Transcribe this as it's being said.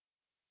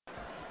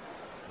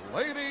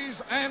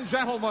Ladies and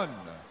gentlemen,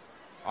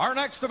 our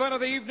next event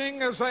of the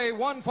evening is a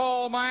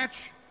one-fall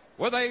match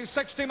with a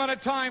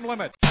 60-minute time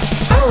limit. I'd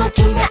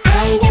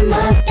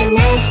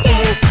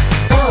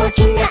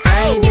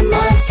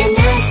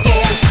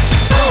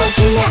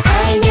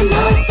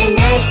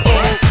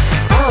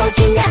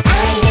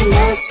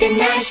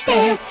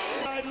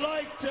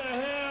like to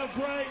have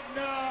right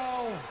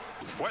now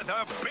where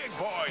the big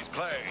boys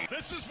play.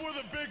 This is where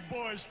the big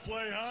boys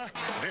play, huh?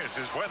 This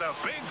is where the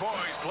big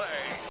boys play.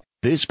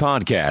 This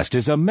podcast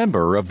is a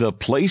member of the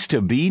Place to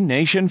Be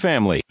Nation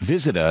family.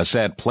 Visit us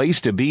at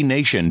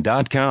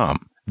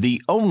placetobenation.com,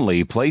 the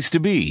only place to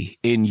be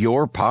in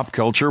your pop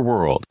culture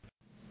world.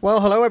 Well,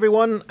 hello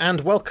everyone,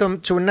 and welcome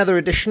to another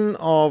edition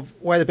of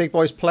Where the Big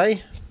Boys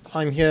Play.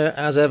 I'm here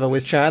as ever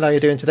with Chad. How are you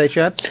doing today,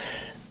 Chad?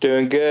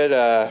 Doing good,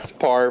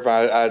 Parv.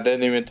 I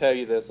didn't even tell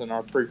you this in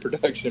our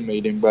pre-production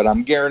meeting, but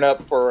I'm gearing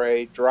up for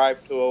a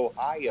drive to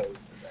Ohio today.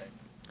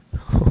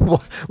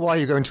 Why are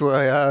you going to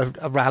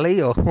a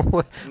rally or?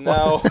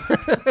 No.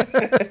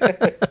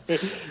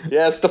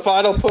 Yeah, it's the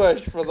final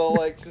push for the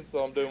election,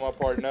 so I'm doing my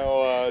part.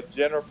 No,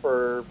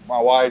 Jennifer, my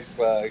wife's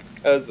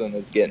cousin,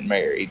 is getting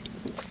married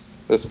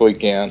this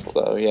weekend,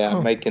 so yeah,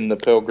 I'm making the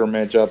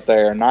pilgrimage up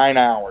there. 9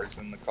 hours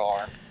in the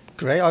car.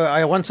 Great.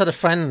 I once had a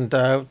friend,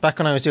 back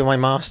when I was doing my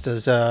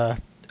Masters, I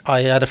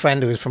had a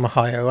friend who was from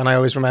Ohio, and I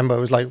always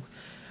remember,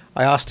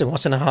 I asked him,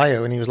 what's in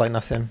Ohio? And he was like,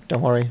 nothing,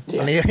 don't worry.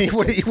 Yeah. And he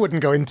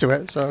wouldn't go into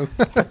it, so.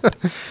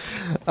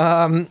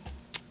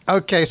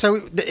 Okay, so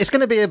it's going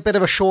to be a bit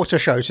of a shorter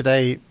show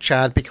today,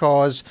 Chad,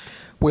 because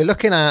we're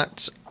looking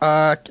at,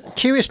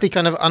 curiously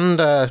kind of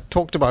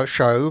under-talked about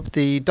show,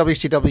 the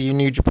WCW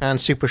New Japan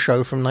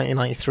Supershow from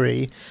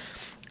 1993.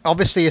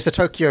 Obviously, it's the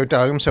Tokyo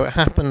Dome, so it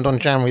happened on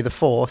January the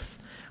 4th.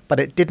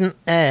 But it didn't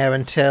air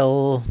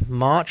until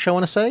March, I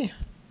want to say.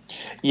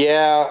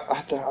 Yeah,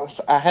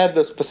 I had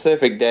the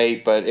specific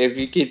date, but if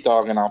you keep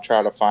talking, I'll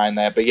try to find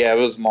that. But yeah, it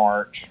was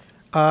March.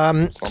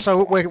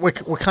 So we're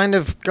kind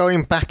of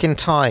going back in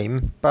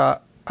time,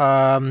 but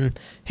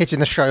hitting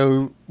the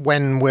show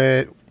when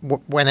it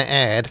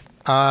aired.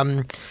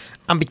 And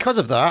because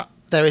of that,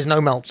 there is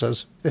no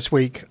Meltzers this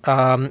week.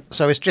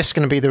 So it's just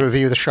going to be the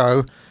review of the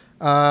show.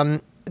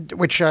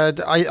 Which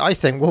I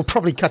think will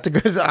probably cut a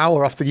good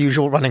hour off the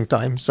usual running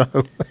time. So,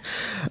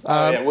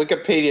 yeah,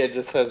 Wikipedia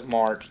just says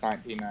March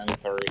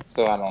 1993,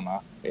 so I don't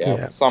know.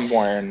 Yeah.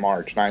 Somewhere in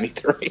March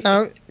 93.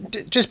 Now,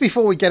 just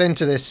before we get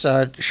into this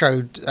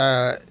show,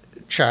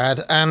 Chad,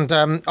 and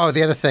the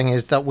other thing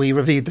is that we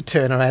reviewed the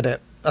Turner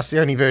edit. That's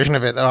the only version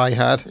of it that I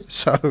had.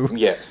 So,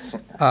 yes,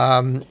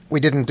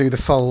 we didn't do the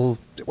full,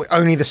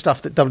 only the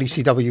stuff that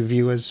WCW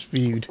viewers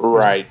viewed.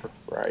 Right.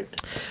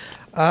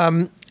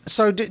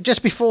 So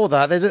just before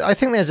that, I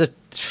think there's a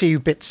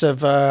few bits of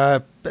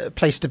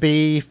place to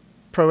be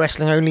pro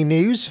wrestling only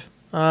news.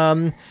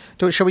 Shall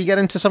we get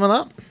into some of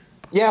that?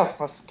 Yeah,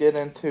 let's get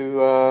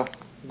into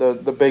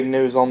the big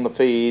news on the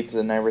feeds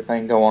and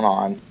everything going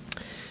on.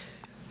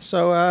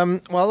 So,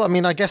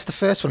 I guess the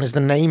first one is the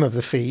name of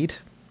the feed.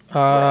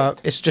 Right.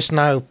 It's just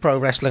now pro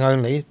wrestling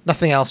only.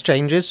 Nothing else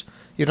changes.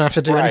 You don't have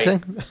to do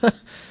anything.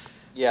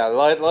 Yeah,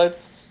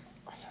 let's.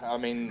 I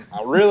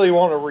really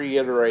want to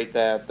reiterate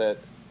that.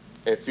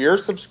 If you're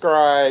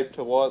subscribed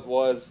to what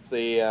was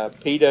the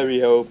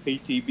PWO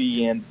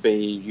PTBN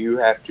feed, you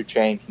have to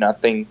change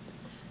nothing.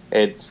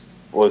 It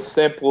was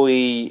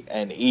simply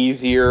an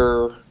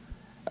easier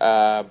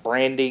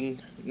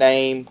branding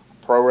name,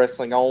 Pro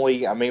Wrestling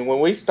Only.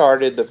 When we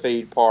started the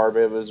feed, Parv,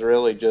 it was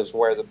really just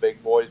where the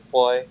big boys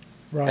play.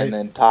 Right. And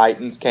then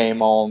Titans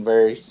came on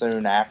very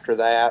soon after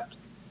that.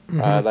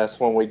 Mm-hmm.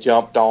 That's when we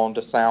jumped on to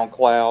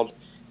SoundCloud.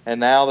 And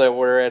now that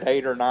we're at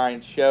 8 or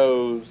 9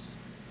 shows,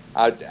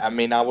 I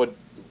would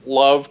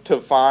love to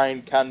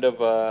find kind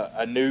of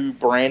a new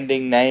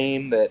branding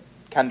name that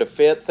kind of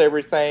fits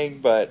everything,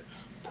 but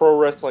Pro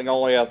Wrestling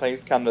Only, I think,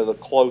 is kind of the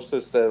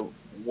closest that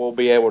we'll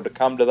be able to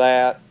come to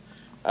that,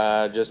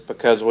 just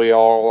because we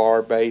all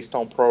are based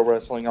on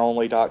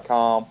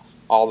ProWrestlingOnly.com.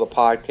 All the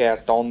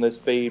podcasts on this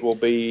feed will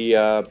be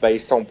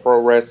based on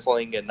pro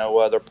wrestling and no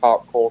other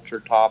pop culture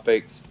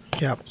topics.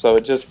 Yep. So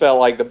it just felt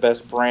like the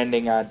best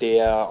branding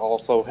idea.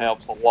 Also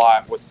helps a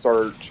lot with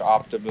search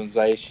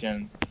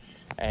optimization.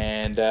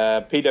 And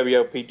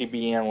PWO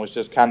PTBN was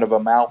just kind of a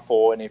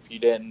mouthful. And if you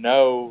didn't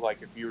know,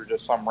 like if you were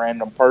just some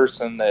random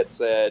person that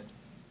said,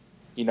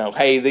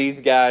 hey,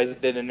 these guys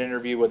did an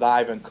interview with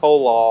Ivan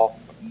Koloff,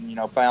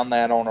 found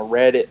that on a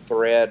Reddit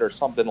thread or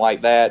something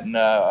like that in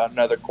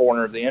another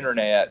corner of the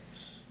internet,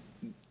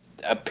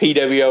 a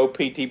PWO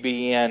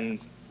PTBN,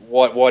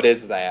 what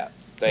is that?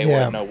 They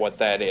wouldn't know what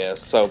that is.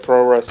 So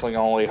Pro Wrestling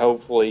Only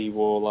hopefully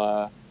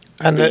will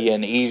be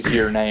an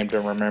easier name to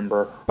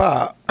remember.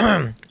 But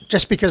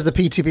just because the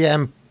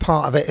PTBN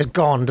part of it is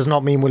gone does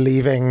not mean we're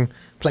leaving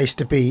Place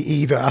to Be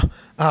either.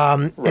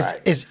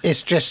 Right.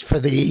 It's just for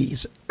the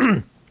ease.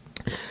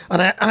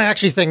 And I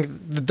actually think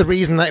the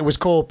reason that it was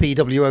called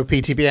PWO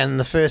PTBN in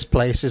the first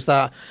place is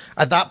that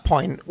at that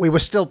point we were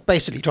still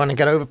basically trying to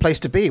get over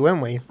Place to Be,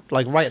 weren't we?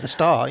 Like right at the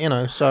start,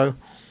 so.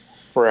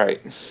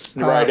 Right.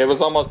 It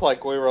was almost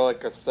like we were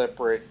like a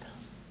separate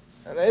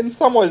in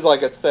some ways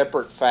like a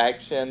separate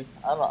faction.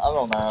 I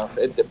don't know.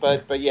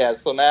 But yeah.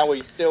 So now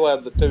we still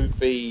have the two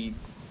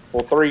feeds.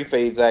 Well, three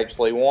feeds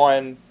actually.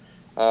 One,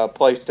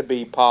 place to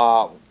be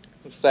pop.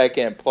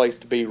 Second, place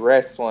to be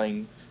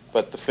wrestling.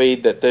 But the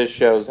feed that this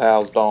show's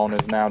housed on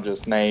is now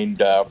just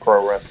named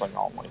Pro Wrestling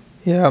Only.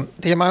 Yeah,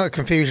 the amount of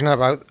confusion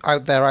about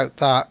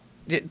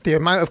the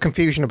amount of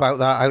confusion about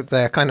that out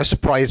there kind of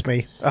surprised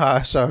me.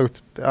 I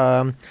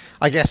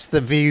guess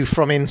the view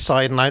from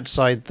inside and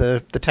outside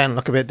the tent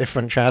look a bit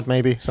different, Chad,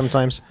 maybe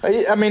sometimes.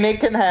 I mean, it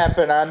can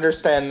happen. I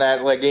understand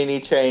that. Like any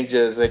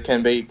changes, it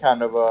can be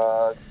kind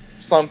of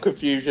some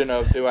confusion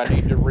of do I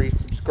need to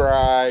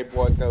resubscribe?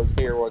 What goes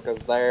here? What goes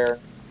there?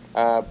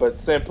 But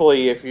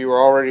simply, if you were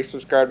already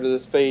subscribed to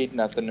this feed,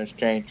 nothing has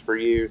changed for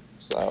you.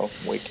 So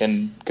we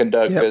can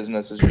conduct Yep.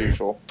 business as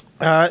usual.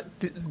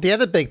 The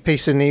other big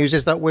piece of news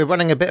is that we're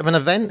running a bit of an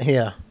event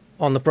here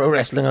on the Pro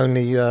Wrestling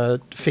Only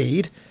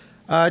feed.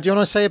 Do you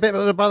want to say a bit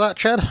about that,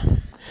 Chad?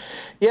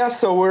 Yeah,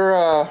 so we're,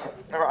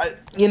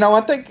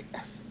 I think,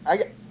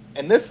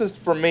 and this is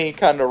for me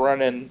kind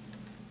of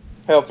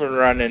helping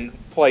running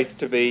Place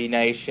to Be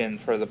Nation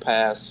for the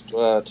past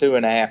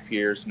 2.5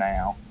 years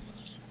now.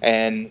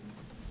 And,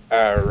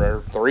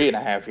 or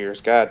 3.5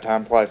 years. God,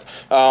 time flies.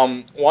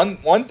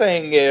 One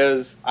thing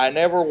is I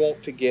never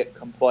want to get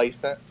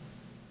complacent.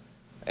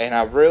 And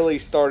I've really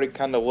started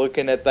kind of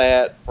looking at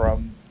that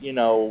from,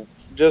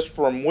 just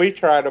from we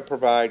try to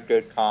provide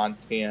good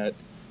content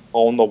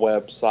on the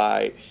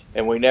website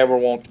and we never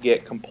want to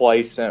get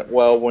complacent.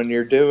 Well, when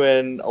you're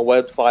doing a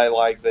website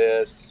like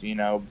this,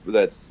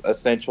 that's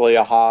essentially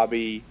a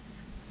hobby,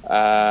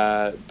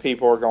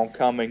 people are going to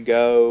come and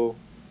go.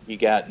 You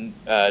got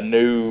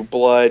new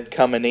blood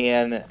coming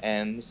in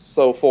and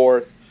so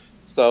forth.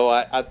 So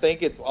I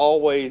think it's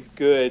always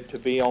good to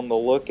be on the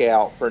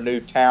lookout for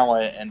new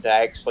talent and to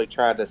actually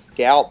try to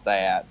scout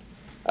that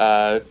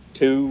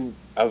to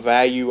a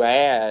value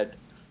add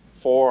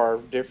for our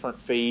different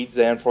feeds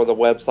and for the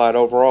website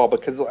overall.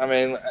 Because, I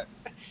mean,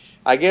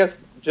 I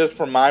guess just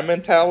from my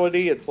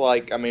mentality, it's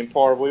like, I mean,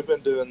 we've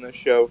been doing this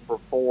show for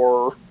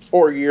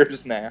four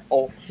years now.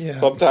 Yeah.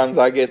 Sometimes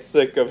I get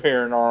sick of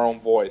hearing our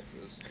own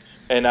voices.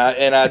 And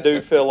I do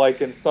feel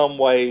like in some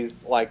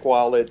ways, like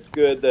while it's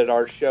good that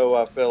our show,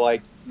 I feel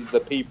like the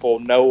people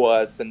know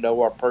us and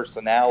know our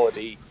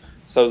personality.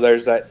 So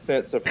there's that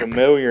sense of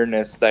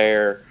familiarness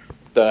there.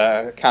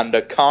 The kind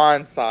of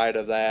con side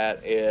of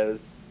that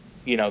is,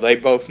 they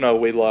both know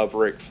we love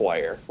Ric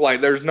Flair.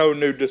 Like, there's no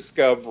new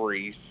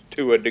discoveries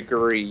to a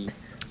degree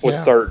with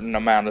Yeah. certain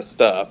amount of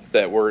stuff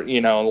that we're,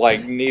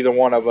 like neither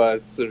one of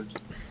us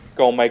is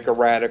gonna make a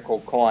radical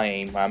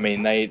claim. I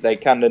mean, they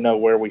kind of know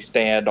where we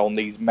stand on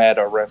these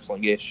meta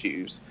wrestling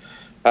issues.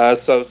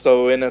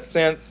 So in a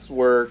sense,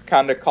 we're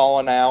kind of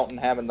calling out and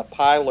having the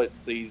pilot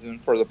season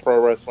for the Pro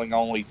Wrestling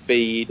Only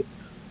feed.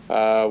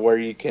 Where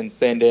you can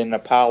send in a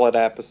pilot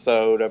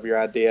episode of your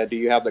idea. Do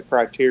you have the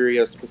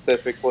criteria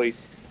specifically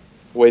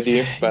with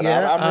you? But I'm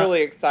Yeah.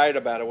 really excited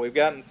about it. We've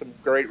gotten some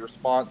great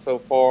response so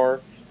far.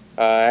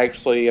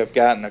 Actually, I've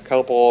gotten a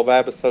couple of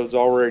episodes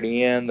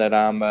already in that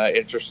I'm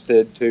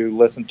interested to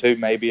listen to.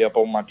 Maybe up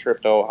on my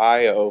trip to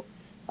Ohio,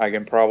 I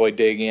can probably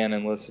dig in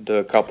and listen to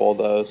a couple of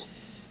those.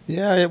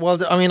 Yeah, well,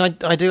 I mean,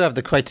 I do have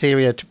the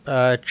criteria,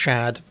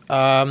 Chad.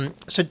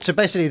 So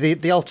basically,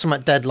 the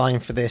ultimate deadline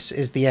for this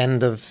is the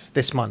end of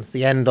this month,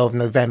 the end of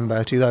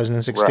November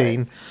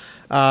 2016.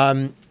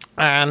 Right.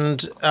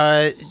 And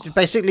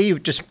basically,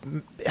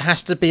 it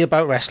has to be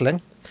about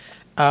wrestling.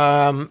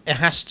 It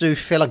has to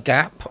fill a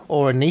gap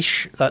or a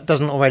niche that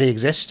doesn't already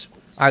exist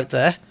out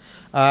there,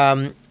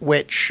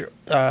 which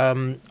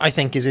I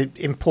think is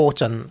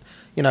important.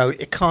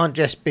 It can't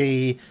just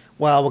be,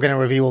 well, we're going to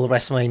review all the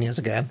WrestleManias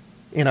again.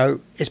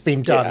 It's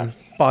been done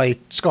by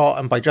Scott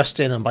and by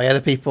Justin and by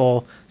other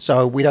people,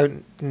 so we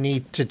don't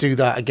need to do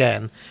that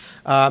again.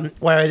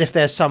 Whereas if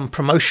there's some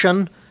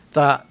promotion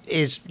that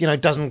is,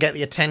 doesn't get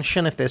the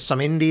attention, if there's some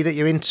indie that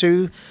you're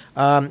into,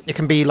 it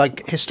can be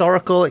like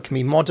historical, it can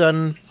be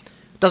modern.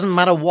 Doesn't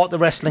matter what the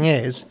wrestling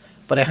is,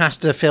 but it has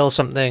to fill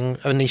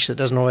a niche that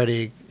doesn't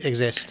already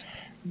exist.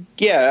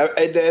 Yeah,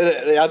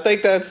 I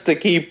think that's the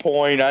key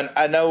point.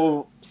 I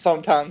know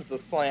sometimes the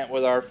slant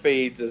with our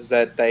feeds is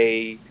that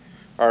they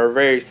are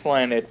very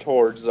slanted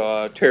towards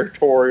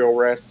territorial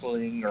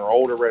wrestling or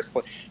older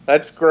wrestling.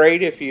 That's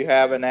great if you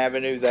have an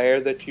avenue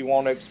there that you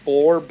want to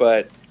explore,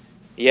 but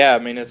yeah, I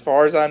mean, as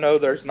far as I know,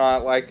 there's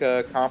not like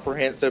a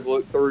comprehensive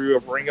look through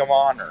of Ring of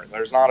Honor.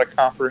 There's not a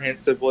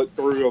comprehensive look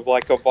through of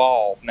like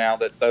Evolve now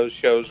that those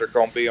shows are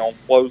going to be on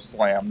Flow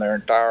Slam, their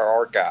entire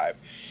archive.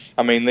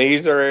 I mean,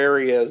 these are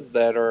areas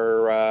that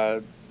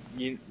are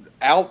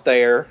out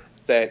there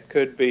that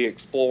could be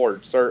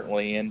explored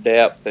certainly in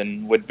depth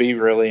and would be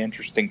really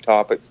interesting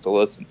topics to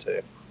listen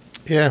to.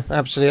 Yeah,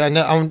 absolutely. I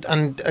know,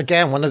 and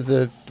again, one of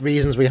the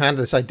reasons we had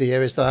this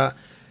idea is that,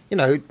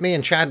 me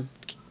and Chad,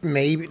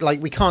 maybe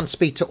like we can't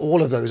speak to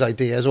all of those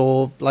ideas,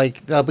 or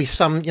like there'll be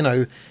some,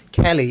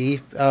 Kelly,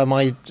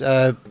 my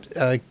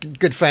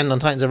good friend on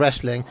Titans of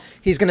Wrestling,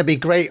 he's going to be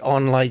great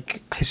on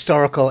like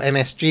historical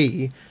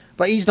MSG,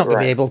 but he's not going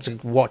to be Right. able to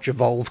watch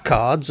Evolve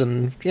cards,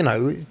 and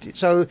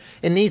so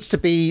it needs to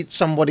be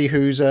somebody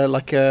who's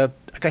I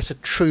guess a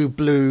true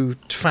blue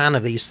fan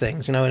of these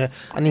things, and an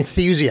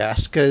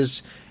enthusiast,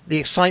 because the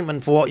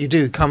excitement for what you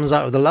do comes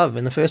out of the love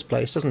in the first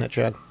place, doesn't it,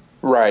 Chad?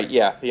 Right.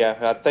 Yeah. Yeah.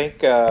 I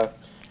think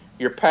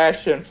your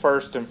passion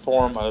first and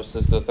foremost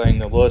is the thing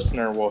the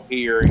listener will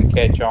hear and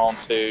catch on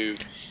to,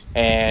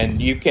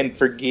 and you can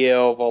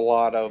forgive a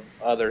lot of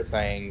other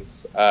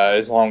things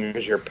as long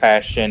as your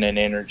passion and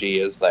energy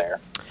is there.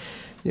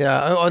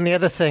 Yeah, and the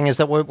other thing is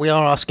that we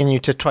are asking you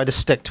to try to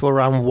stick to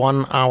around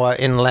 1 hour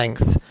in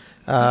length,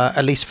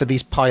 at least for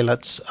these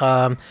pilots,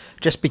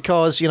 just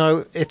because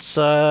it's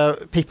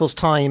people's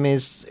time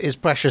is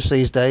precious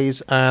these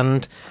days,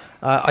 and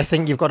I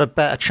think you've got a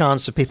better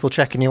chance of people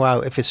checking you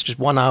out if it's just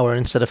 1 hour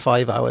instead of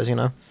 5 hours.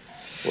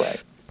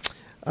 Right.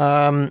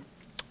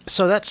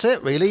 So that's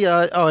it, really.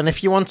 And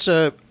if you want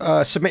to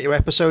submit your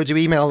episodes, you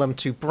email them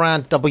to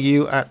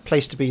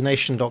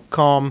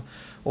bradw@placetobenation.com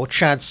or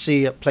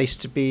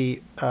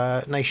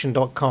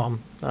chadc@placetobenation.com.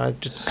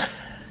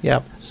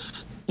 Yeah.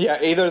 Yeah,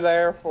 either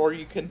there, or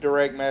you can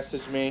direct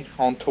message me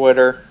on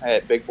Twitter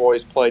at Big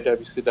Boys Play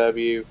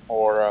WCW,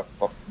 or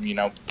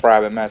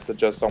private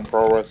message us on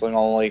Pro Wrestling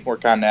Only. We're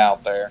kind of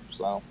out there,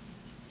 so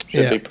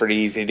should be pretty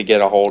easy to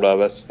get a hold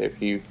of us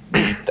if you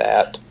need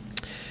that.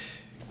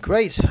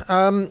 Great.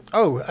 And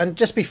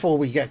just before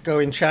we get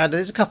going, Chad,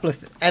 there's a couple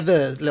of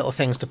other little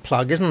things to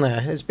plug, isn't there?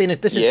 This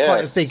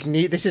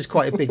is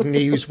quite a big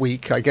news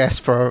week, I guess,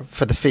 for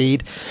the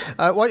feed.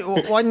 Why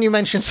don't you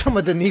mention some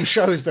of the new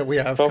shows that we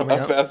have coming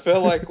up? I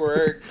feel like we're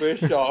Eric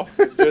Bischoff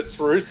and Vince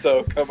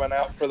Russo coming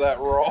out for that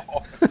Raw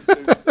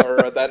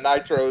or that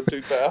Nitro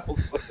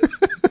 2000.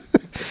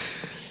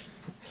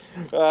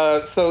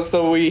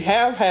 So we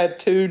have had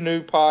 2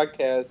 new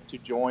podcasts to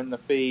join the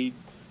feed.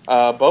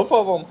 Both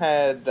of them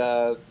had,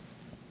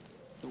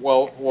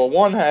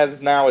 one has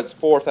now its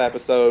 4th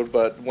episode,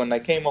 but when they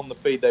came on the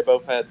feed, they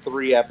both had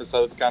 3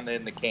 episodes kind of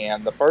in the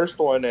can. The first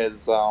one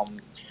is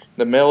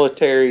the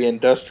Military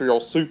Industrial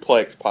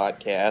Suplex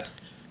Podcast.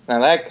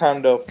 Now, that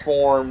kind of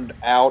formed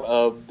out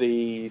of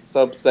the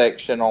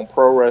subsection on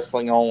Pro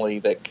Wrestling Only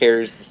that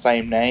carries the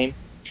same name.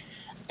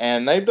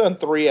 And they've done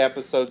 3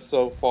 episodes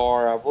so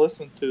far. I've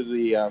listened to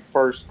the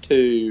first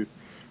 2.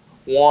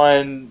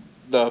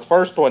 The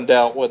first one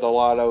dealt with a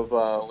lot of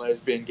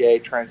lesbian, gay,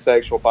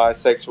 transsexual,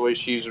 bisexual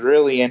issues.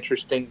 Really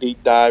interesting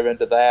deep dive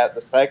into that.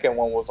 The second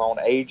one was on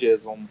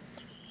ageism,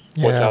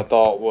 which I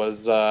thought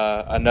was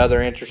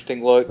another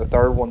interesting look. The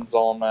third one's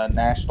on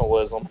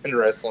nationalism in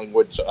wrestling,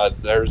 which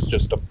there's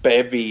just a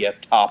bevy of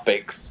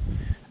topics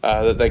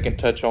that they can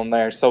touch on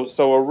there.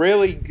 So a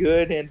really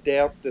good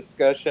in-depth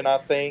discussion, I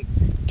think.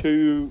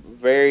 2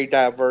 very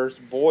diverse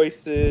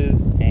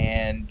voices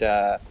and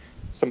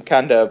some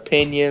kind of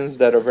opinions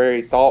that are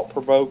very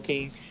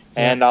thought-provoking.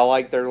 And I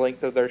like their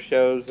length of their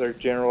shows. They're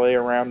generally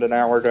around an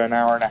hour to an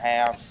hour and a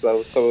half.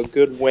 So a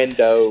good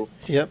window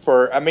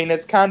for,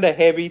 it's kind of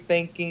heavy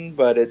thinking,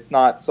 but it's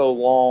not so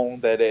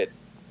long that it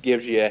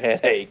gives you a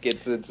headache.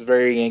 It's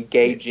very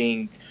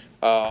engaging,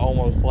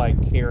 almost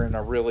like hearing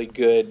a really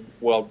good,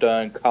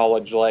 well-done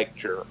college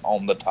lecture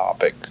on the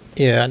topic.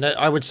 Yeah, and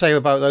I would say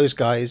about those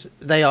guys,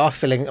 they are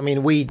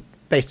filling. we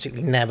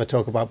basically never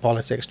talk about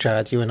politics,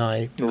 Chad. You and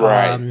I,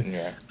 right?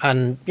 Yeah.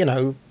 And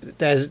I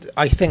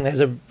think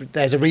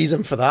there's a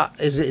reason for that.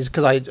 Is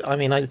because I've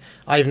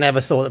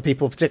never thought that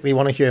people particularly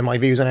want to hear my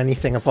views on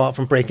anything apart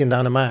from breaking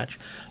down a match.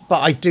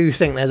 But I do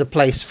think there's a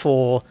place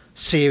for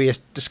serious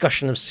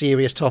discussion of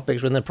serious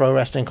topics within the pro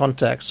wrestling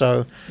context.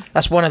 So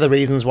that's one of the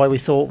reasons why we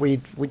thought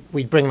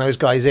we'd bring those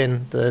guys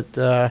in.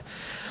 Why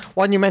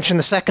don't you mention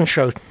the second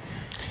show?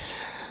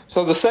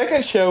 So the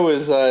second show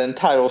is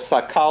entitled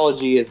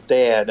Psychology is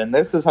Dead, and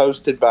this is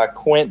hosted by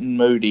Quentin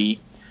Moody,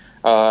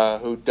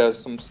 who does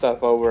some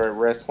stuff over at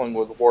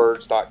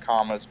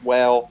WrestlingWithWords.com as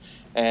well.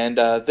 And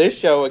this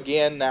show,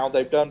 again, now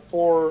they've done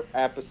 4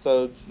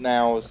 episodes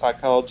now of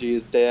Psychology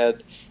is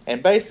Dead,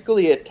 and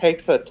basically it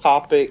takes a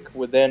topic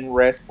within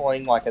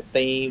wrestling, like a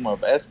theme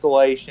of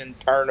escalation,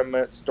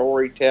 tournament,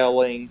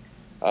 storytelling,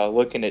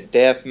 looking at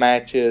death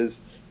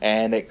matches,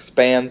 and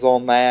expands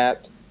on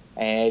that,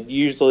 and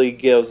usually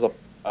gives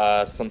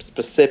some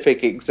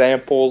specific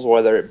examples,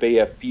 whether it be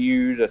a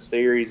feud, a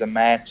series of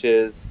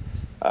matches,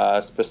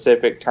 a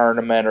specific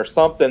tournament, or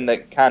something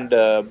that kind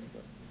of,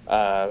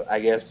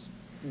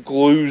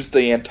 glues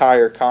the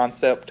entire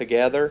concept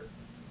together.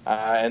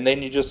 And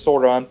then you just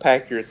sort of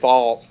unpack your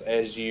thoughts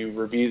as you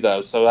review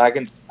those. So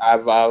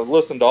I've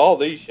listened to all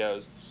these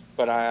shows,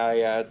 but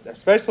I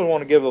especially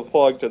want to give a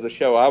plug to the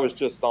show I was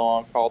just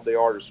on called The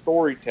Art of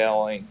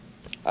Storytelling.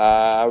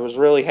 I was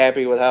really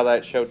happy with how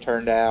that show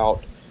turned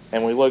out.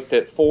 And we looked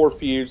at 4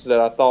 feuds that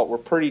I thought were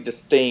pretty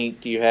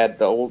distinct. You had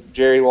the old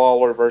Jerry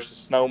Lawler versus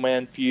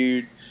Snowman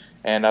feud,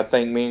 and I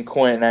think me and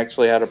Quentin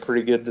actually had a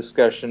pretty good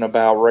discussion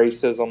about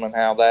racism and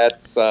how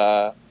that's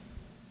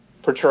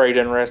portrayed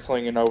in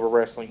wrestling and over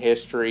wrestling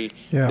history.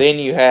 Yeah. Then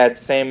you had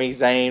Sami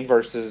Zayn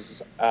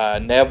versus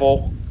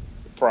Neville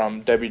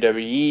from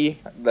WWE.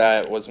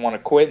 That was one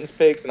of Quentin's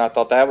picks, and I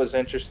thought that was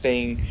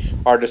interesting.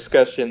 our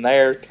discussion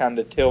there kind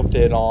of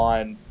tilted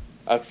on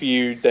a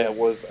feud that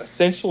was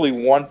essentially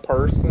one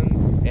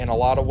person in a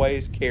lot of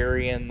ways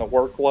carrying the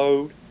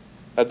workload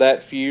of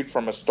that feud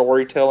from a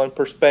storytelling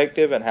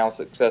perspective and how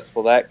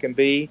successful that can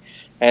be.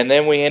 And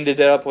then we ended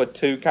up with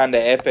two kind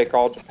of epic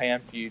All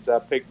Japan feuds. I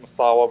picked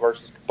Misawa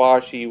versus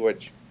Kobashi,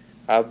 which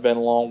I've been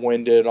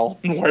long-winded on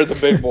where the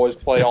big boys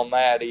play on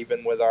that,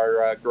 even with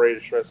our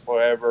greatest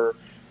wrestler ever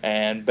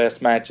and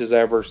best matches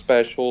ever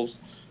specials.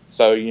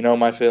 So you know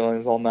my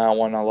feelings on that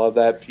one. I love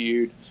that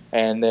feud.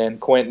 And then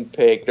Quentin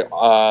picked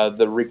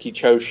the Riki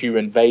Choshu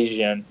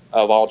invasion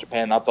of All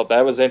Japan. I thought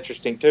that was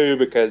interesting too,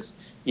 because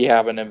you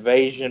have an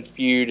invasion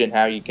feud and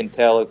how you can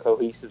tell a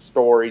cohesive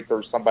story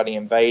through somebody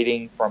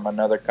invading from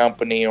another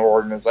company or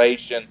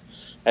organization.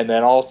 And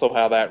then also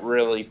how that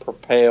really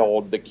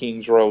propelled the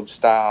Kings Road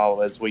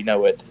style as we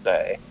know it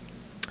today.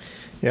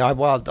 Yeah,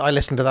 I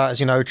listened to that, as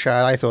you know,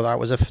 Chad. I thought that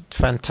was a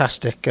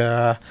fantastic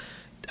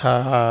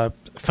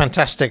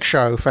fantastic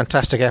show,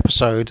 fantastic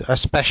episode,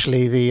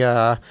 especially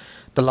the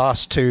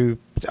last two.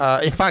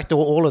 In fact,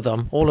 all of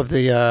them, all of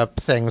the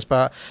things.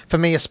 But for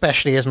me,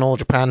 especially as an All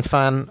Japan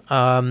fan,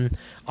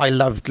 I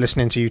loved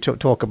listening to you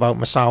talk about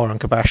Misawa and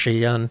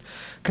Kobashi, and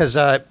because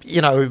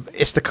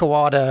it's the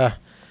Kawada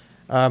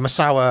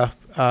Misawa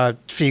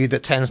feud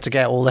that tends to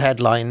get all the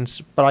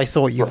headlines. But I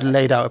thought you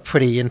laid out a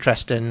pretty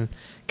interesting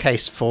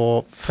case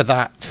for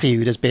that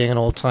feud as being an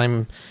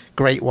all-time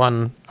great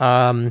one.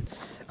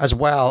 As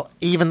well,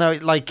 even though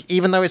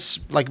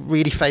it's like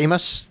really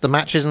famous, the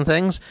matches and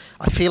things,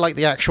 I feel like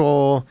the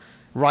actual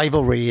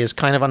rivalry is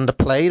kind of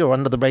underplayed or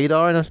under the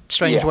radar in a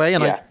strange way,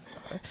 and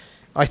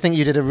I think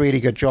you did a really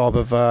good job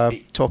of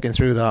talking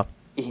through that.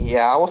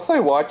 Yeah, I will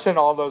say, watching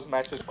all those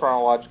matches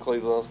chronologically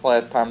this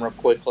last time real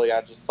quickly,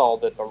 I just saw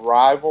that the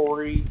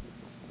rivalry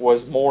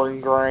was more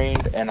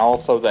ingrained, and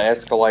also the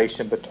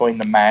escalation between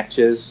the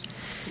matches.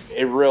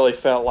 It really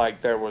felt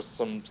like there was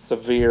some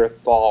severe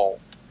thought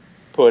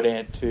put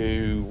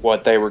into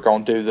what they were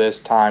going to do this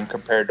time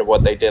compared to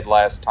what they did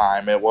last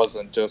time. It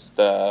wasn't just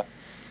I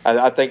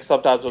think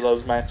sometimes with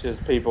those matches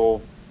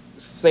people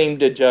seem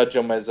to judge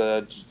them as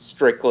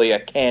strictly a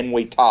can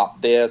we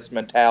top this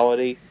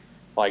mentality.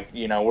 Like,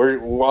 we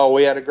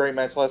had a great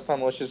match last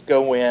time, let's just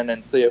go in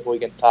and see if we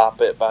can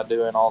top it by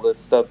doing all this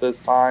stuff this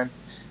time.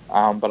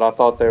 But I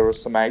thought there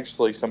was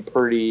some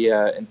pretty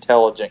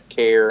intelligent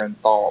care and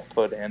thought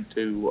put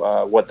into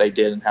what they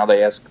did and how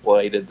they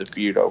escalated the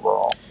feud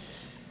overall.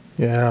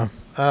 Yeah.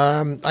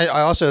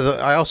 I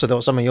also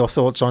thought some of your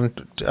thoughts on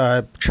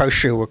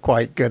Choshu were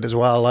quite good as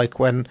well. Like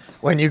when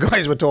you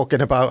guys were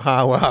talking about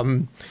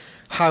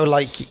how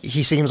like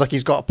he seems like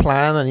he's got a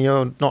plan and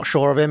you're not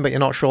sure of him, but you're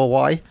not sure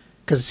why,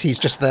 because he's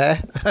just there.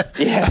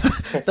 Yeah.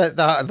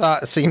 that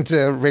seemed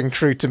to ring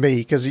true to me,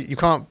 because you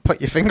can't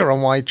put your finger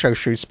on why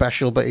Choshu's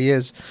special, but he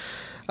is.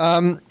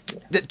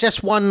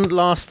 Just one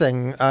last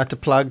thing to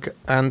plug,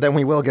 and then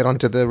we will get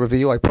onto the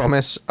review, I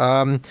promise.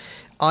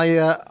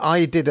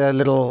 I did a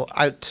little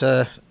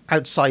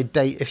outside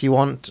date, if you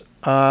want,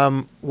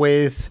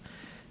 with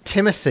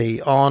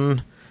Timothy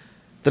on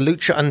the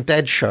Lucha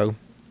Undead show,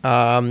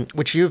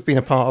 which you've been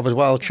a part of as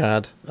well,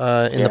 Chad,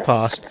 in the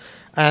past.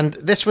 And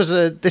this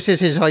is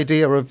his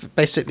idea of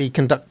basically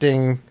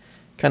conducting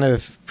kind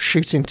of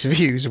shoot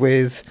interviews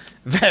with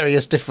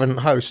various different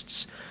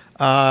hosts.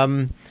 But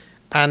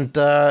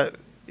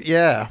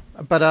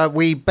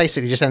we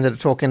basically just ended up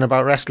talking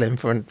about wrestling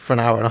for an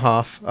hour and a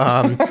half.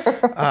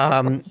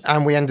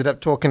 And we ended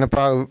up talking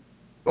about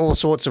all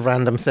sorts of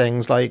random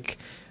things like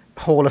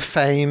Hall of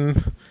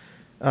Fame.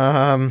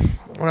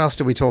 What else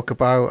did we talk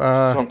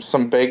about?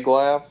 Some big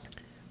laugh.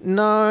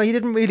 No, he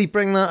didn't really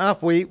bring that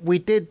up. We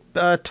did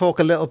talk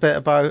a little bit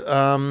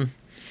about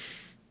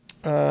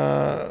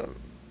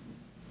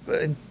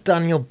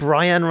Daniel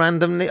Bryan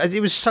randomly.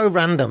 It was so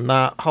random,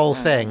 that whole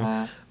thing.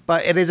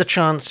 But it is a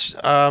chance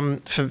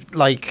for,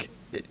 like,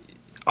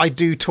 I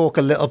do talk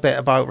a little bit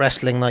about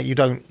wrestling that you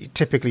don't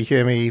typically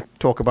hear me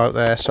talk about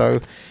there. So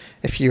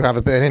if you have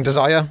a burning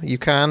desire, you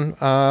can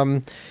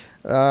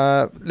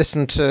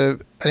listen to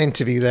an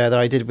interview there that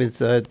I did with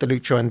the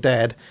Lucha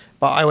Undead.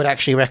 But I would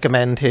actually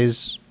recommend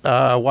his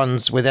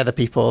ones with other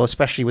people,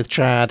 especially with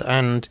Chad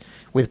and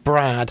with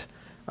Brad.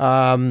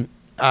 I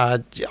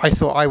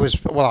thought I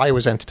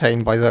was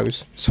entertained by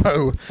those.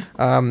 So,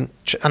 and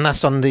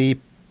that's on the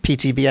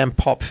PTBM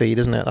Pop feed,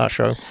 isn't it, that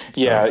show? So.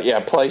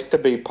 Yeah, Place to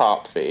Be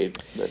Pop feed,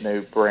 the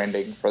new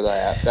branding for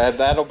that.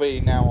 That'll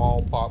be now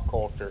all pop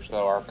culture.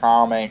 So our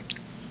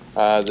comics,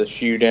 the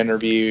shoot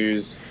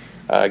interviews,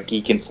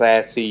 Geek and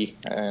Sassy,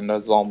 and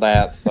us on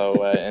that.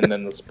 So and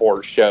then the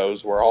sports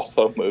shows we're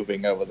also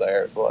moving over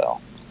there as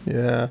well.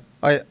 Yeah,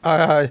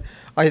 I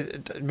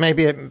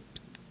maybe.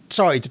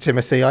 Sorry to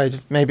Timothy. I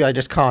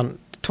just can't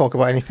talk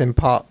about anything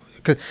part,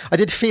 because I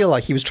did feel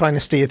like he was trying to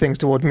steer things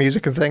toward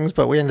music and things,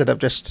 but we ended up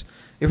just.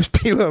 It was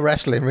pure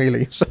wrestling,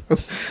 really. So,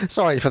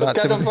 sorry for that.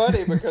 It's kind of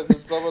funny because in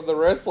some of the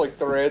wrestling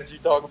threads, you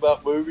talk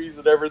about movies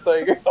and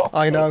everything else.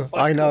 I know.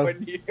 Like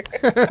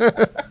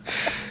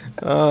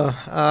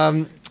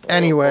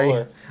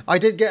Anyway, I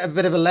did get a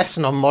bit of a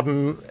lesson on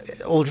modern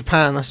All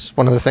Japan. That's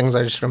one of the things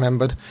I just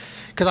remembered.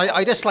 Because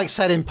I just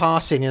said in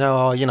passing,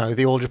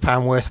 the All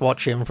Japan worth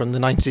watching from the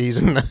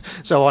 90s and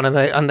so on,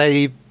 and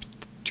they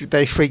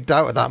freaked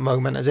out at that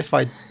moment as if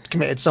I'd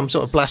committed some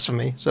sort of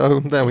blasphemy.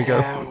 So there we go.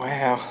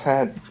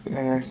 Wow.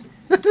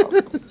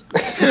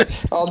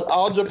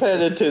 All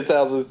Japan in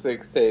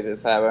 2016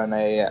 is having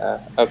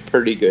a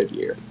pretty good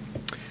year.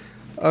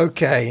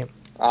 Okay.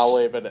 I'll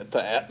leave it at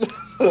that.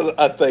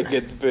 I think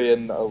it's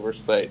been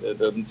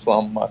overstated in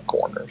some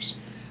corners.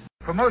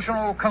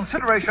 Promotional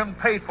consideration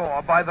paid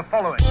for by the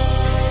following.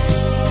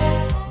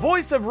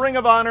 Voice of Ring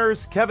of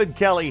Honor's Kevin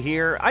Kelly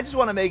here. I just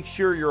want to make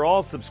sure you're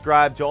all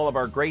subscribed to all of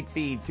our great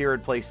feeds here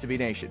at Place to Be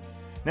Nation.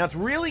 Now, it's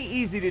really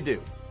easy to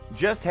do.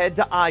 Just head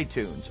to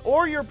iTunes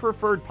or your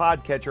preferred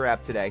podcatcher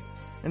app today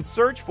and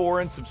search for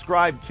and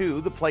subscribe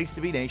to the Place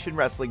to Be Nation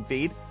wrestling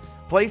feed,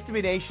 Place to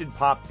Be Nation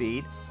pop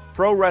feed,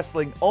 Pro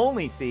Wrestling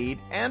Only feed,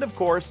 and of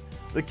course,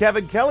 the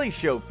Kevin Kelly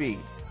Show feed,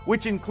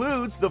 which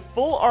includes the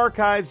full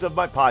archives of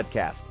my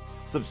podcast.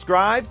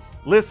 Subscribe,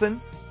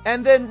 listen,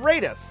 and then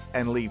rate us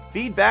and leave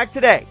feedback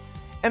today.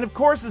 And of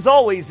course, as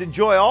always,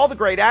 enjoy all the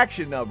great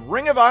action of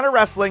Ring of Honor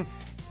Wrestling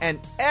and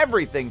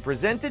everything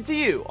presented to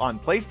you on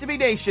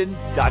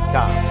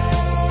PlaceToBeNation.com.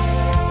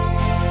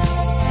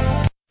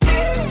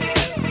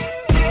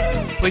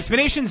 Place to Be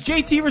Nation's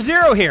JT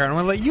Rosero here, and I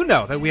want to let you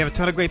know that we have a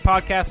ton of great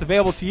podcasts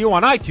available to you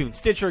on iTunes,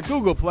 Stitcher,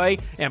 Google Play,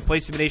 and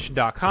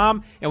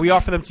PlaceToBeNation.com, and we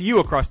offer them to you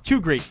across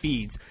two great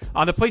feeds.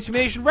 On the Place to Be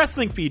Nation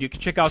wrestling feed, you can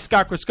check out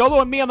Scott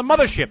Criscolo and me on the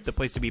Mothership, the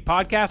Place to Be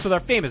podcast, with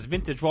our famous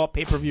Vintage Vault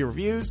pay-per-view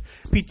reviews.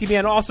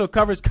 PTBN also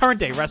covers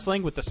current-day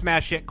wrestling with the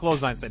smash hit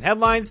Clotheslines and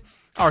Headlines,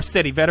 our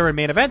steady veteran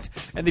main event,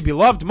 and the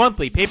beloved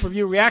monthly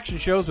pay-per-view reaction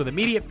shows with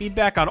immediate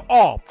feedback on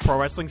all pro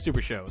wrestling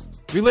super shows.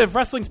 Relive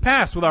wrestling's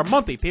past with our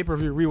monthly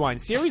pay-per-view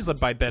rewind series led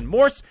by Ben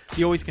Morse,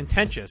 the always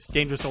contentious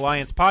Dangerous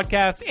Alliance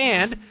podcast,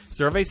 and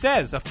Survey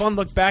Says, a fun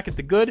look back at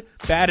the good,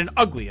 bad, and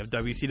ugly of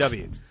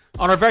WCW.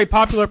 On our very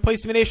popular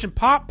Place to Be Nation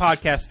Pop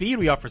podcast feed,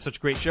 we offer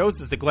such great shows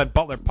as the Glenn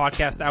Butler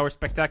Podcast Hour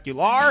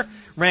Spectacular,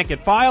 Rank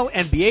and File,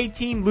 NBA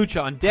Team,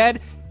 Lucha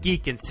Undead,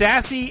 Geek and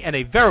Sassy, and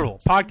a veritable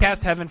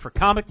podcast heaven for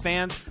comic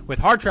fans with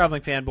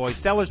hard-traveling fanboys,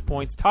 Sellers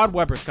Points, Todd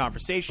Weber's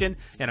Conversation,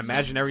 and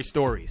Imaginary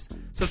Stories.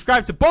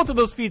 Subscribe to both of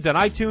those feeds on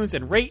iTunes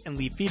and rate and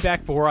leave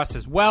feedback for us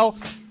as well.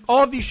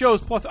 All of these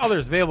shows, plus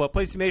others, available at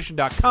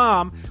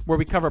PlaceToBeNation.com, where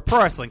we cover pro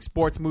wrestling,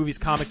 sports, movies,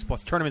 comics,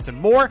 plus tournaments and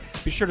more.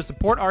 Be sure to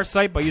support our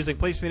site by using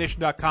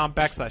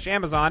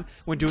PlaceToBeNation.com/Amazon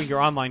when doing your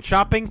online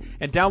shopping,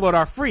 and download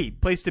our free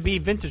Place to Be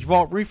Vintage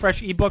Vault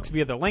Refresh ebooks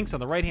via the links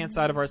on the right-hand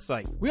side of our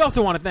site. We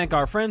also want to thank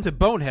our friends at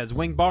Boneheads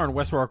Wing Bar in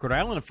West Warwick, Rhode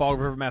Island, and Fall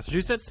River,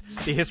 Massachusetts,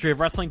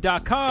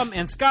 TheHistoryOfWrestling.com,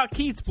 and Scott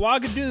Keats'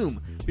 Blog of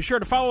Doom. Be sure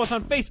to follow us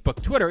on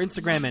Facebook, Twitter,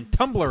 Instagram, and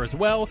Tumblr as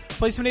well.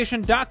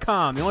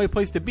 PlaceToBeNation.com, the only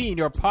place to be in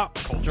your pop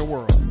culture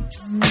world.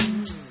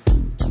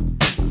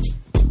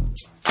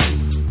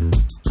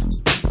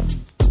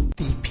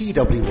 The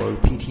PWO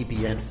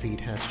PTBN feed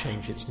has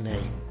changed its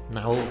name.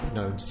 Now it will be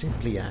known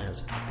simply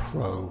as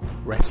Pro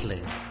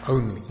Wrestling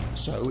Only,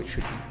 so it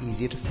should be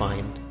easier to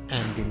find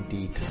and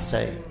indeed to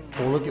say.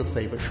 All of your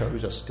favourite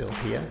shows are still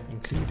here,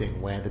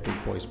 including Where the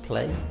Big Boys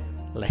Play,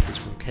 Letters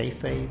from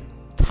Kayfabe,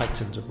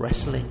 Titans of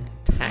Wrestling,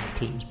 Tag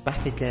Teams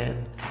Back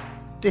Again,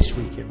 This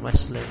Week in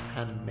Wrestling,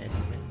 and many,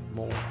 many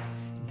more,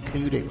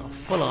 including our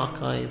full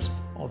archives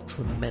of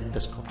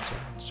tremendous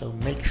content. So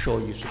make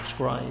sure you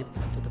subscribe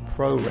to the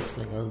Pro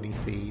Wrestling Only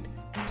feed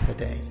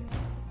today.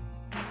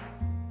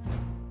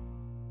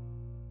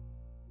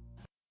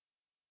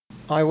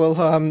 I will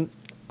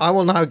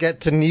now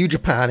get to New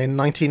Japan in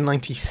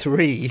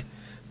 1993,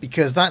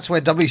 because that's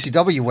where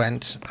WCW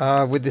went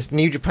with this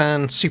New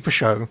Japan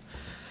Supershow.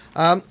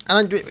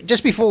 And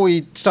just before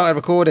we started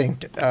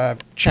recording,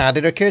 Chad,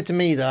 it occurred to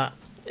me that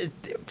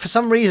for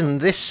some reason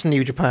this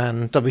New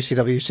Japan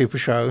WCW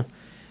Supershow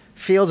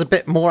feels a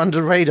bit more under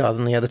the radar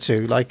than the other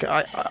two. Like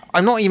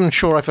I'm not even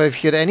sure if I've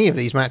heard any of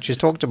these matches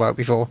talked about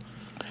before.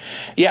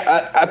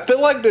 Yeah, I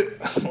feel like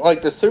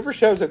the Super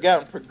Shows have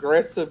gotten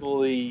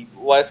progressively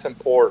less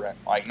important.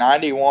 Like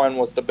 91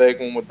 was the big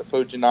one with the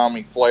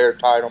Fujinami Flair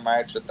title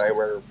match that they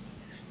were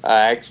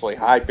actually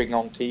hyping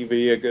on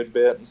TV a good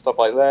bit and stuff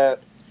like that.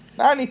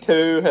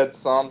 92 had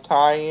some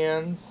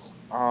tie-ins,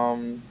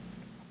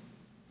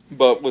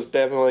 but was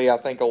definitely, I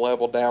think, a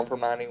level down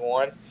from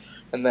 91.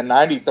 And then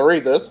 93,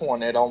 this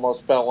one, it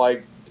almost felt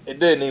like it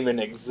didn't even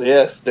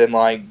exist in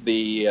like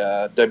the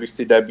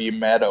WCW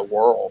meta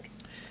world.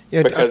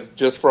 Yeah, because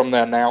just from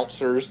the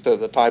announcers to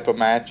the type of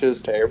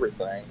matches to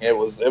everything, it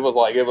was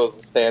like it was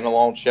a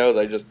standalone show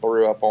they just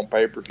threw up on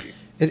pay-per-view.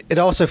 It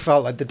also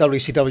felt like the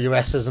WCW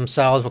wrestlers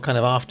themselves were kind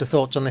of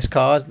afterthoughts on this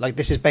card. Like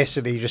this is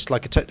basically just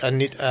like a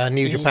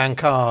New Japan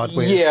card.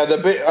 Yeah, the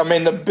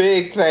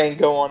big thing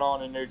going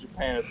on in New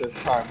Japan at this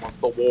time was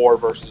the War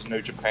versus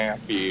New Japan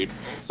feud.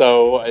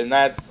 So, and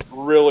that's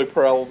really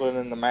prevalent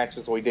in the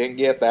matches we didn't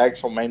get. The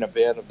actual main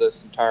event of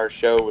this entire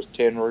show was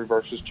Tenryu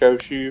versus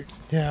Choshu.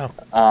 Yeah.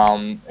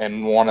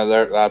 And one of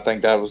I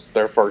think that was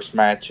their first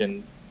match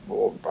in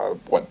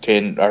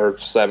 10 or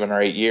 7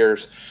 or 8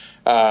 years.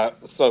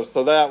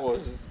 So that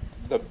was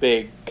the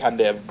big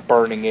kind of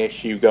burning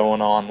issue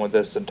going on with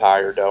this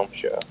entire Dome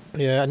show.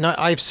 Yeah, no,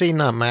 I've seen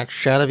that match.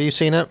 Chad, have you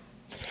seen it?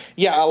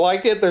 Yeah, I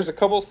like it. There's a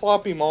couple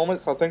sloppy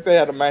moments. I think they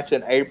had a match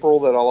in April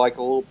that I like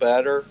a little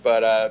better,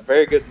 but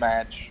very good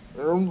match.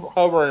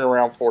 Hovering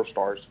around 4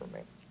 stars for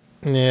me.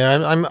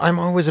 Yeah, I'm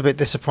always a bit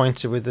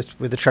disappointed with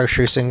the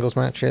Choshu singles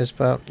matches,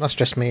 but that's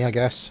just me, I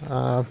guess.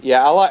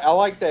 Yeah, I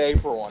like the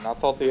April one. I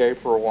thought the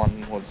April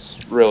one was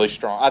really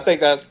strong. I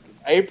think that's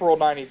April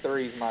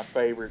 '93 is my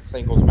favorite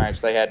singles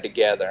match they had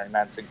together, and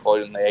that's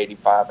including the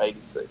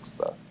 '85-'86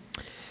 stuff.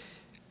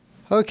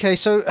 Okay,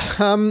 so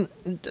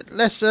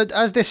let's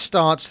as this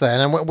starts then,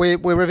 and we're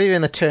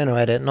reviewing the Turner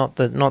edit, not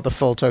the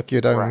full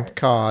Tokyo Dome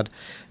card.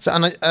 So,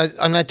 and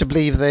I'm led to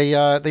believe they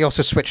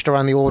also switched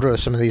around the order of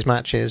some of these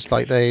matches,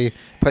 like they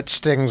put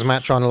Sting's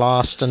match on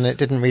last, and it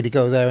didn't really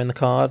go there in the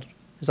card.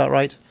 Is that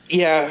right?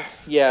 Yeah,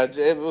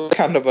 it was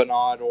kind of an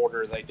odd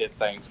order they did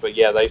things, but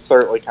yeah, they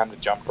certainly kind of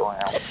jumped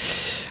around.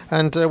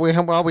 And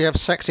we have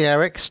Sexy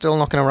Eric still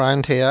knocking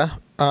around here.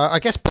 I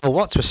guess Paul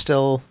Watts was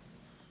still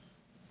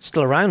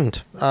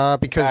around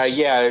because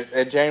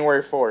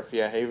January 4th,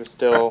 yeah, he was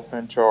still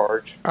in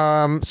charge.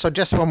 So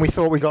just when we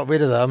thought we got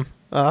rid of them,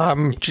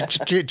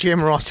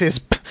 Jim Ross is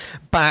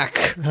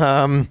back,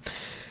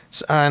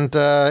 and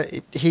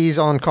he's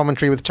on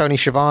commentary with Tony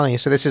Schiavone.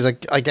 So this is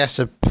I guess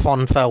a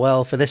fond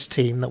farewell for this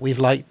team that we've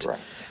liked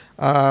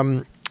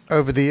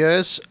over the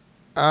years.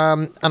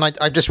 And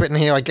I've just written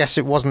here, I guess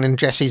it wasn't in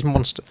Jesse's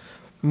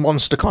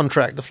monster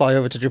contract to fly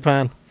over to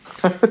Japan.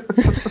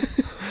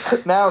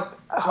 Now,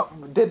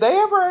 did they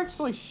ever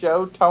actually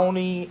show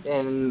Tony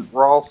and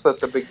Ross at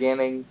the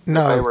beginning?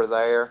 No, they were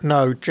there.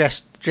 No,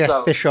 just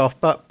Bischoff.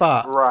 But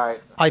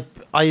right.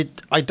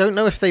 I don't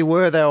know if they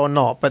were there or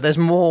not. But there's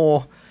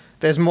more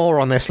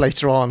on this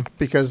later on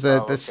because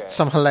there's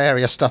some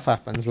hilarious stuff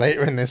happens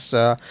later in this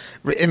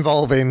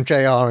involving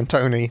JR and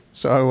Tony.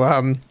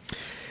 So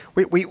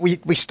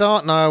we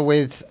start now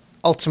with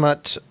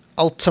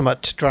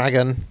Ultimate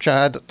Dragon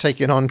Chad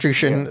taking on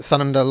Jushin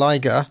Thunder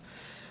Liger.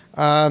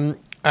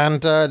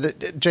 And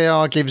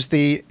JR gives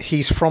the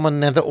he's from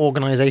another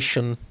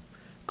organization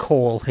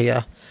call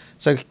here.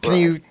 So can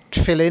you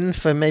fill in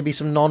for maybe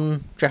some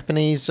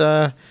non-Japanese,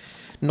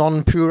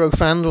 non-Puro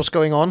fans what's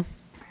going on?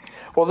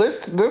 Well,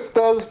 this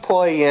does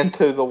play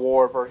into the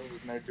War versus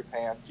New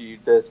Japan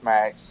feud, this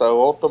match. So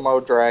Ultimo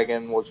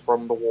Dragon was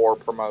from the War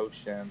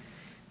promotion.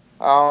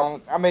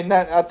 I mean,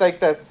 I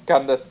think that's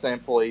kind of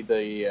simply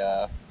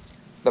the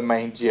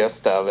main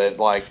gist of it.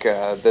 Like,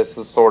 this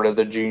is sort of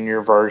the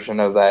junior version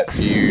of that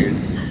feud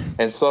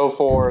and so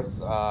forth.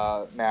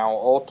 Now,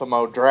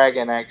 Ultimo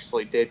Dragon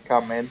actually did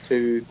come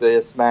into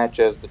this match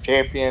as the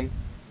champion.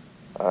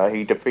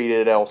 He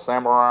defeated El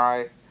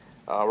Samurai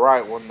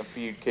right when the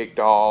feud kicked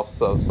off.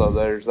 So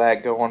there's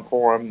that going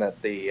for him,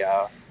 that the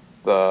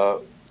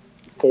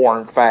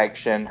foreign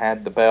faction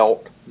had the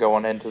belt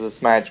going into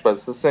this match. But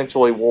it's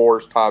essentially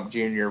War's Top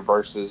Junior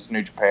versus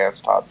New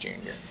Japan's Top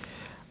Junior.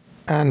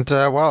 And,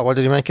 what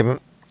did you make of it?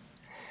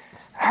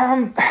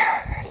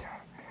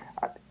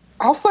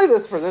 I'll say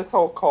this for this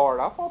whole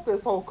card. I thought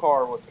this whole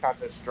card was kind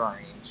of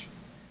strange.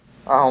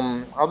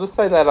 I'll just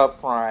say that up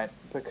front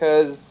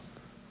because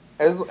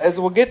as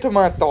we'll get to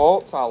my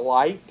thoughts, I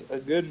liked a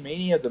good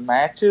many of the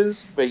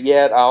matches, but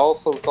yet I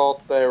also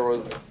thought there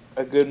was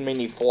a good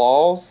many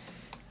flaws.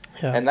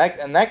 Yeah. And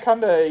that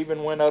kind of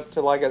even went up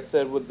to, like I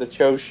said, with the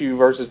Choshu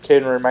versus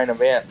Tenryu main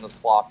event and the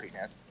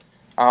sloppiness.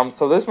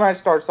 So this match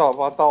starts off,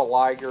 I thought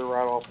Liger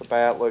right off the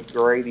bat looked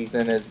great. He's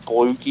in his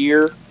blue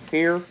gear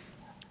here.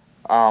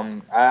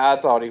 I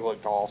thought he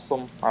looked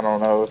awesome. I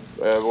don't know if,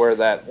 where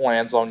that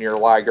lands on your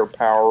Liger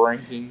power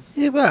rankings.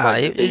 Yeah, well,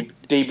 like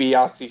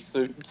DiBiase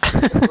suits.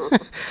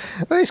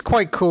 Well, it's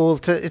quite cool.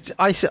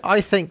 I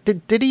think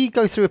did he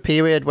go through a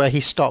period where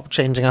he stopped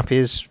changing up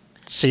his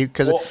suit?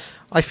 Because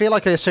I feel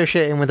like I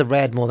associate him with the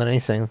red more than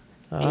anything.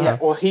 Yeah,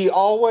 well, he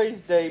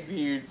always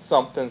debuted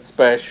something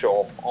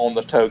special on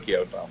the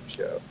Tokyo Dome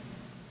show.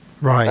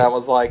 Right. That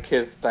was like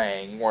his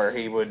thing, where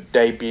he would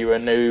debut a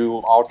new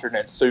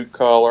alternate suit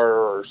color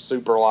or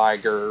Super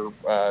Liger,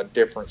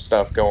 different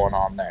stuff going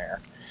on there.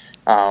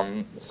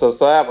 So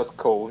that was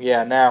cool.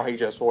 Yeah, now he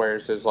just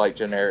wears his like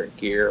generic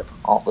gear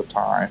all the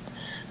time.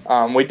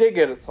 We did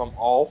get some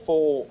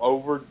awful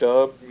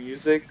overdubbed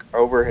music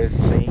over his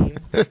theme,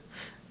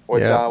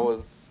 which I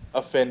was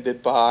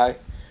offended by.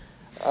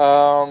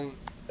 So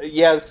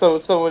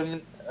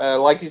when,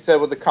 like you said,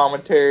 with the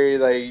commentary,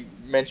 they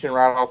mentioned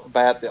right off the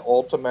bat the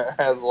Ultimate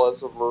has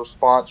less of a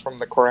response from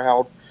the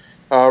crowd.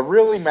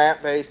 Really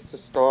mat-based to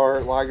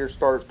start. Liger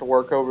starts to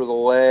work over the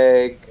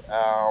leg.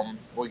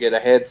 We get a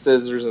head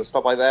scissors and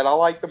stuff like that. I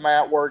like the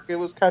mat work. It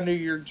was kind of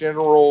your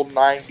general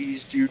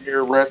 90s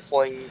junior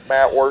wrestling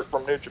mat work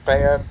from New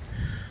Japan.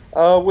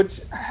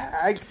 Which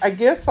I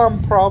guess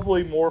I'm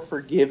probably more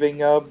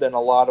forgiving of than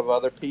a lot of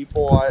other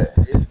people.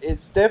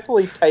 It's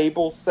definitely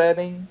table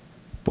setting.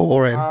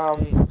 Boring.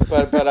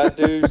 but I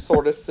do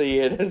sort of see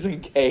it as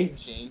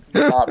engaging,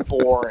 not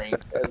boring,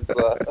 as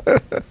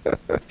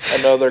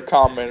another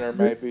commenter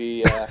may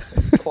be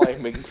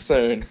claiming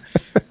soon.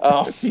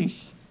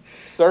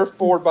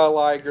 Surfboard by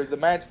Liger. The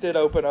match did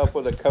open up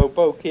with a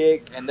Copo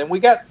kick, and then we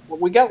got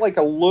like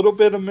a little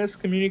bit of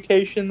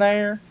miscommunication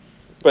there.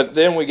 But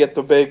then we get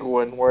the big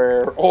one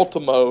where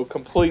Ultimo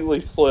completely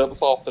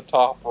slips off the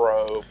top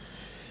rope.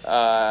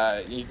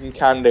 You can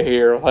kind of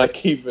hear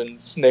like even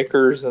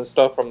snickers and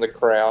stuff from the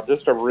crowd.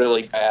 Just a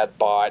really bad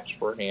botch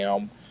for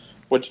him,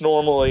 which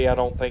normally I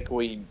don't think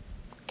we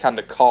kind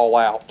of call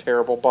out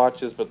terrible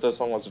botches, but this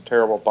one was a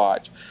terrible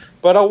botch.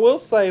 But I will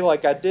say,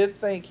 like, I did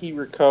think he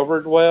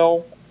recovered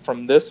well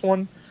from this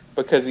one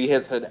because he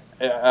hits a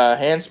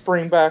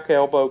handspring back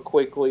elbow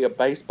quickly, a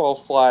baseball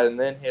slide, and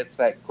then hits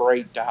that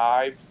great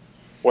dive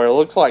where it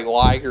looks like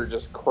Liger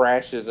just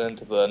crashes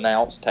into the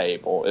announce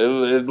table.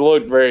 It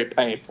looked very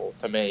painful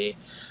to me.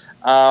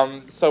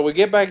 So we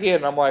get back in,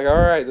 and I'm like, all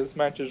right, this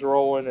match is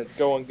rolling. It's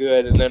going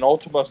good. And then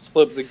Ultimo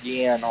slips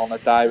again on a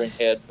diving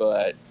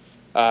headbutt,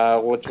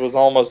 which was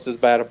almost as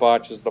bad a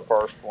botch as the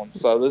first one.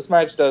 So this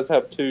match does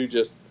have two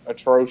just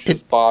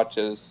atrocious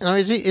botches. Now,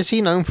 is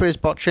he known for his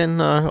botching,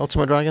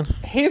 Ultimo Dragon?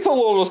 He's a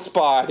little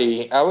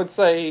spotty. I would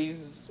say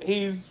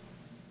he's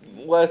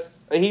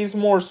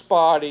more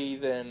spotty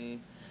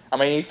than. I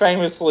mean, he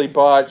famously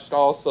botched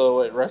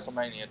also at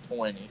WrestleMania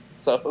 20,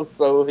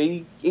 so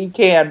he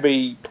can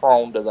be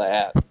prone to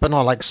that. But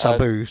not like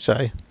Sabu,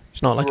 say.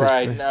 It's not like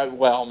right. No,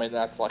 well, I mean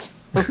that's like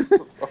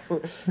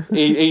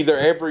either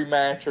every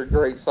match or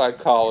great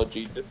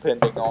psychology,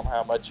 depending on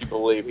how much you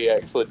believe he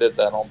actually did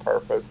that on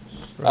purpose.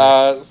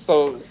 Right.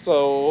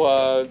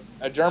 So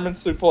a German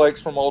suplex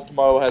from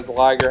Ultimo has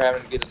Liger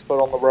having to get his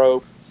foot on the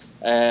rope.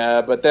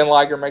 But then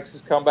Liger makes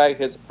his comeback,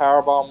 hits a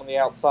powerbomb on the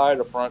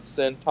outside, a front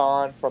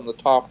senton from the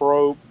top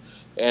rope.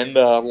 And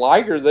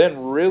Liger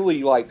then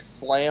really like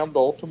slammed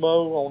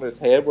Ultimo on his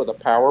head with a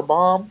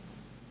powerbomb.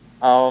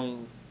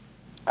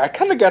 I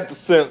kind of got the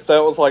sense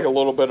that was like a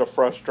little bit of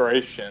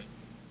frustration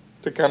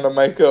to kind of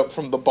make up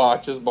from the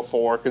botches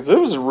before, because it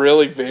was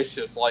really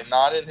vicious, like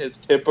not in his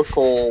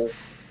typical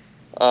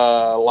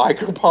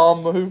Liger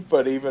bomb move,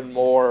 but even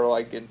more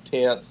like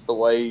intense the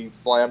way he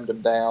slammed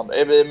him down.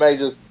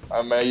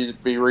 I may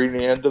be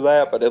reading into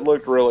that, but it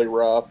looked really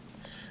rough.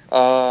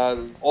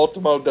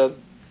 Ultimo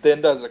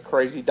does a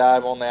crazy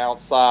dive on the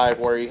outside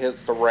where he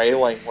hits the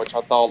railing, which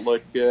I thought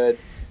looked good.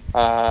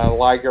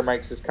 Liger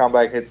makes his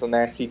comeback, hits a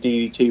nasty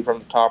DDT from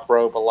the top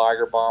rope, a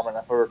Liger bomb, and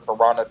a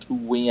Hurricanrana to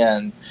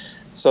win.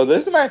 So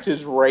this match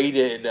is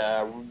rated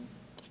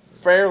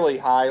fairly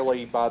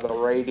highly by the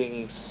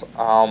ratings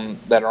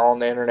that are on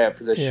the internet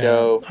for the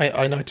show.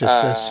 I noticed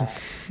this.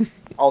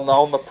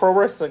 On the Pro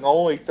Wrestling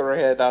Only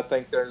thread, I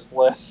think there's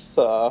less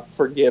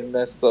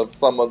forgiveness of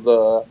some of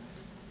the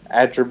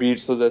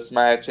attributes of this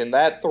match. In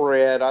that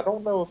thread, I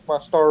don't know if my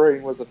star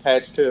rating was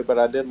attached to it, but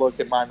I did look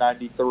at my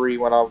 93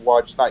 when I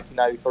watched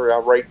 1993. I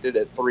rated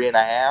it at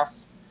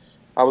 3.5.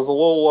 I was a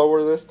little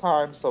lower this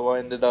time, so I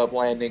ended up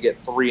landing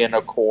at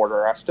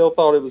 3.25. I still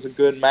thought it was a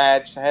good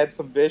match. It had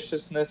some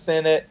viciousness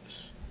in it,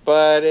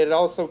 but it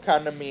also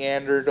kind of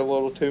meandered a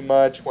little too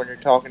much when you're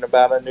talking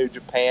about a New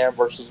Japan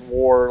versus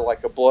War,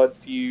 like a blood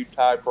feud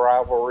type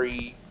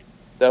rivalry.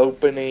 The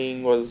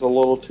opening was a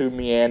little too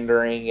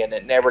meandering, and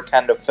it never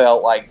kind of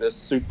felt like this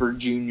Super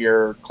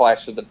Junior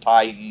Clash of the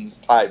Titans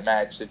type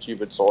match that you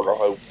would sort of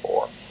hope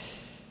for.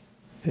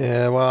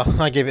 Yeah,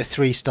 well, I give it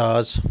 3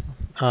 stars.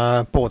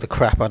 Bored the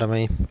crap out of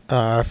me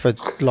for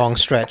long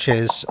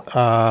stretches.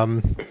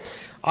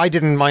 I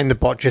didn't mind the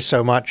botches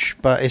so much,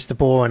 but it's the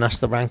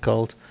boringness that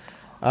rankled.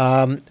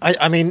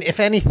 I mean, if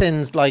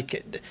anything's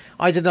like,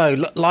 I don't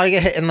know, Liger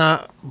hitting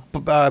that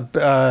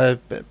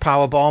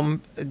power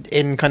bomb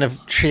in kind of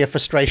sheer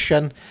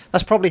frustration.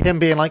 That's probably him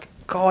being like,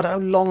 God, how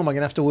long am I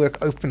going to have to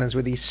work openers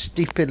with these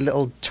stupid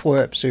little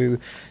twerps who,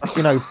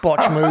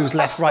 botch moves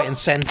left, right, and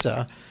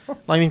centre.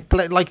 I mean,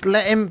 like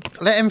let him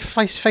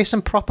face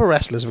some proper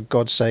wrestlers, for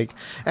God's sake.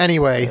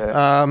 Anyway,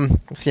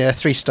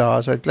 3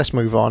 stars. Let's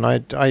move on.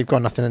 I've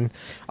got nothing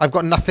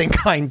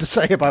kind to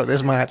say about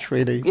this match,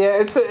 really.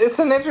 Yeah, it's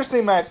an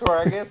interesting match where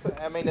I guess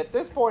at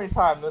this point in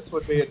time this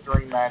would be a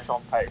dream match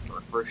on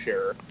paper for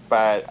sure.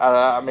 But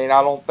I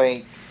don't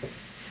think.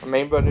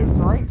 But it was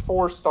ranked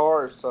 4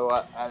 stars, so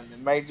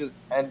it may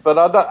just.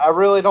 I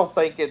really don't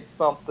think it's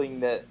something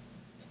that.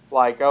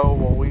 Like, oh,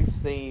 well, we've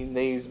seen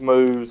these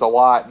moves a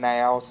lot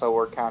now, so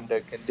we're kind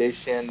of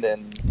conditioned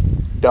and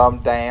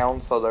dumbed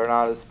down, so they're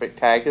not as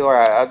spectacular.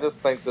 I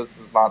just think this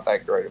is not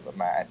that great of a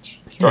match,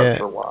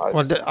 structure-wise.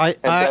 Well,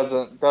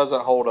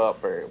 doesn't hold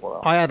up very well.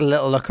 I had a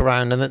little look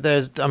around, and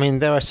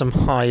there are some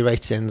high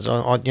ratings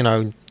on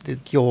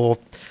your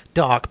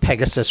Dark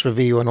Pegasus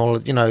review and all,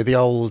 the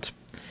old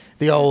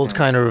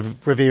kind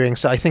of reviewing.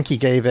 So I think he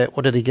gave it.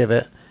 What did he give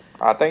it?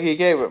 I think he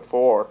gave it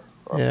 4.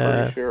 I'm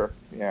pretty sure.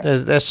 Yeah.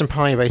 There's some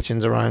high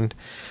ratings around.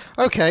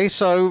 Okay,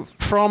 so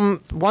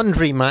from one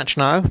dream match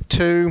now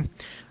to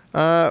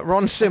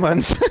Ron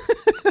Simmons,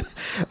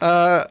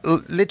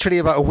 literally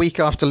about a week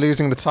after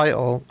losing the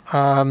title,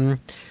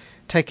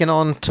 taking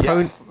on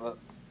Tony. Yeah.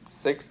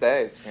 6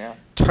 days, yeah.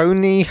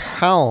 Tony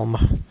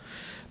Halm.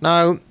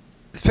 Now,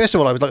 first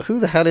of all, I was like, who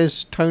the hell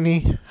is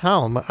Tony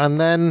Halm? And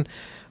then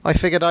I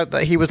figured out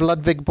that he was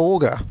Ludwig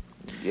Borger.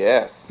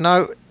 Yes.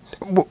 Now,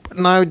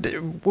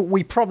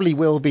 we probably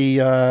will be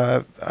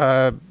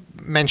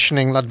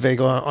mentioning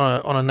Ludwig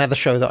on another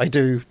show that I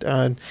do.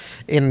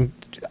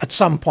 At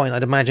some point,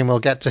 I'd imagine we'll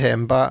get to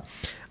him. But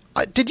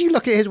did you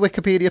look at his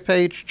Wikipedia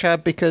page,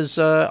 Chad? Because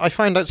I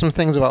found out some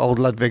things about old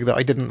Ludwig that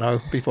I didn't know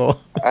before.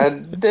 I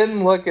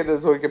didn't look at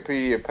his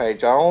Wikipedia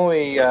page. The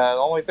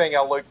only thing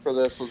I looked for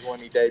this was when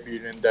he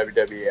debuted in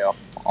WWF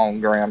on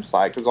Graham's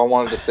site, because I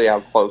wanted to see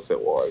how close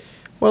it was.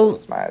 Well,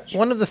 this match.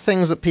 One of the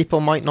things that people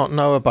might not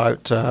know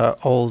about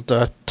old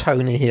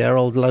Tony here,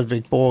 old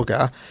Ludwig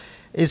Borger,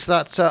 is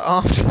that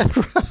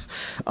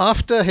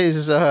after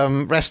his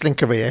wrestling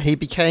career, he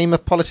became a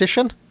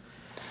politician.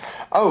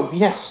 Oh,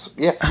 yes.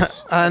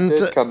 And, I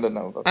did come to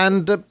know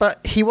that.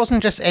 But he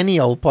wasn't just any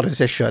old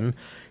politician.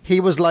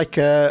 He was like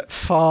a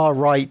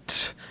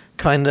far-right,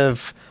 kind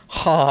of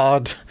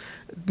hard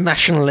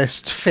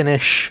nationalist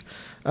Finnish.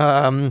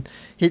 I'll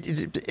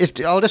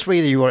just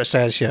read you what it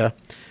says here.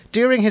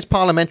 During his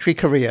parliamentary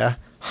career,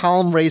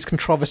 Halm raised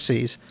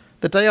controversies.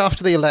 The day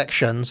after the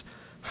elections,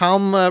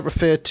 Halm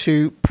referred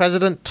to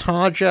President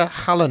Tarja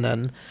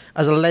Halonen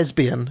as a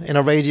lesbian in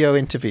a radio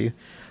interview.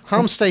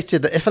 Halm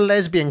stated that if a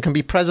lesbian can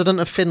be president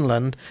of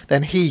Finland,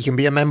 then he can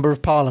be a member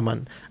of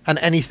parliament, and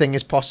anything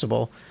is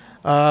possible.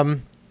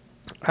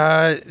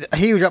 A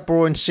huge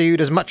uproar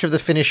ensued as much of the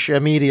Finnish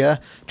media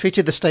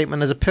treated the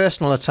statement as a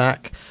personal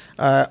attack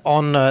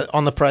on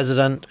the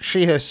president.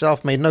 She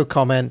herself made no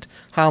comment.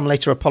 Halm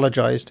later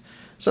apologised.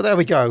 So there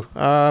we go.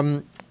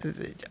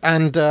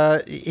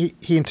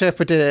 He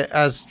interpreted it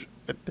as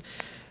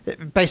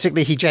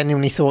basically he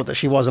genuinely thought that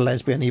she was a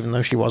lesbian, even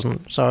though she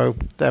wasn't. So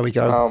there we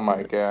go. Oh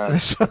my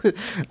god! So,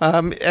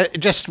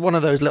 just one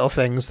of those little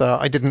things that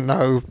I didn't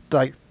know.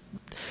 Like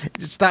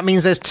that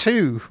means there's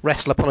two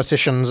wrestler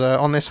politicians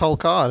on this whole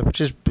card, which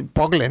is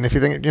boggling if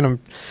you think,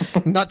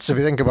 nuts if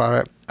you think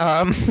about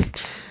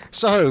it.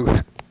 So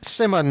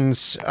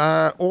Simmons,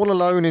 all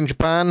alone in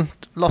Japan,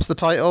 lost the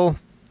title,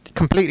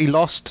 completely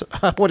lost.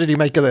 What did you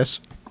make of this?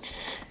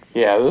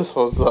 Yeah, this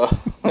was.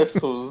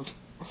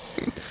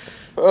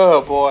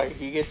 Oh boy,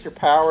 you get your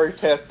power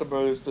test of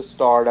moves to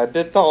start. I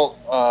did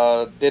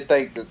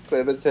think that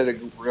Simmons had a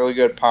really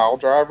good pile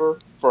driver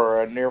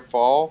for a near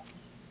fall,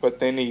 but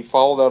then he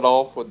followed that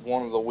off with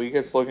one of the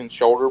weakest looking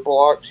shoulder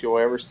blocks you'll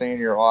ever see in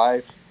your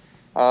life.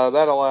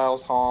 That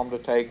allows Halm to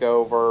take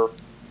over.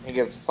 He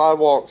gets a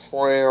sidewalk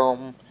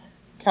slam,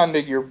 kind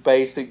of your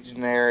basic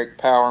generic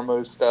power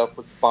move stuff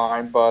with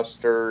spine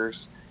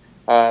busters.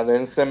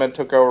 Then Simmons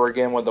took over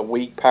again with a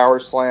weak power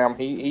slam.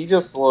 He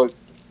just looked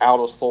out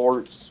of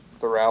sorts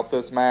throughout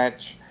this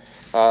match.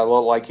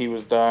 Looked like he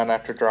was done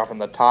after dropping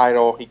the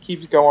title. He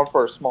keeps going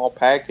for a small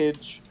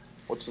package,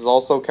 which is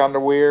also kind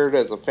of weird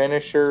as a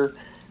finisher.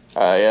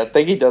 I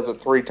think he does it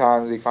 3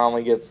 times. He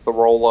finally gets the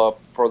roll up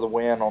for the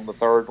win on the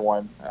third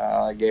one.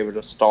 I gave it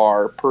a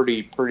star.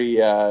 Pretty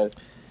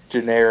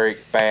generic,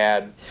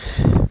 bad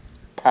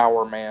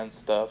power man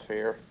stuff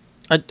here.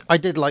 I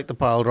did like the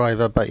pile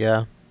driver, but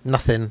yeah,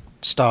 nothing.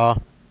 Star.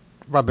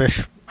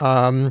 Rubbish.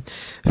 Ron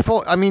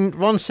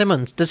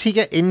Simmons, does he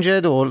get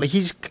injured, or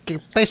he's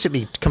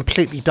basically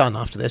completely done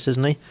after this,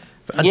 isn't he?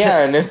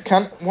 Yeah, and it's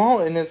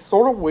it's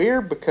sort of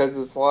weird because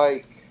it's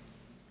like,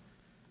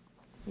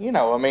 he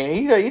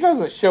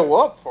doesn't show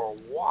up for a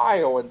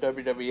while in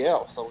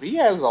WWF, so he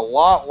has a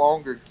lot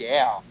longer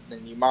gap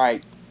than you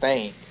might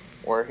think,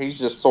 where he's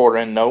just sort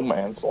of in no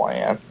man's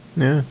land.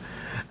 Yeah,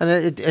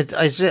 and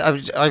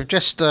I've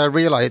just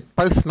realised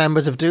both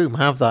members of Doom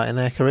have that in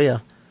their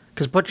career.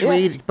 Because Butch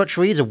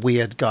Reed's a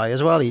weird guy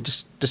as well. He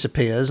just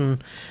disappears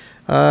and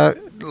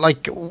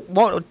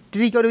what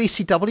did he go to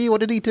ECW?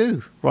 What did he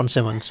do, Ron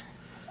Simmons?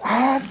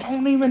 I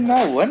don't even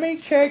know. Let me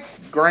check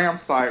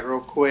Graham's site real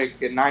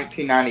quick in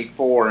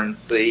 1994 and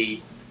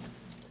see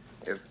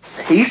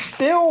if he's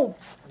still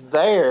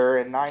there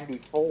in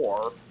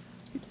 94.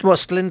 What,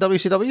 still in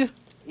WCW?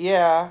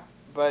 Yeah,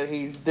 but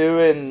he's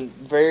doing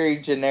very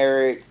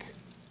generic.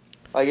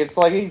 Like, it's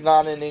like he's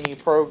not in any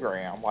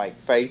program, like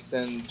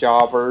facing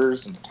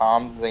Jobbers and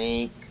Tom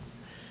Zink,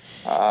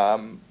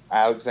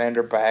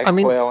 Alexander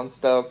Bagwell and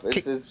stuff.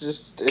 It's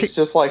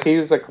just like he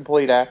was a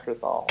complete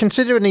afterthought.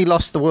 Considering he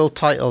lost the world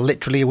title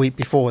literally a week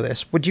before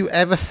this, would you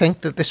ever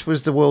think that this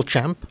was the world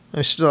champ?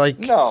 It's like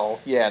no,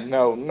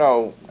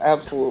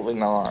 absolutely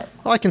not.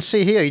 I can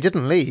see here he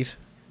didn't leave.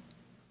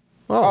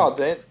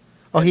 In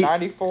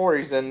 94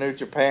 he's in New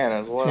Japan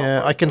as well.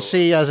 Yeah, I can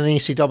see as an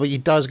ECW he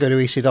does go to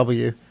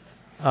ECW.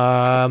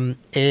 In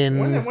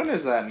when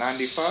is that? 95?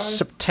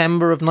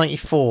 September of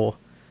 94.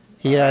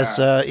 He has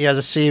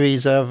a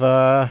series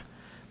of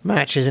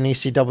matches in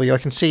ECW. I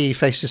can see he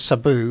faces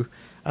Sabu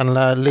and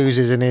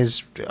loses in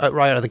his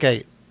right out of the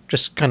gate.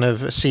 Just kind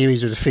of a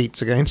series of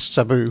defeats against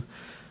Sabu,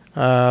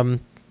 and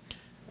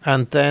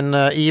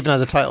then he even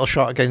has a title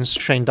shot against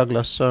Shane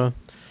Douglas. So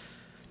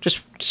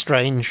just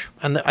strange.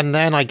 And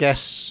then I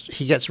guess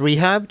he gets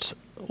rehabbed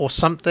or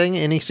something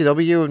in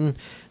ECW, and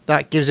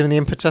that gives him the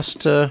impetus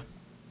to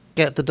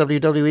get the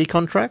WWE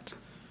contract.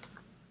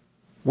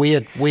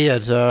 Weird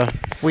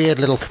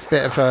little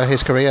bit of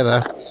his career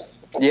there.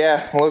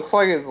 Yeah, looks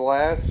like his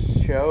last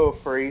show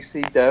for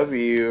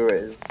ECW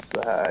is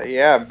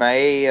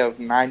May of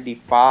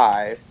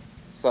 '95.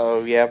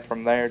 So yeah,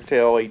 from there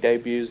till he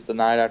debuts the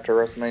night after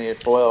WrestleMania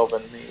 12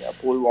 in the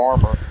blue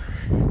armor.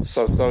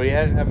 So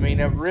yeah, I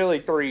mean, really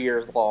 3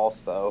 years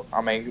lost though.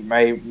 I mean,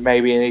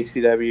 maybe in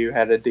ECW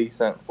had a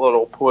decent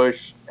little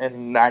push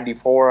in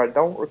 '94. I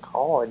don't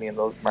recall any of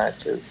those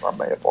matches. I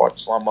may have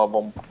watched some of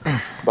them,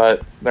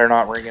 but they're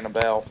not ringing a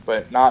bell.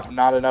 But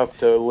not enough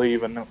to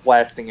leave a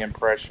lasting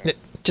impression.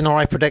 Do you know what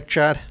I predict,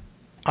 Chad?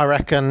 I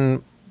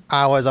reckon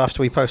hours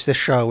after we post this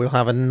show, we'll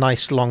have a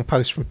nice long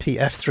post from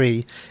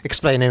PF3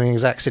 explaining the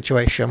exact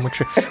situation,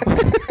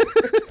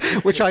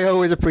 which I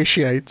always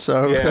appreciate.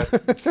 So yes,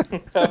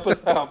 help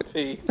us out,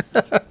 Pete.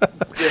 Give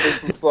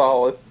us a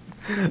solid.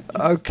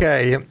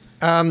 Okay.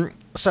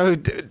 So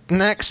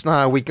next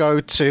now we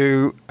go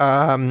to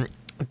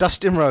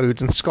Dustin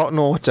Rhodes and Scott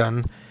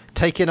Norton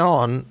taking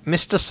on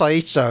Mr.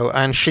 Saito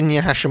and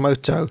Shinya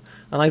Hashimoto.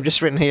 And I've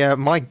just written here,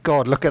 my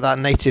God, look at that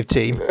native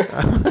team.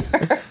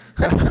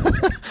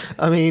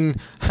 I mean,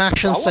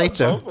 Hash and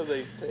Saito. Both of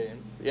these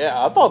teams.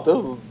 Yeah, I thought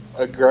this was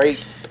a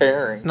great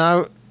pairing.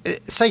 Now,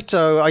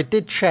 Saito, I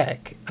did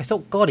check. I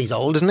thought, God, he's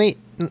old, isn't he?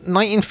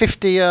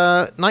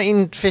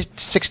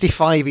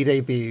 1965 he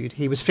debuted.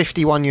 He was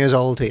 51 years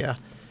old here.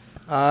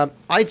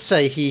 I'd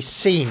say he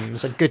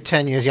seems a good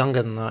 10 years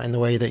younger than that in the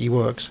way that he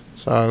works.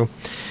 So,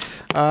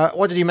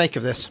 what did you make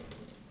of this?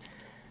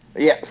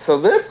 Yeah, so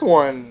this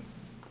one,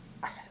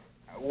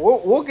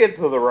 we'll get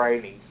to the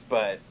ratings,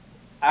 but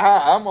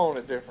I'm on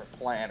a different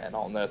planet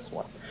on this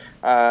one.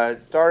 It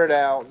started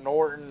out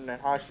Norton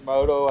and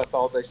Hashimoto. I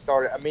thought they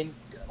started. I mean,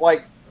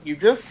 like you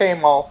just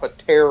came off a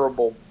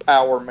terrible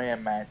Power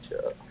Man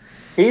matchup.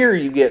 Here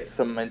you get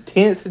some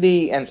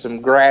intensity and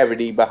some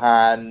gravity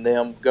behind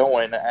them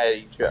going at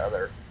each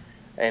other.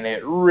 And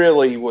it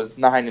really was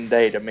night and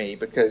day to me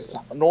because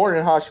Norton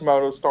and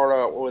Hashimoto start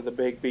out with a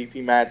big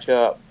beefy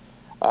matchup.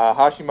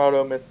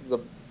 Hashimoto misses a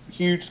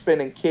huge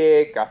spinning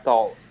kick. I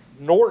thought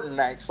Norton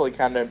actually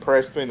kind of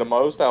impressed me the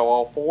most out of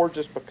all four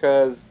just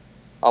because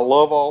I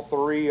love all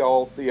three.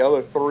 All the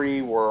other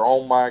three were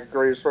on my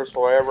greatest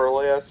wrestler ever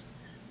list.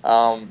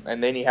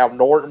 And then you have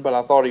Norton, but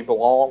I thought he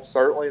belonged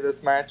certainly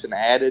this match and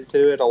added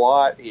to it a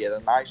lot. He had a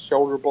nice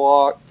shoulder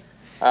block.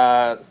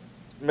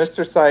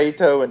 Mr.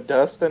 Saito and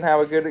Dustin have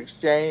a good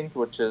exchange,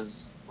 which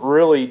is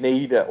really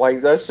neat.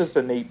 Like that's just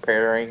a neat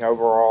pairing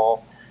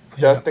overall.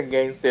 Yeah. Dustin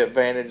gains the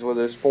advantage with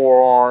his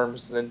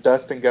forearms. Then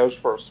Dustin goes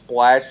for a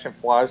splash and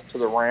flies to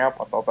the ramp.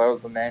 I thought that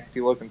was a nasty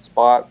looking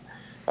spot.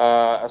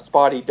 A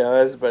spot he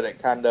does, but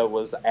it kind of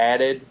was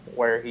added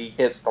where he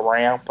hits the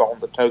ramp on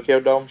the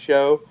Tokyo Dome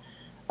show.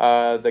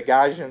 The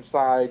guys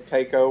inside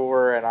take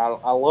over, and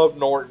I love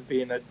Norton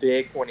being a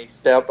dick when he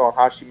stepped on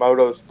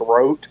Hashimoto's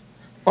throat,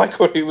 like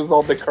when he was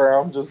on the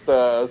ground. Just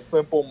a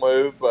simple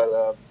move,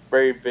 but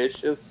very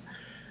vicious.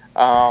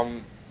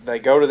 They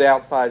go to the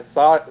outside.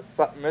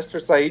 Mr.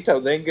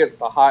 Saito then gets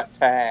the hot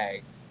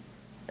tag.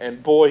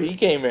 And boy, he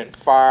came in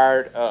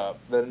fired up.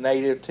 The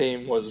native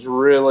team was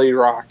really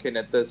rocking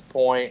at this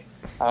point.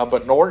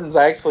 But Norton's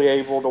actually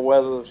able to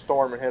weather the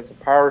storm and hits a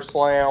power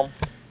slam.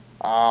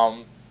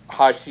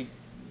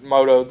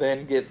 Hashimoto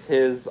then gets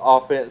his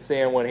offense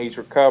in when he's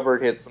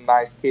recovered, hits some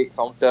nice kicks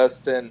on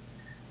Dustin.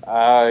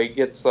 He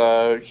gets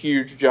a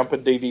huge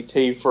jumping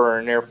DDT for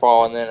a near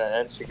fall and then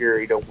an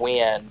enziguri to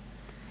win.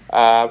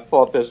 I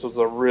thought this was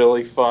a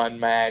really fun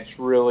match.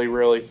 Really,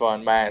 really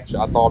fun match.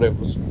 I thought it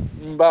was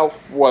about,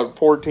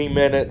 14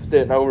 minutes.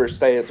 Didn't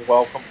overstay its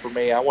welcome for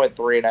me. I went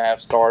 3.5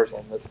 stars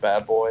on this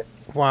bad boy.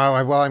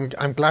 Wow, well,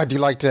 I'm glad you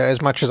liked it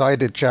as much as I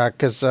did, Jack,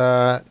 because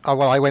I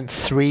went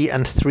 3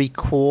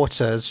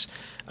 3/4,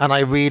 and I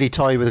really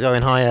toyed with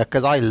going higher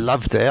because I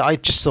loved it. I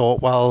just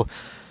thought, well,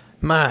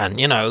 man,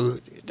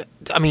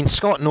 I mean,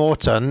 Scott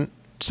Norton,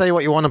 say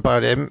what you want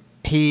about him,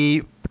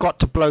 he got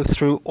to blow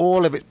through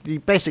all of it. He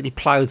basically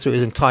plowed through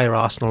his entire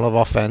arsenal of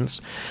offense.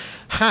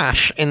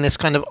 Hash, in this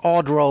kind of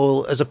odd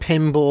role as a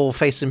pinball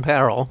face in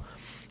peril,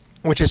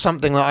 which is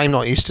something that I'm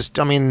not used to.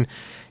 I mean,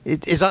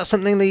 is that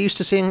something they're used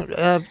to seeing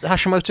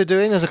Hashimoto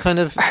doing as a kind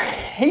of...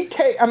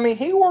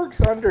 He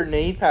works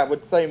underneath, I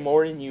would say,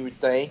 more than you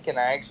would think, and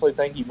I actually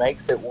think he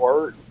makes it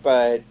work.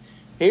 But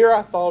here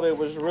I thought it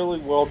was really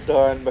well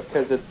done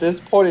because at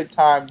this point in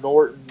time,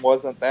 Norton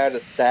wasn't that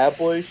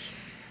established.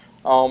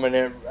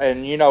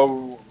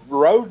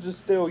 Rhodes is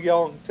still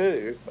young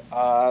too.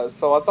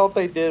 So I thought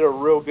they did a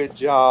real good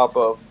job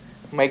of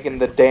making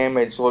the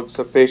damage look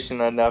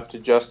sufficient enough to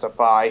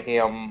justify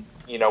him,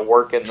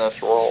 working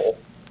this role.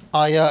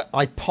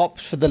 I popped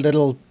for the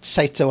little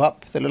Saito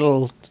up, the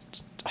little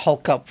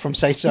Hulk up from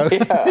Saito.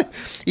 Yeah.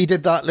 He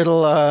did that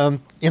little,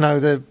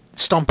 the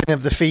stomping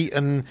of the feet,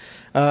 and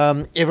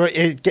I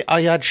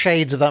had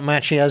shades of that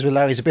match he has with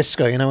Larry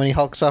Zbyszko, when he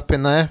hulks up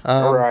in there.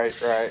 Right.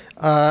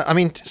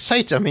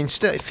 Saito,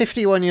 still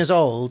 51 years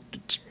old,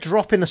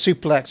 dropping the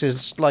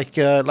suplexes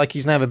like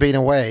he's never been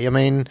away. I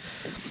mean,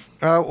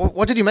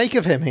 What did you make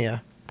of him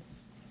here?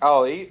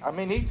 Oh, he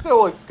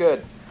still looks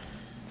good.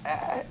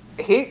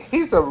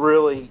 He's a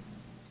really.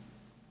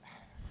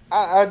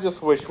 I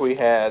just wish we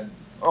had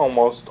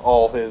almost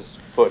all his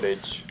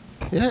footage.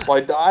 Yeah.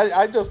 Like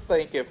I just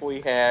think if we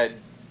had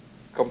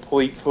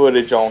complete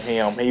footage on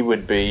him, he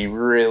would be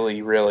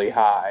really, really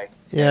high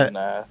in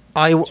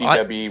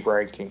GWE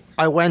rankings.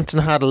 I went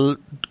and had a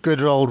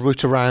good old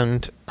root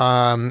around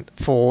to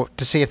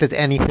see if there's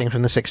anything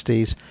from the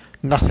 60s.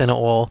 Nothing at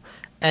all.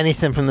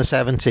 Anything from the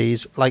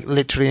 70s, like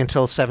literally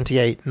until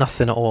 78,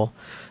 nothing at all.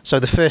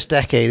 So the first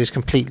decade is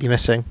completely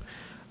missing,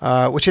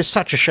 which is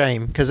such a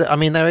shame because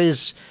there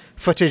is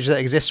footage that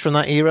exists from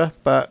that era,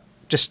 but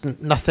just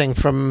nothing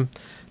from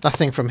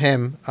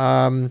him.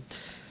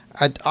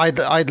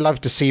 I'd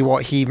love to see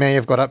what he may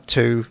have got up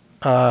to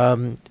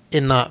in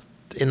that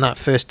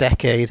first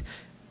decade.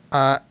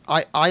 I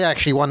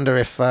actually wonder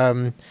if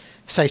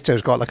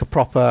Sato's got like a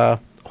proper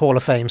Hall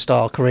of Fame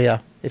style career.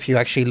 If you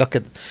actually look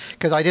at,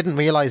 because I didn't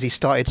realize he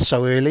started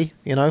so early,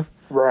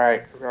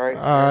 Right.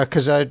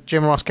 Because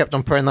Jim Ross kept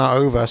on putting that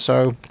over,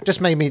 so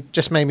just made me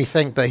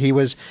think that he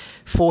was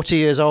 40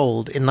 years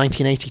old in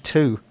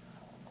 1982,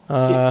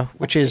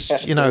 which is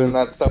doing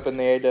that stuff in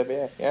the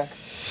AWA, yeah.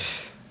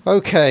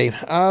 Okay.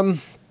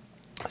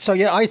 So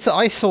yeah, I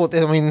thought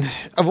that,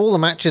 of all the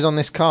matches on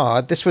this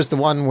card, this was the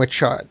one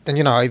which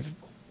I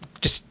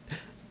just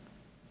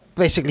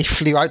basically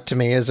flew out to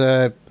me as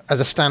a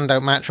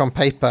standout match on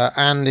paper,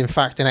 and in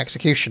fact in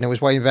execution it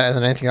was way better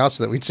than anything else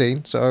that we'd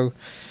seen. So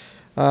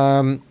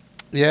it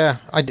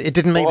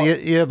didn't make the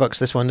yearbooks,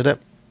 this one, did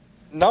it?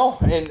 No,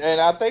 and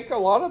I think a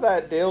lot of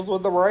that deals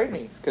with the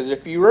ratings, because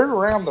if you read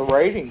around the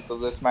ratings of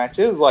this match,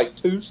 it was like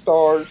 2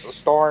 stars, 1.5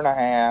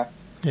 stars.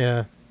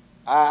 Yeah.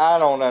 I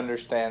don't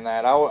understand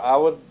that. I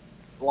would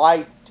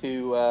like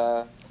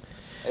to,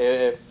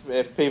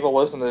 if people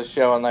listen to this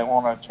show and they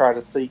want to try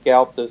to seek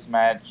out this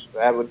match,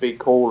 that would be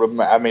cool.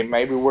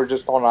 Maybe we're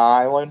just on an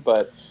island,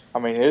 but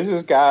this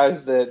is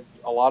guys that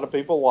a lot of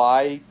people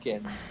like,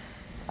 and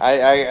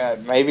I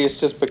maybe it's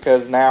just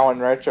because now in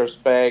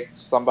retrospect,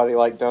 somebody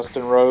like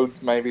Dustin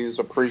Rhodes maybe is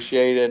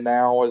appreciated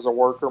now as a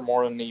worker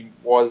more than he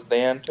was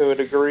then to a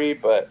degree,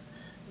 but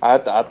I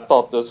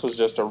thought this was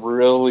just a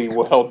really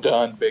well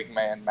done big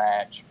man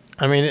match.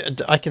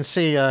 I can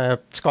see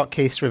Scott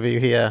Keith's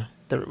review here.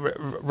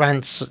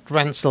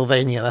 The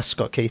Sylvania, that's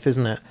Scott Keith,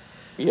 isn't it?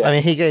 Yeah.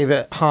 He gave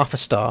it 0.5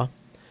 star,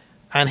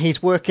 and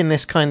he's working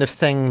this kind of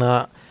thing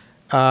that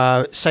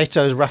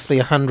Sato's roughly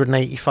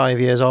 185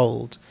 years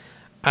old,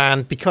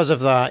 and because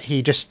of that,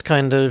 he just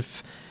kind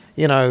of,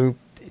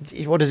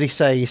 what does he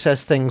say? He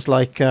says things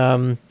like,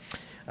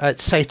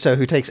 Sato,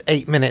 who takes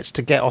 8 minutes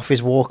to get off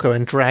his walker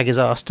and drag his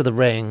ass to the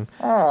ring.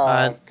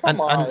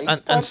 Come on. He's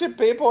punching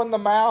people in the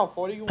mouth.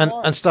 What do you want?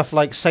 And stuff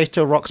like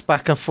Sato rocks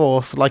back and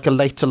forth like a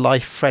later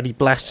life Freddie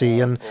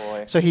Blassie.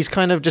 Boy. So he's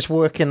kind of just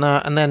working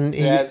that, and then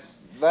he...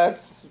 That's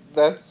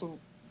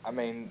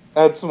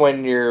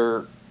when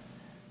you're...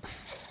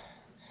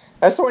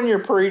 That's when you're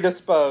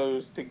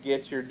predisposed to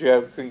get your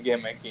jokes and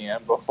gimmick in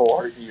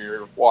before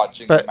you're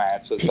watching the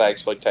match that's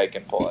actually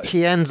taking place.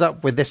 He ends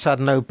up with this had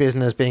no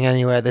business being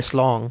anywhere this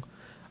long.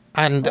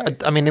 And,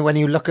 right. When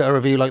you look at a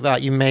review like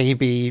that, you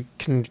maybe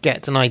can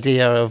get an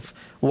idea of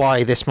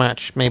why this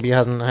match maybe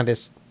hasn't had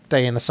its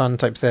day in the sun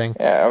type thing.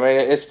 Yeah,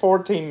 it's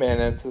 14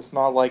 minutes. It's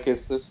not like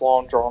it's this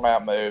long,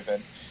 drawn-out move.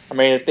 And,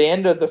 at the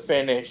end of the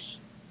finish...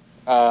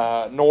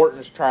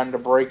 Norton's trying to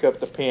break up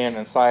the pin,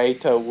 and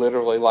Saito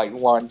literally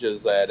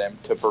lunges at him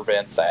to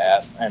prevent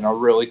that, and a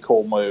really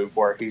cool move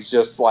where he's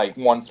just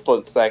 1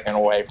 split second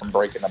away from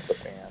breaking up the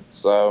pin.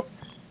 So,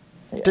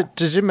 yeah. Did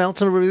Jim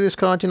Meltzer review this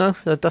card?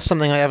 That's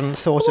something I haven't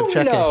thought of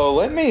checking. No,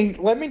 let me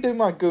do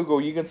my Google.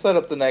 You can set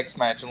up the next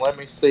match and let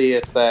me see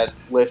if that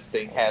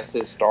listing has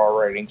his star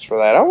ratings for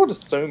that. I would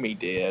assume he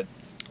did.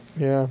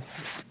 Yeah.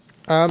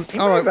 He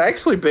might have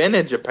actually been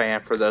in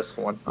Japan for this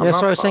one.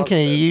 So I was thinking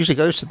he usually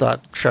goes to that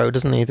show,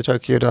 doesn't he, the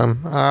Tokyo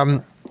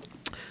Dome?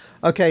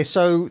 Okay,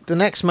 so the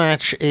next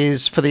match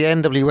is for the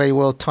NWA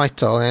World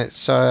Title, and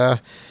it's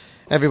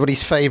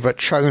everybody's favourite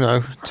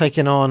Chono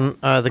taking on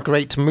the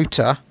Great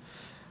Muta.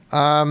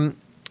 They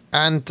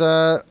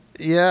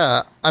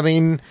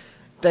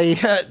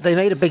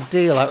made a big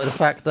deal out of the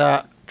fact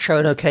that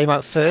Chono came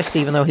out first,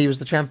 even though he was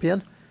the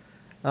champion.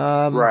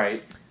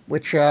 Right.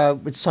 Which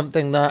was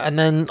something that, and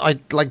then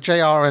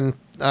JR and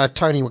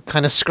Tony were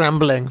kind of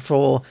scrambling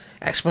for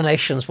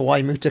explanations for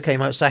why Muta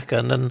came out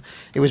second, and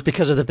it was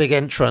because of the big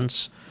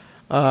entrance.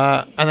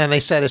 And then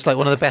they said it's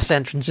one of the best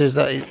entrances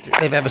that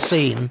they've ever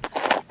seen.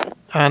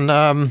 And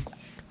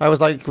I was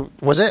like,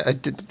 was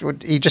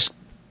it? He just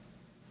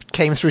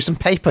came through some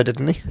paper,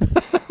 didn't he?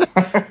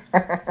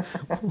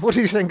 What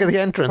do you think of the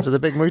entrance of the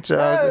big Muta?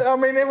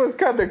 It was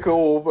kind of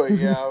cool, but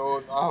yeah,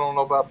 I don't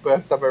know about the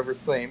best I've ever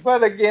seen.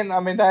 But again,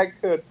 that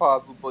could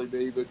possibly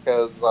be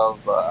because of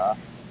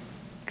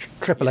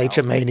Triple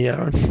H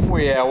mania.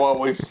 Well, yeah, what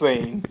we've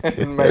seen.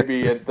 And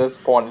maybe at this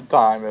point in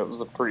time, it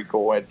was a pretty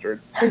cool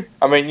entrance.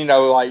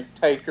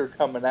 Taker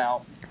coming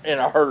out in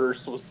a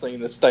hearse was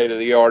seen as state of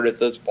the art at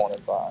this point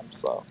in time.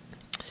 So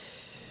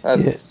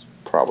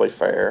probably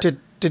fair.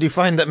 Did you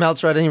find that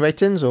Meltzer had any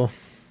ratings, or?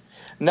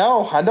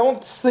 No, I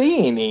don't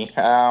see any.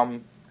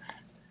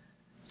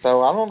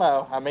 So I don't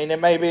know. I mean,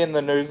 it may be in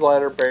the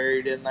newsletter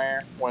buried in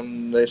there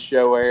when this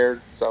show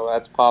aired, so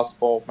that's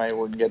possible. Maybe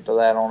we can get to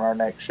that on our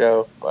next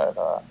show. But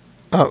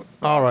oh,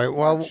 all right.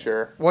 Well, not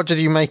sure. What did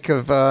you make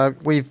of?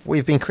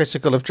 We've been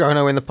critical of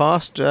Jono in the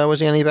past.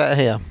 Was he any better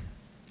here?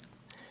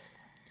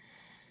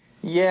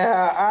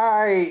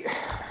 Yeah,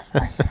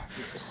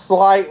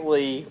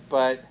 slightly,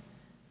 but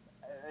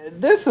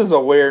this is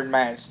a weird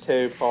match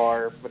too,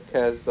 Parv,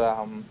 because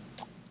I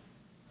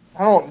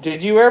don't.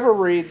 Did you ever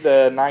read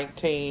the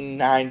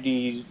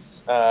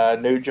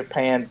 1990s New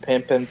Japan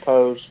Pimpin'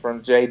 post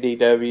from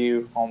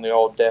JDW on the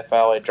old Death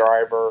Valley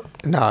Driver?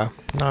 No,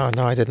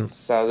 I didn't.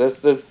 So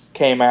this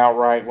came out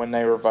right when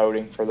they were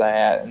voting for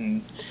that,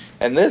 and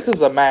this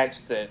is a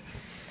match that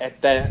at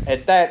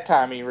that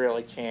time he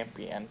really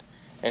championed,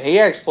 and he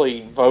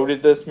actually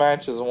voted this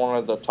match as one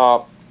of the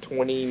top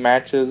 20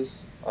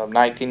 matches of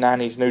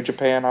 1990s New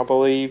Japan, I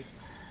believe.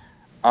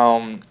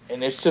 And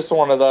it's just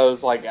one of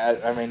those, like,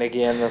 I mean,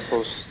 again, this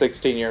was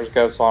 16 years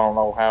ago, so I don't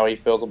know how he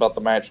feels about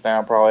the match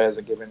now. Probably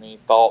hasn't given any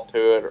thought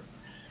to it.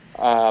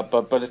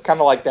 But it's kind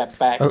of like that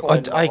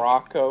Backlund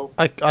Morocco.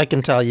 I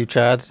can tell you,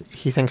 Chad,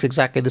 he thinks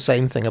exactly the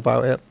same thing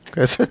about it.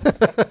 Because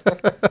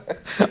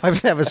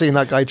I've never seen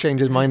that guy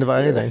change his mind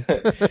about anything.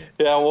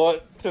 Yeah, well,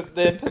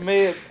 to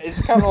me,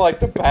 it's kind of like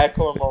the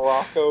Backlund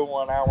Morocco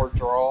 1 hour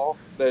draw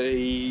that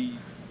he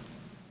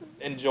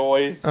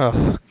enjoys.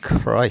 Oh,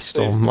 Christ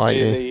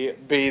almighty. To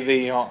be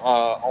the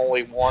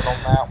only one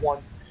on that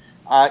one.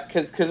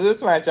 Because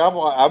this match, I've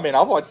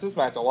watched this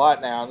match a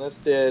lot now, and this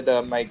did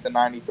make the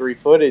 93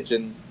 footage,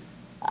 and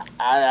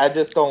I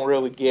just don't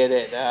really get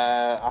it.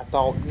 I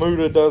thought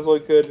Muta does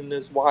look good in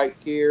this white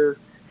gear,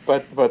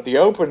 but the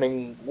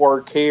opening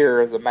work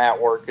here, the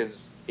mat work,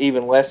 is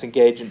even less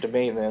engaging to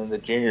me than the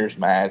juniors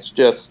match.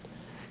 Just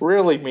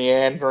really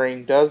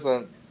meandering,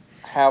 doesn't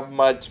have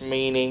much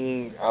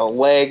meaning.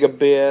 Leg a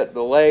bit,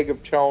 the leg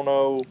of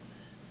Chono.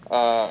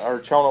 Or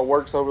Chono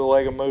works over the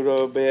leg of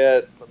Muta a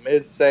bit. The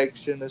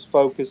midsection is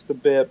focused a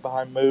bit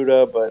behind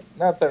Muta, but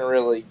nothing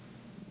really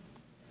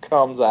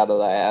comes out of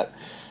that.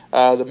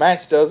 The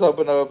match does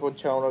open up when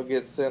Chono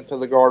gets sent to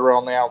the guardrail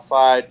on the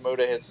outside.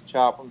 Muta hits a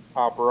chop from the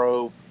top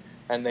rope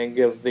and then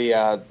gives the,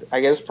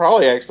 I guess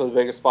probably actually the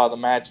biggest spot of the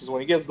match is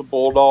when he gives the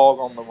bulldog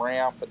on the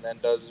ramp and then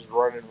does his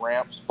running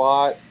ramp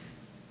spot.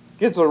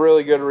 Gets a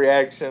really good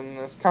reaction.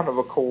 It's kind of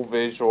a cool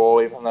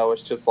visual, even though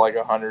it's just like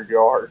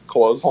 100-yard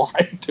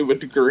clothesline to a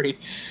degree.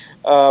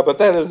 But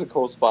that is a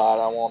cool spot.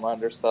 I won't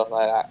undersell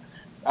that.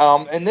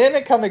 And then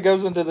it kind of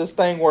goes into this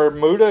thing where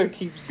Muta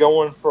keeps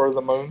going for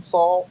the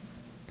moonsault.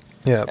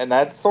 Yeah. And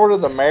that's sort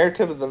of the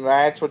narrative of the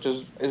match, which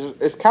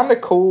is kind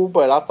of cool,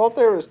 but I thought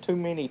there was too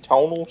many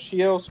tonal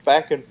shifts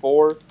back and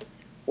forth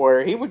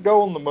where he would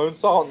go on the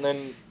moonsault and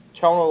then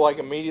Chono like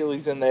immediately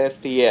is in the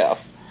SDF.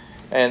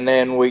 And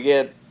then we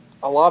get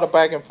a lot of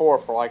back and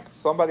forth where like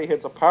somebody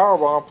hits a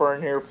powerbomb for a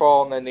near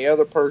fall and then the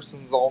other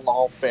person's on the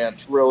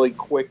offense really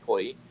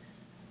quickly.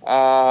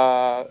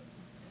 And,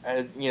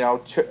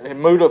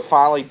 Muta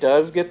finally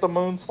does get the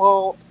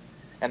moonsault.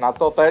 And I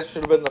thought that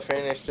should have been the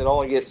finish. It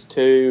only gets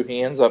 2.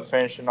 He ends up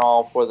finishing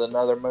off with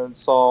another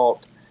moonsault.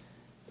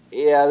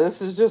 Yeah,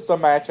 this is just a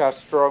match I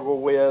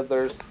struggle with.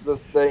 There's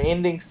the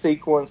ending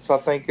sequence I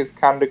think is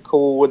kind of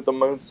cool with the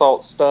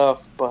moonsault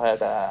stuff,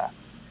 but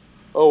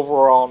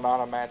overall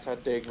not a match I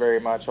dig very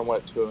much. I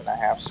went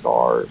 2.5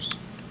 stars.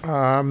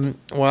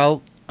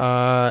 Well,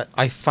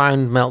 I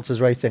found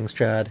Meltzer's ratings,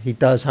 Chad. He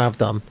does have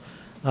them.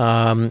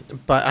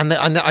 But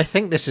I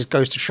think this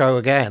goes to show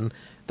again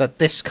that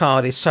this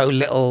card is so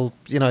little.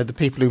 The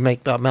people who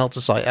make that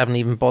Meltzer site haven't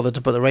even bothered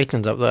to put the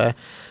ratings up there.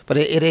 But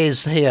it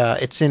is here.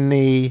 It's in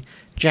the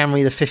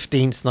January the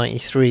 15th,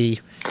 93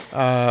 one.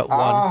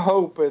 I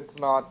hope it's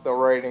not the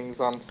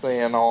ratings I'm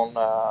seeing on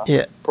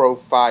Pro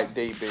Fight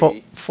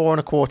DB.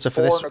 4.25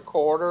 for this.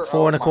 4.25.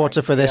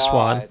 4.25 for this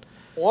one.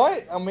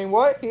 What? I mean,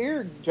 what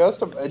here?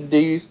 Do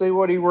you see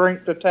what he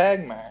ranked the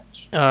tag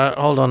match?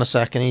 Hold on a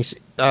second.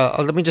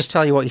 Let me just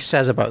tell you what he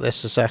says about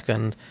this a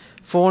second.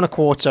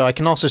 4.25. I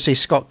can also see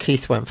Scott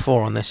Keith went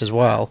 4 on this as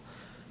well.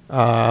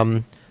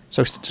 So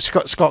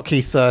Scott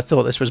Keith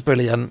thought this was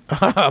brilliant.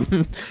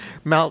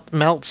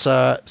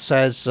 Meltzer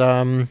says,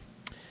 I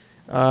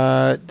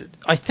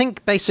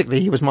think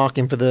basically he was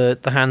marking for the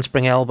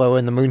handspring elbow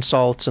and the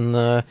moonsault and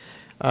the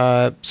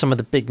some of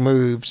the big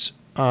moves.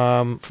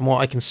 From what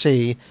I can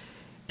see,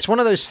 it's one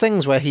of those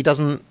things where he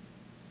doesn't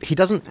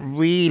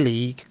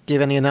really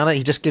give any analysis.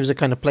 He just gives a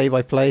kind of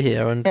play-by-play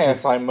here. And yeah,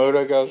 it's like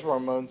Muta goes for a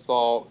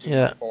moonsault.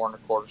 Yeah.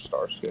 4.25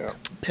 stars. Yeah.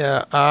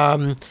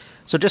 Yeah.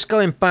 So just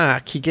going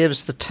back, he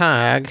gives the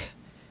tag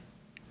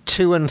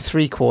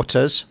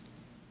 2.75.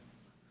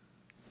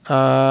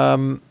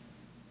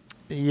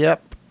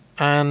 Yep.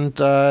 And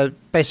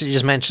basically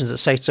just mentions that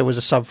Sato was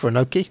a sub for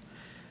Inoki.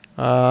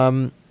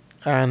 And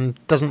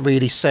doesn't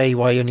really say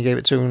why he only gave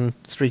it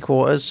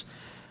 2.75.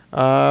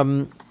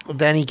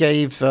 Then he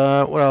gave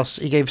what else?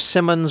 He gave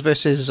Simmons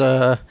versus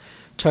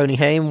Tony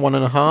Haim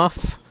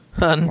 1.5,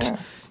 and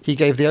he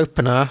gave the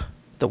opener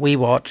that we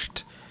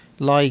watched,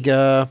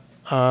 Liger,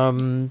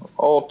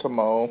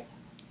 Ultimo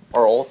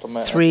or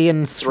Ultimate. 3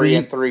 and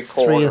 3 3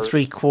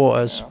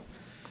 3/4. Yeah.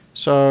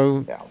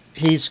 So Yeah.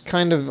 he's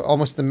kind of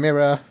almost the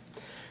mirror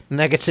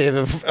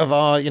negative of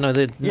our, the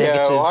negative.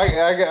 Yeah, well,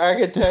 I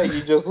could tell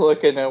you just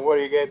looking at what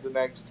he gave the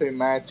next two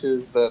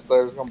matches that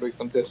there's going to be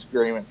some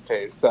disagreements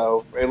too.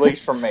 So at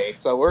least for me,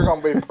 so we're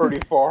going to be pretty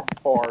far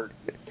apart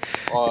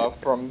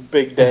from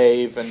Big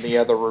Dave and the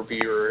other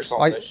reviewers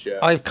on this show.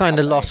 I've kind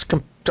of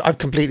I've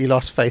completely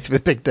lost faith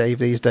with Big Dave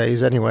these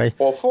days. Anyway.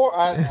 Well,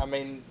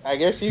 I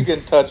guess you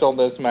can touch on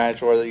this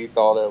match whether you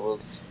thought it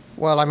was.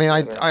 Well, I mean,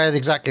 I had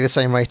exactly the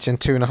same rating,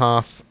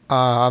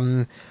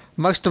 2.5.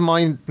 Most of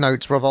my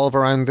notes revolve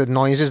around the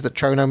noises that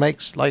Chono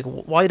makes. Like,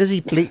 why does he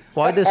bleat?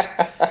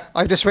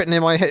 I've just written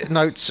in my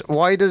notes,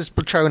 why does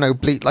Chono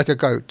bleat like a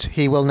goat?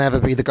 He will never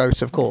be the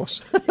goat, of course.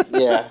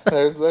 Yeah,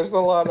 there's a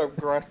lot of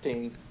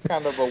grunting,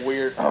 kind of a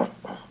weird,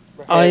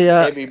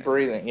 heavy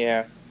breathing.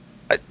 Yeah,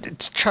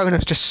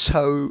 Chono's just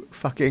so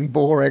fucking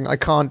boring. I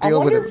can't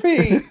deal with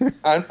it.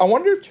 I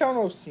wonder if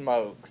Chono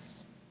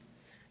smokes.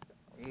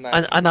 And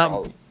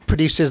that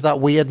produces that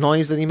weird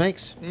noise that he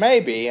makes?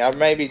 Maybe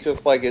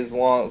just like his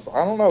lungs.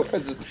 I don't know,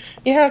 because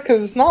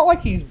it's not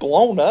like he's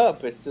blown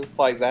up. It's just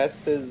like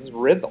that's his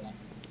rhythm.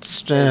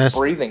 His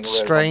breathing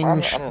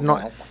strange. rhythm. I don't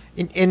know.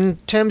 In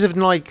terms of,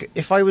 like,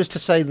 if I was to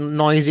say the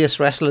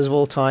noisiest wrestlers of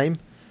all time,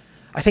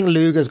 I think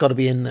Luger's got to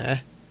be in there.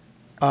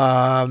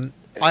 Iron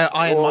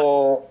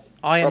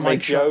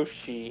Mike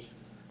Joshi.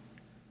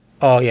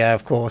 Oh yeah,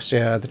 of course,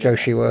 yeah, the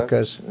Joshi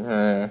workers.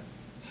 Yeah,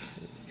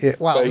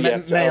 well,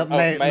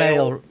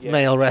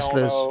 male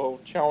wrestlers.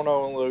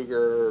 Chono and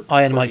Luger.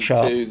 Iron Mike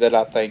Sharp. Two that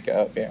I think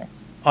of, yeah.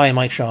 Iron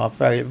Mike Sharp,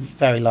 very,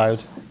 very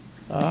loud.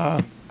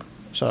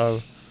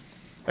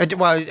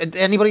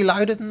 Anybody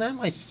louder than them?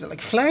 Like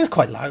Flair's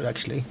quite loud,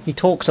 actually. He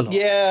talks a lot.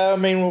 Yeah, I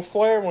mean, with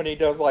Flair, when he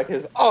does like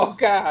his "oh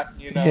God,"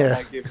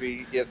 like if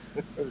he gets,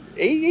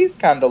 he's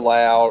kind of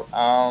loud.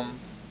 I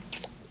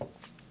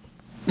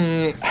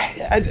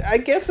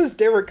guess it's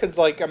different because,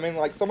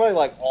 somebody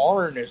like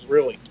Arn is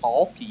really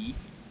talky.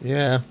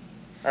 Yeah.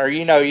 Or,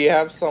 you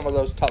have some of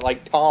those,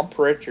 like Tom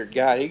Pritchard.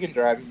 God, he can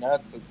drive you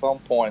nuts at some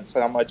points,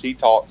 how much he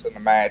talks in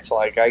the match.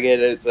 Like, I get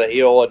it's a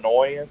heel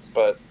annoyance,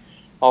 but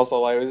also,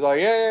 like, he's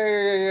like,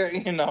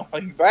 yeah,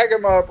 like, back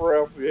him up, or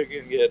else you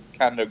can get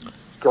kind of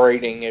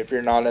grating if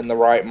you're not in the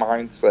right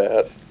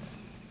mindset.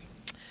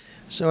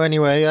 So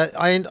anyway,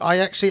 I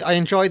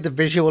enjoyed the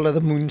visual of the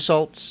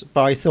moonsaults,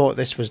 but I thought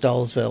this was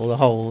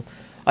Dullsville.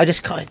 I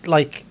just kind of,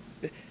 like,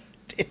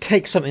 it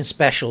takes something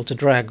special to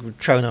drag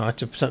Chono out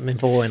to something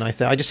boring.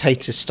 I just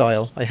hate his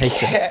style. I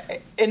hate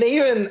it. And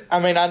even,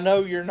 I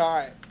know you're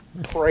not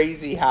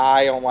crazy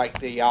high on like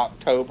the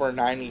October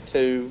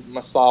 '92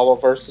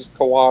 Masawa versus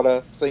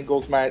Kawada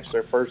singles match,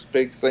 their first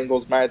big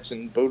singles match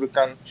in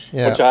Budokan,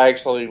 which I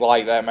actually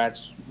like that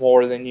match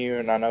more than you.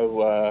 And I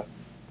know.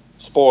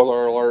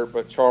 Spoiler alert,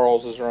 but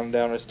Charles is running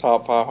down his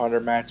top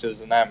 500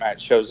 matches, and that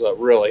match shows up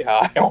really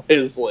high on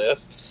his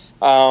list.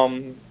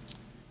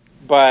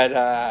 But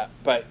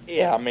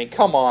yeah,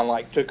 come on,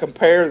 like, to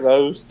compare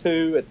those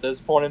two at this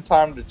point in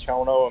time to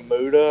Chono and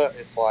Muta,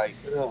 it's like,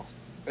 ugh.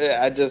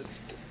 I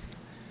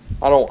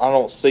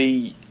don't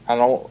see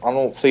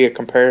a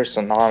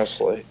comparison,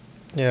 honestly.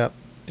 Yeah.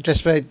 It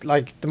just made,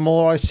 like, the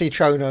more I see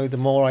Chono, the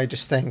more I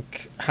just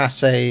think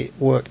Hase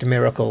worked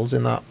miracles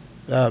in that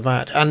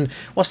match. And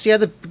what's the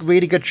other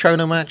really good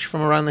Chono match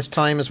from around this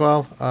time as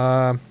well?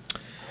 Well,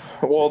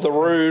 the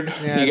Rude.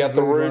 You got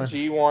the Rude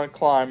G1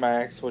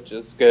 Climax, which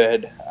is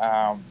good.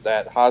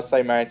 That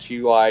Hase match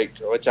you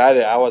liked, which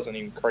I wasn't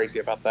even crazy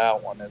about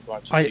that one as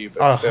much as you,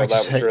 but still,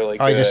 that was really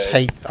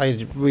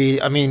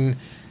good. I mean,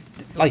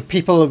 like,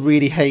 people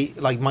really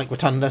hate, like Mike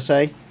Rotunda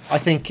say. I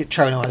think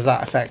Chono has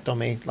that effect on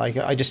me. Like,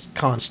 I just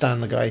can't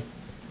stand the guy.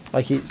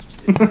 Like, he...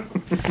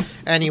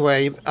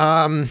 Anyway,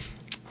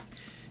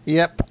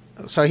 yep.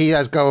 So he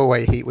has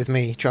go-away heat with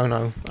me,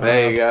 Chono.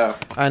 There you go.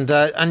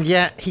 And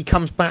yet he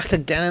comes back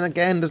again and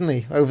again, doesn't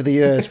he? Over the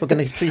years, we're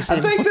going to see.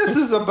 I think this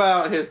is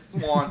about his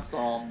swan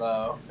song,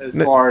 though,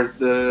 as far as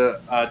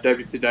the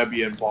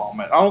WCW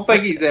involvement. I don't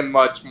think he's in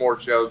much more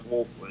shows.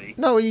 We'll see.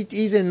 No,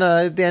 he's in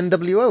the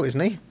NWO,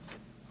 isn't he?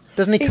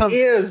 Doesn't he come?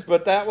 He is,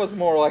 but that was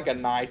more like a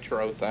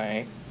Nitro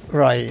thing.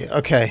 Right,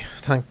 okay,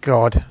 thank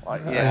God. I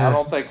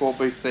don't think we'll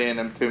be seeing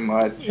him too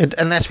much.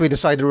 Unless we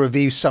decide to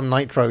review some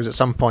Nitros at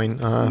some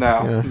point. No,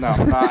 not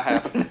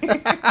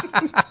happening.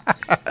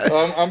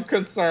 I'm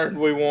concerned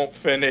we won't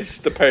finish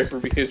the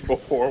pay-per-views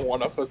before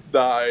one of us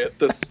die at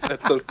the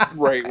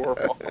rate we're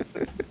on.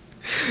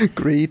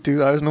 Greed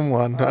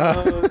 2001.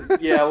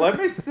 Yeah, let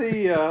me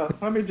see.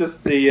 Let me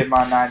just see in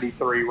my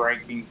 93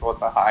 rankings what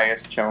the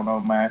highest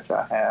Chono match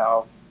I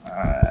have.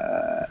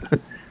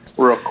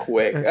 Real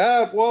quick.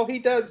 Well, he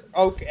does.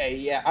 Okay,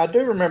 yeah, I do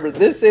remember.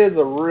 This is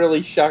a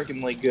really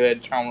shockingly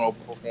good Chono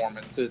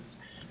performance.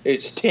 It's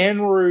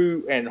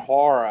Tenryu and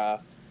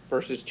Hara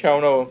versus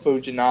Chono and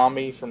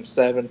Fujinami from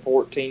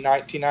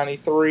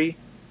 7/14/1993.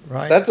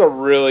 Right. That's a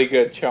really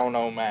good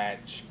Chono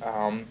match.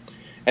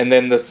 And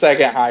then the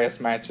second highest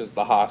match is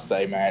the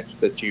Hase match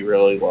that you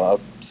really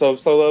love. So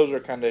those are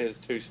kind of his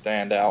two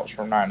standouts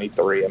from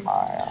 '93 in my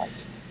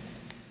eyes.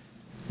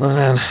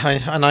 Man,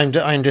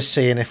 I'm just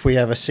seeing if we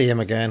ever see him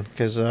again,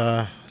 because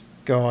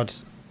God,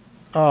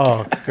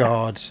 oh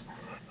God,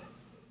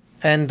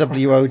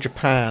 NWO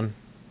Japan.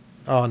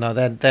 Oh no,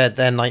 they're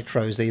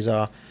nitros. These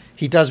are.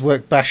 He does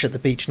work Bash at the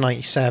Beach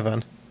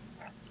 '97.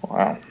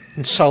 Wow.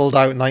 And Sold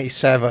Out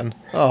 '97.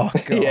 Oh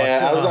God.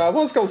 Yeah, I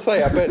was gonna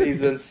say. I bet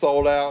he's in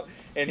Sold Out,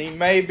 and he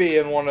may be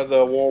in one of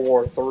the World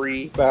War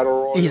III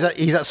battle royals. He's at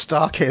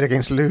Starrcade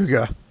against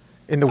Luger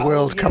in the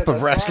World Cup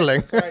of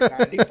Wrestling. Right, that's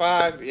right,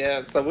 '95.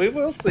 Yeah, so we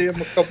will see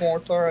him a couple more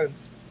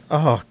times.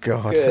 Oh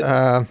God.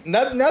 Good.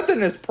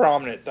 Nothing is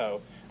prominent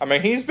though. I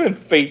mean, he's been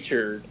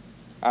featured.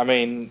 I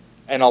mean,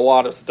 in a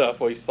lot of stuff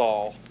we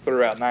saw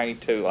throughout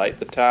 '92, like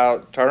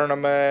the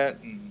tournament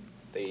and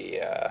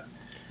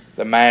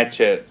the match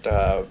at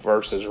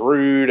versus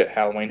Rude at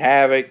Halloween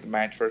Havoc, the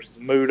match versus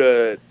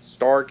Muda at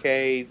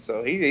Starrcade.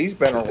 So he's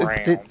been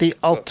around. The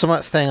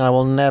ultimate thing I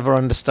will never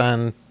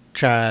understand,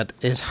 Chad,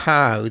 is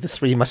how the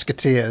Three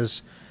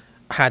Musketeers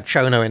had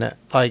Chono in it.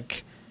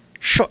 Like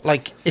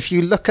if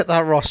you look at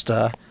that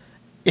roster,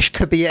 it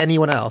could be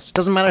anyone else. It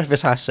doesn't matter if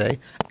it's Hase.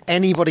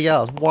 Anybody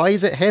else. Why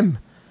is it him?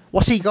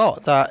 What's he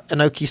got that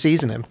Inoki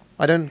sees in him?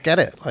 I don't get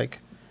it. Like,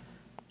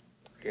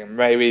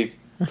 maybe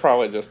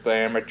probably just the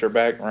amateur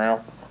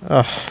background.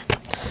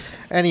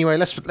 Anyway,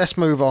 let's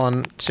move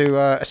on to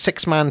a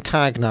 6-man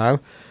tag now.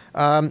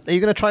 Are you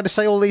going to try to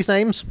say all these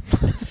names?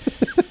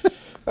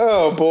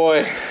 Oh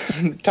boy,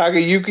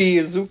 Takayuki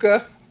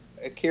Iizuka,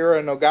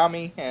 Akira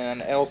Nogami,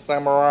 and El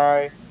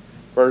Samurai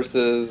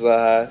versus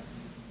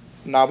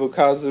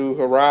Nabukazu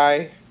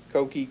Hirai,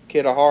 Koki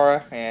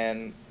Kitahara,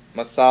 and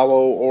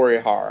Masawo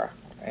Orihara.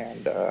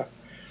 And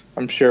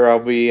I'm sure I'll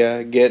be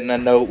getting a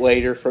note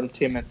later from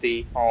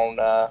Timothy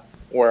on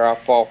where I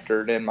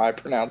faltered in my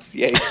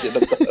pronunciation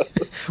of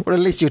those. Well,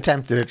 at least you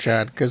attempted it,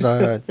 Chad, because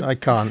I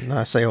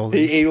can't say all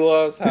these. He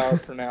loves how I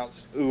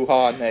pronounce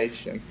Uha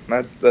Nation.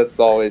 That's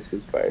always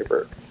his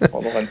favorite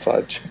on one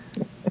side.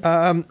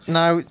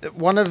 Now,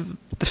 one of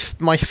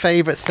my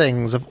favourite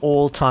things of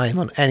all time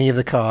on any of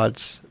the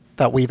cards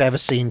that we've ever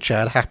seen,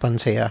 Chad,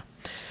 happens here.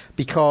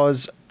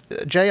 Because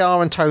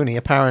JR and Tony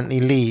apparently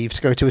leave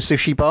to go to a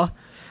sushi bar.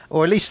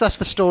 Or at least that's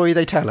the story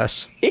they tell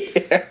us.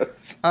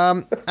 Yes.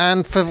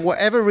 And for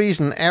whatever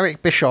reason,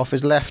 Eric Bischoff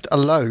is left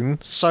alone,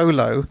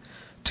 solo,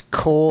 to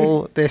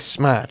call this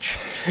match.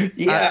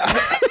 Yeah. I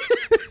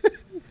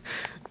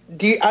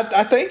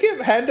think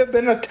it had to have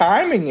been a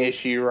timing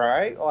issue,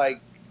 right? Like,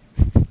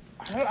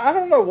 I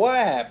don't know what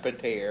happened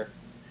here.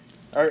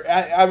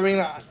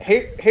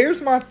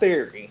 Here's my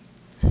theory,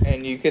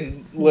 and you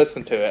can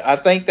listen to it. I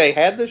think they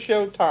had the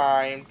show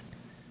timed.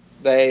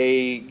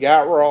 They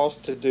got Ross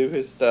to do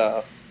his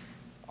stuff,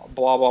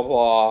 blah, blah,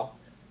 blah.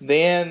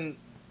 Then,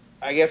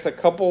 I guess a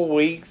couple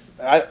weeks,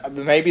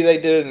 maybe they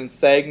did it in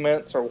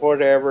segments or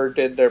whatever,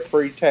 did their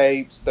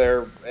pre-tapes.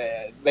 They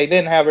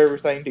didn't have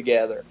everything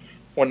together.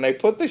 When they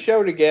put the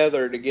show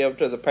together to give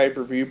to the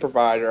pay-per-view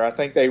provider, I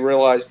think they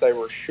realized they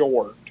were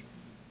short.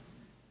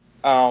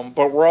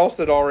 But Ross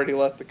had already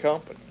left the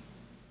company.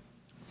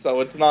 So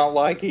it's not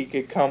like he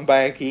could come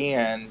back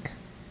in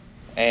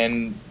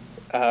and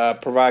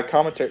provide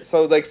commentary.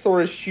 So they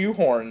sort of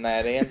shoehorned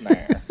that in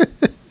there.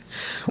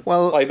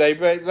 Well, Like they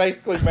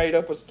basically made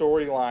up a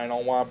storyline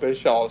on why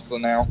Bischoff's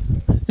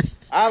announcing.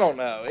 I don't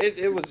know.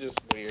 It was just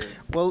weird.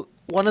 Well,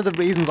 one of the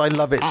reasons I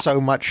love it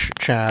so much,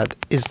 Chad,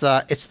 is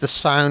that it's the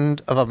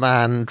sound of a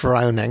man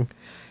drowning.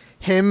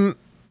 Him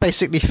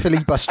basically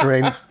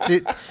filibustering,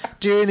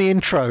 doing the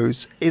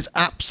intros is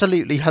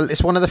absolutely...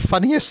 It's one of the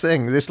funniest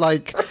things. It's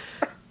like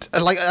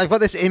I've got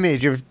this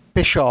image of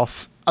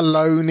Bischoff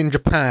alone in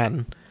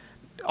Japan,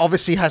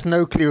 obviously has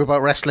no clue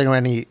about wrestling or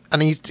any,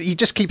 and he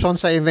just keeps on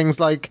saying things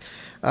like,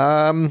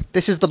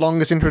 this is the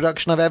longest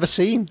introduction I've ever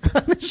seen.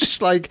 It's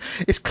just like,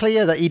 it's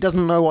clear that he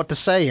doesn't know what to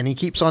say, and he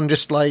keeps on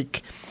just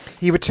like,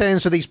 he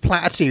returns to these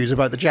platitudes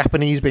about the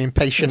Japanese being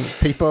patient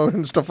people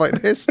and stuff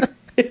like this.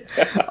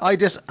 I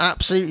just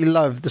absolutely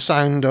love the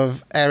sound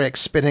of Eric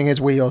spinning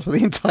his wheels for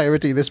the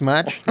entirety of this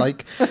match.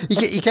 Like,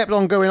 he kept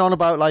on going on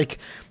about like,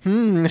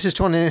 this is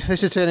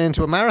turning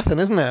into a marathon,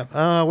 isn't it?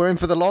 We're in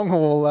for the long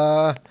haul.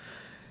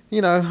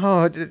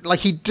 Like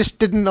he just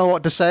didn't know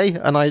what to say,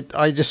 and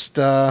I just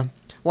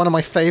one of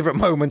my favourite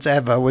moments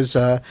ever was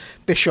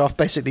Bischoff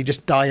basically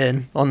just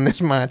dying on this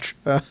match.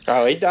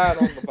 He died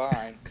on the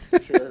vine, for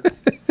sure.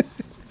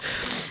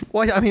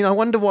 Why? I mean, I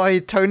wonder why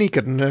Tony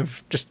couldn't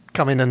have just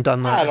come in and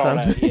done that. I don't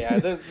know. Yeah,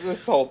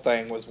 this whole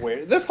thing was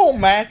weird. This whole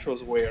match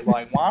was weird.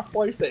 Like, why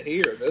place it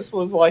here? This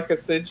was like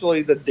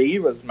essentially the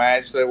Divas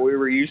match that we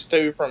were used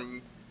to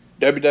from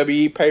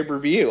WWE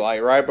pay-per-view.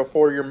 Like, right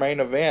before your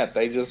main event,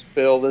 they just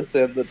fill this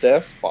in the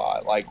death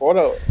spot. Like,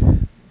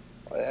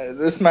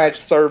 this match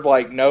served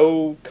like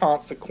no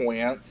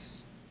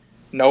consequence.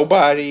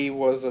 Nobody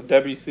was a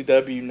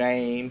WCW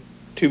name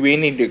to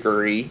any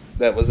degree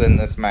that was in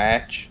this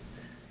match.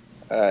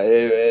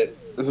 It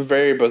was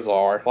very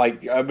bizarre.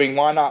 Like, I mean,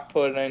 why not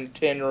put in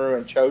Tenryu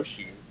and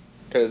Choshu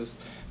because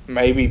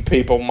maybe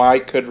people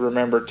could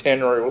remember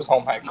Tenry was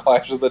on that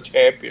Clash of the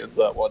Champions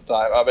at one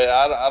time. I mean,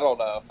 I don't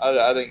know.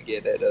 I didn't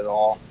get it at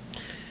all.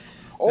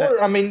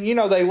 Or, I mean,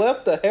 they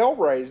left the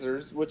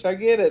Hellraisers, which I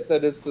get it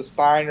that it's the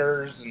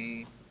Steiners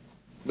and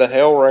the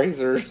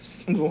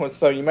Hellraisers.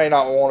 So you may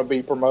not want to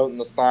be promoting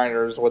the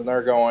Steiners when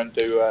they're going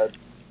to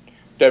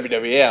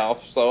WWF.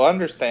 So I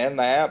understand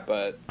that,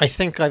 but... I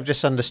think I've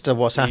just understood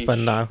what's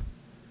happened now.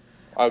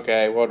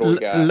 Okay, what do we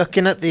got?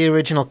 Looking at the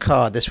original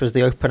card, this was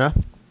the opener.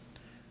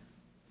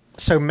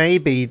 So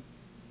maybe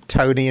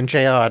Tony and JR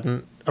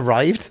hadn't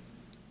arrived,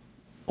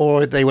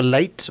 or they were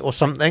late or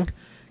something,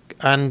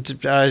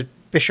 and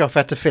Bischoff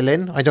had to fill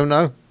in. I don't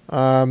know.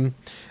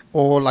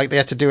 Or like they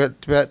had to do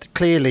it, but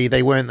clearly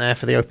they weren't there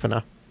for the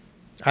opener.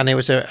 And it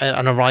was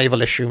an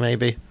arrival issue,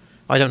 maybe.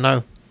 I don't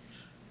know.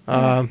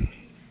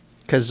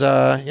 Because,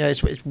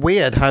 it's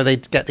weird how they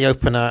get the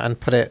opener and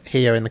put it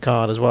here in the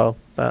card as well.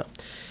 But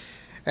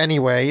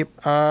anyway,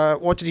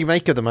 what did you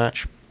make of the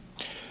match?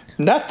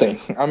 Nothing.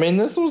 I mean,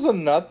 this was a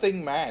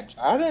nothing match.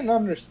 I didn't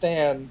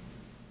understand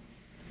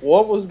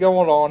what was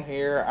going on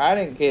here. I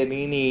didn't get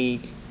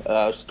any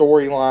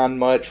storyline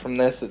much from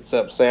this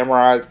except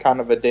Samurai's kind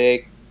of a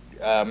dick,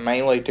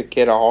 mainly to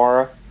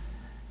Kitahara.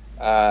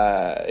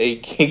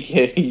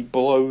 He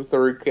blew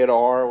through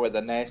Kitahara with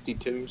a nasty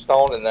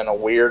tombstone and then a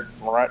weird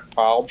front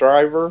pile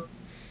driver,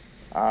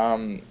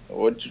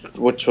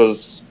 which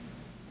was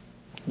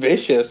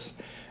vicious.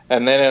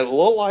 And then it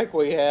looked like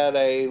we had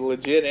a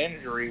legit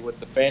injury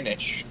with the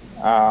finish.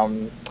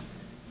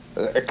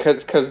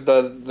 Because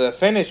the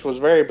finish was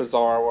very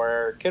bizarre,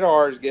 where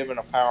Kitahara is given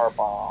a power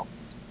bomb.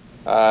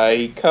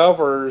 He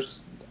covers.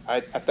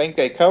 I think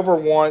they cover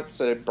once,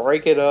 they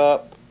break it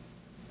up.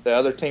 The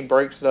other team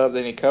breaks it up,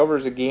 then he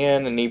covers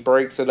again, and he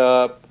breaks it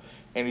up,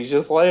 and he's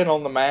just laying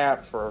on the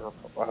mat for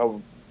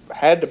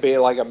had to be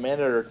like a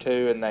minute or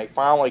two, and they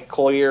finally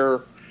clear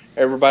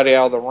everybody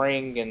out of the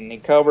ring, and he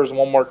covers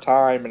one more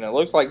time, and it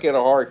looks like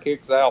Kitahara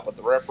kicks out, but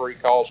the referee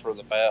calls for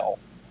the bell.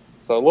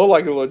 So it looked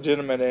like a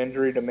legitimate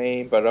injury to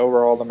me, but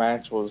overall the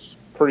match was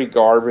pretty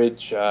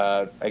garbage.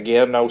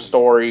 Again, no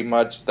story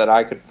much that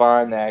I could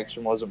find. The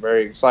action wasn't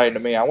very exciting to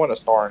me. I went 1.5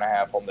 stars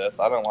on this.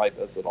 I didn't like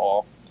this at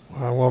all.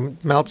 Well,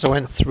 Meltzer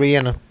went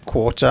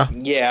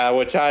 3.25. Yeah,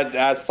 which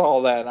I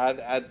saw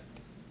that.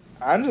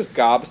 I'm just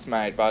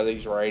gobsmacked by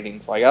these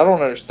ratings. Like, I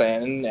don't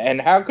understand.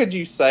 And how could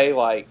you say,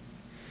 like,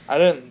 I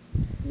didn't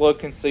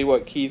look and see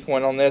what Keith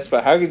went on this,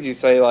 but how could you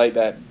say, like,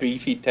 that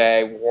beefy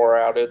tag wore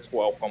out its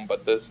welcome,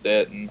 but this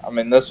didn't? I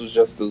mean, this was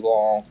just as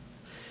long,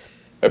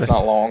 if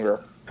not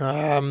longer.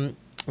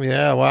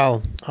 Yeah,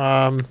 well,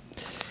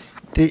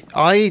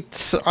 I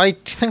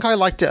think I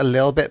liked it a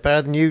little bit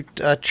better than you,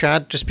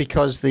 Chad, just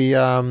because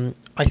I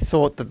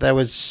thought that there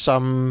was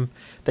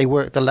they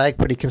worked the leg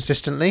pretty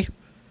consistently.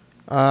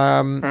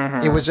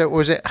 What's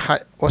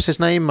his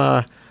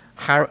name?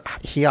 Harry?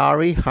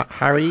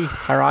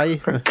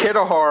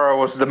 Kitahara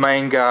was the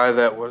main guy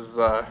that was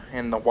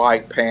in the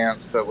white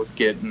pants that was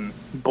getting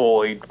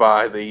bullied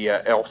by the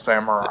El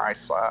Samurai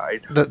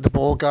side. The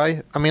ball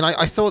guy. I mean,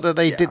 I thought that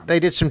they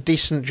did some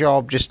decent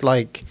job, just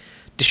like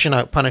dishing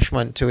out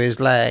punishment to his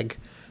leg.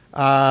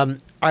 I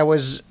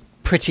was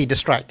pretty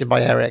distracted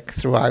by Eric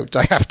throughout,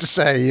 I have to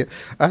say,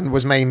 and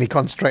was mainly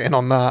concentrating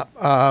on that.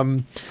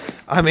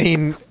 I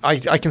mean,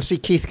 I can see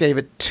Keith gave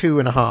it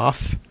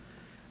 2.5.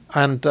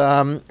 And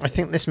I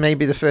think this may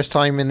be the first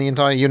time in the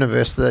entire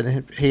universe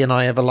that he and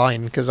I have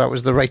aligned, because that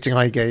was the rating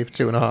I gave,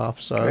 2.5.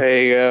 So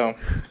there you go.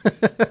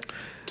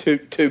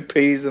 two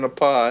peas in a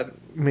pod.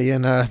 Me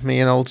and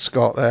old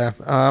Scott there.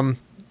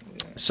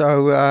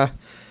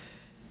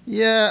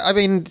 Yeah, I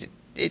mean,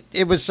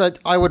 it was.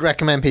 I would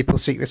recommend people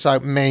seek this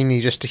out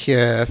mainly just to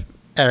hear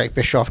Eric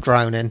Bischoff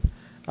drowning.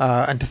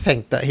 And to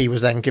think that he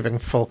was then given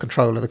full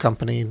control of the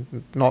company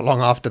not long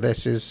after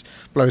this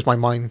blows my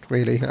mind,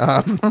 really.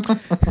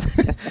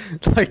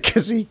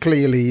 Because he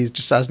clearly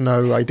just has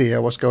no idea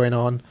what's going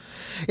on.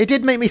 It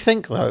did make me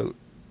think, though.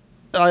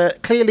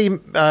 Clearly,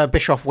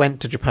 Bischoff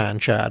went to Japan,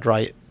 Chad,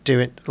 right?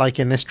 Like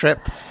in this trip.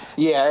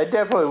 Yeah, it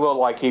definitely looked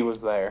like he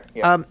was there.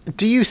 Yeah.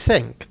 Do you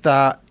think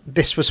that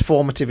this was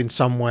formative in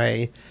some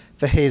way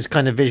for his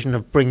kind of vision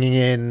of bringing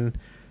in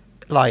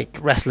like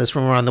wrestlers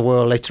from around the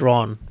world later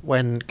on,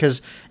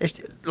 because if,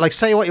 like,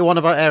 say what you want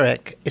about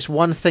Eric, it's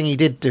one thing he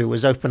did do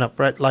was open up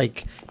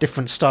like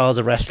different styles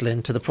of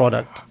wrestling to the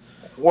product.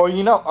 Well,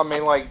 I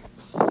mean, like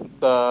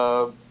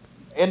the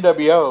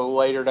NWO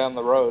later down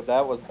the road,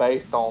 that was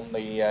based on the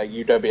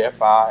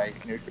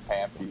UWFI New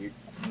Japan feud,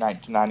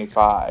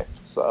 1995.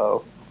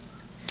 So,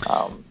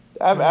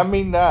 I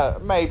mean,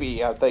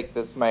 maybe I think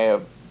this may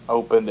have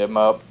opened him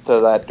up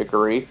to that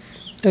degree.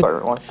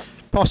 Certainly.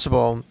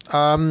 Possible.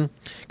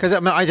 Because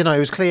I don't know. It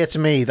was clear to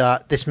me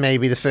that this may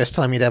be the first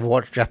time he'd ever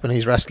watched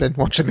Japanese wrestling.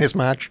 Watching this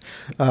match,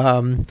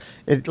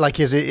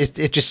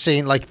 it just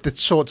seemed like the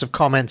sorts of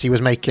comments he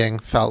was making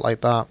felt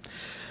like that.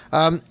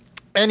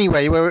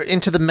 Anyway, we're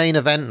into the main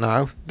event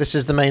now. This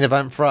is the main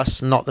event for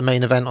us, not the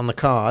main event on the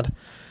card,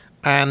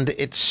 and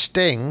it's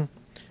Sting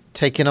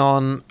taking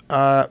on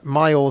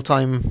my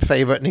all-time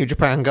favorite New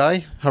Japan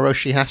guy,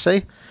 Hiroshi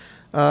Hase.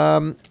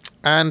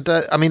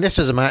 I mean, this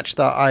was a match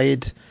that I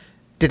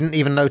didn't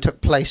even know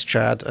took place,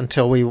 Chad,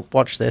 until we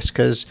watched this,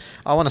 because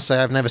I want to say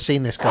I've never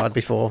seen this card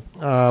before.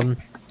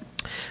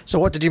 So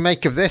what did you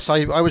make of this?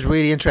 I was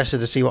really interested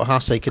to see what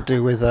Hase could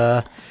do with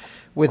a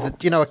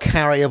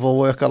carryable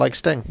worker like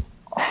Sting.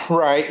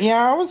 Right.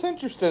 Yeah, I was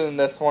interested in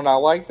this one. I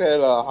like that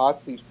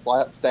Hase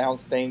slaps down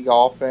Sting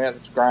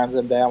offense, grinds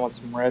him down with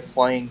some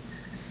wrestling,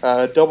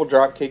 double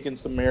drop kicking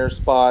some mirror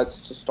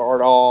spots to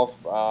start off.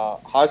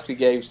 Hase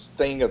gave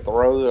Sting a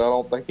throw that I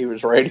don't think he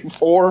was ready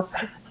for,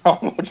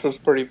 which was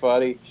pretty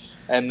funny.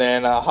 And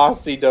then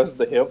Hase does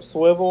the hip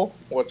swivel,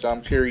 which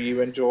I'm sure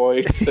you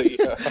enjoyed.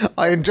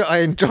 I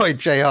enjoyed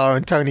JR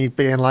and Tony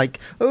being like,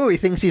 oh, he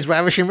thinks he's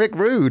ravishing Rick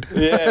Rude.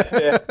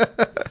 Yeah.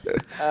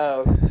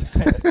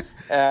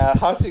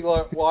 Hase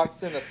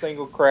walks in a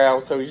single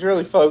crowd, so he's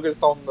really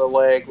focused on the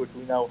leg, which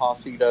we know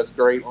Hase does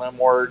great limb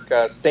work.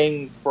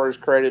 Sting, for his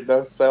credit,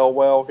 does sell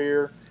well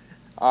here.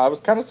 I was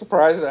kind of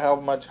surprised at how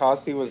much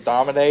Hase was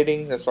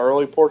dominating this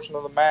early portion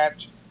of the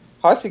match.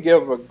 Hase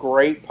gave a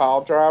great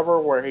pile driver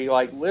where he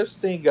lifts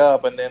Sting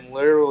up and then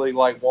literally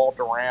walked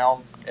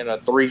around in a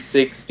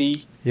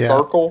 360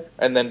 circle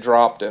and then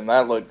dropped him.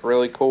 That looked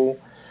really cool.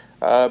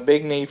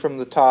 Big knee from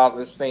the top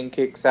that Sting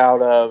kicks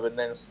out of, and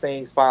then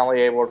Sting's finally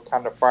able to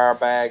kind of fire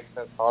back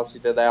since Hase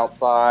did the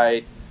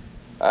outside.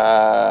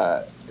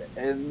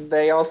 And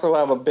they also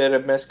have a bit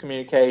of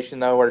miscommunication,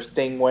 though, where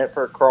Sting went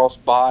for a cross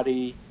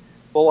body.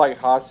 Felt like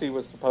Hase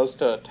was supposed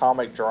to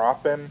atomic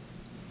drop him,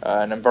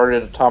 an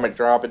inverted atomic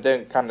drop. It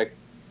didn't kind of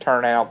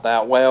turn out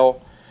that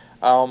well.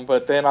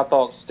 But then I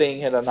thought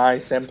Sting hit a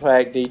nice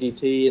impact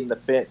DDT in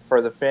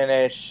for the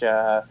finish.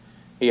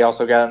 He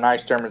also got a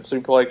nice German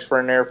suplex for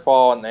a near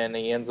fall, and then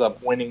he ends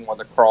up winning with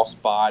a cross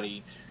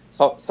body.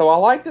 So I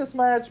like this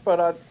match, but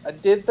I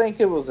did think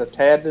it was a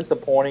tad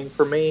disappointing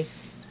for me.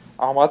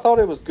 I thought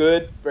it was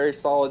good, very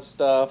solid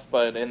stuff,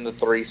 but in the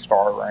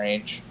 3-star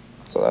range.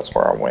 So that's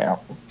where I went.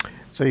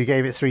 So you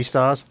gave it 3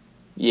 stars?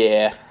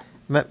 Yeah.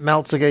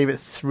 Meltzer gave it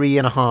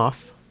 3.5.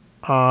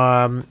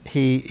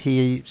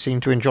 He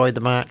seemed to enjoy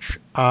the match.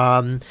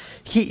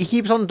 He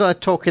keeps on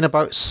talking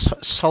about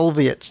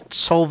Soviet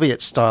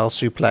style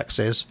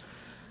suplexes.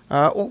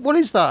 What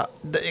is that?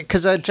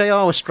 Because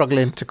JR was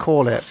struggling to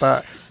call it,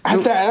 but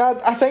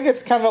I think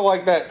it's kind of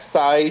like that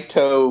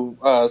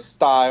Saito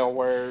style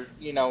where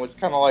it's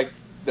kind of like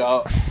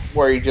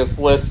where he just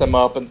lifts him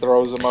up and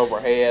throws him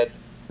overhead.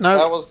 No,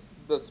 that was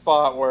the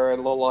spot where it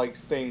looked like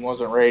Sting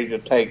wasn't ready to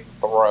take the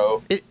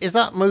throw. Is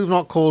that move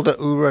not called a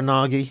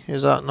Uranagi?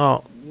 Is that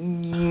not?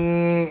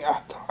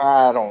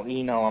 I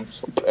don't. I'm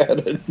so bad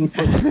at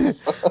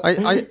moves.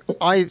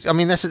 I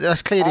mean,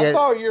 that's clearly. I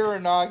thought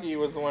Uranagi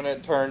was when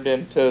it turned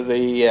into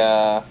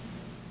the.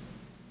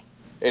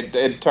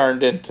 It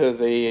turned into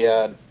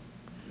the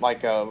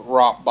like a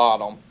rock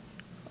bottom.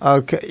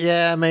 Okay,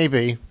 yeah,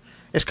 maybe.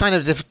 It's kind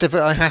of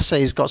different.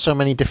 Hase's got so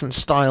many different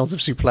styles of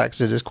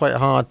suplexes. It's quite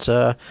hard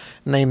to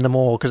name them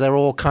all because they're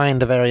all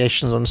kind of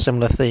variations on a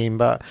similar theme.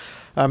 But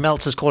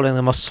Meltzer's calling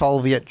them a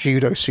Soviet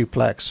judo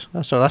suplex,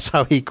 so that's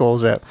how he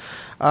calls it.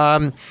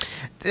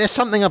 There's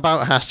something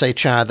about Hase,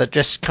 Chad, that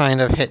just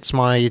kind of hits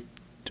my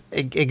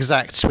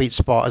exact sweet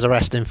spot as a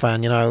wrestling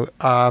fan.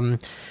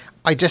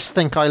 I just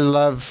think I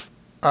love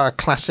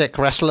classic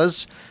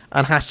wrestlers,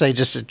 and Hase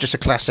just a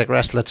classic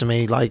wrestler to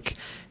me. Like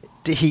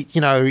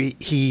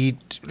he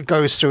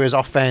goes through his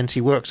offense,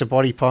 he works a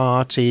body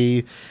part,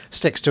 he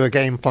sticks to a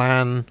game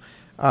plan,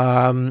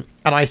 and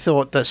I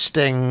thought that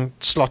Sting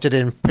slotted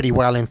in pretty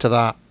well into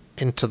that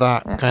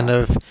kind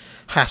of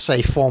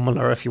Hase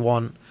formula, if you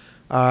want.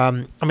 I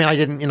mean, I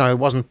didn't, it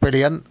wasn't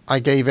brilliant. I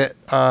gave it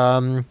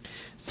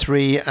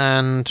 3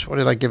 and what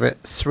did I give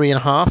it?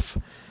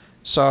 3.5.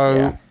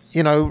 So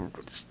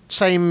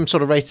same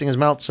sort of rating as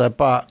Meltzer,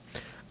 but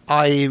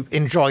I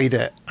enjoyed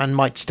it and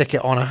might stick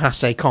it on a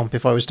Hase comp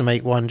if I was to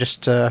make one,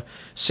 just to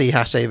see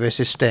Hase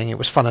versus Sting. It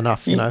was fun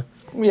enough,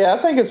 Yeah, I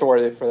think it's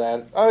worthy for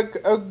that.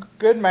 A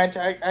good match.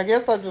 I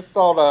guess I just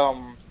thought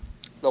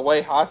the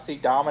way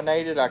Hase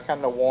dominated, I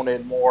kind of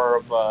wanted more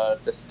of a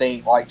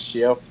distinct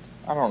shift.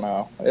 I don't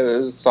know. It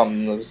was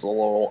something that was a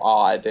little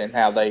odd in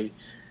how they,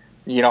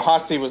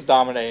 Hase was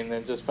dominating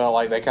and it just felt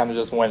like they kind of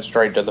just went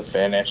straight to the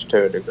finish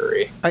to a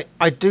degree.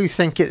 I do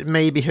think it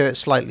maybe hurt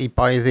slightly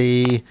by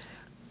the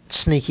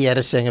sneaky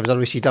editing of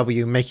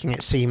WCW, making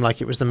it seem like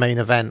it was the main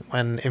event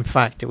when in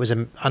fact it was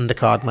an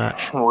undercard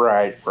match.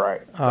 Right.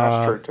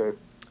 That's true too.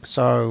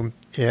 So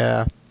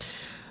yeah.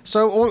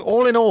 So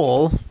all in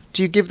all,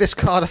 do you give this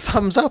card a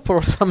thumbs up or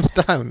a thumbs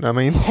down? I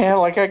mean, yeah,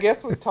 I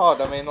guess we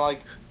talked. I mean,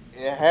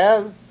 it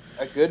has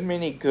a good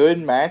many good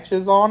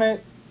matches on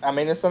it. I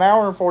mean, it's an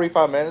hour and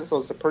 45 minutes, so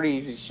it's a pretty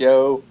easy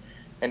show.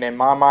 And in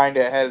my mind,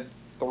 it had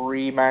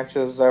 3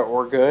 matches that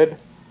were good.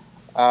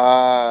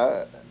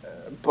 But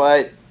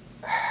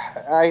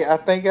I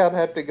think I'd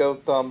have to go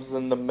thumbs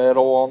in the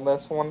middle on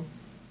this one.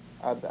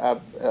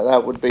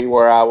 That would be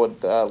where I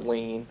would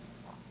lean.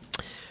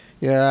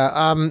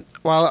 Yeah.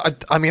 Well,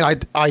 I mean, I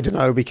don't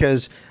know,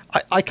 because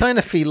I kind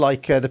of feel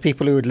like the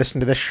people who would listen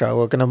to this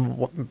show are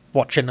going to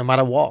watch it no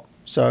matter what.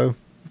 So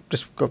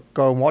just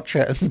go and watch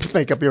it and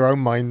make up your own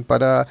mind.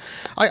 But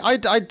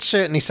I'd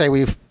certainly say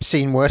we've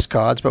seen worse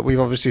cards, but we've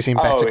obviously seen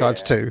better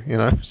cards too.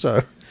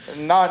 So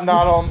not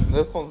on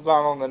this one's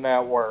not on the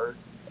network.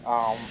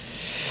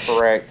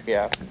 Correct.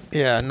 Yeah.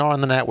 Yeah, not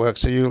on the network.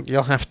 So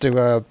you'll have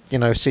to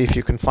see if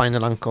you can find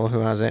an uncle who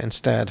has it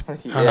instead.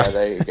 Yeah,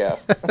 there you go.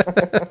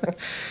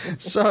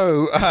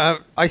 So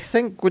I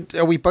think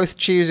are we both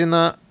choosing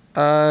that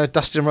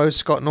Dustin Rhodes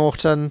Scott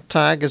Norton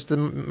tag as the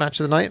match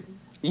of the night?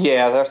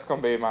 Yeah, that's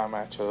going to be my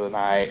match of the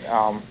night.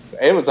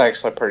 It was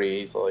actually pretty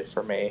easily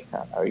for me.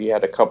 I know you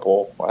had a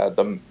couple.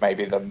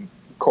 Maybe the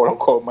quote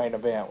unquote main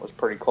event was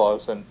pretty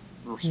close in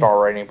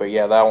star rating, but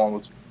yeah, that one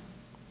was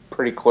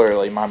pretty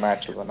clearly my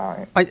match of the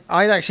night.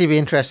 I'd actually be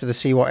interested to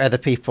see what other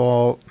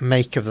people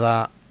make of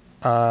that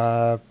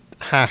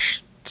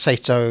Hash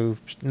Sato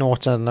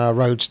Norton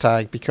Rhodes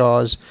tag,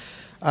 because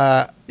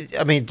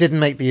it didn't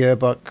make the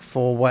yearbook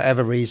for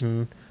whatever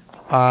reason.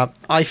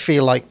 I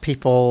feel like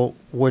people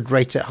would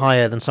rate it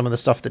higher than some of the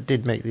stuff that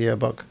did make the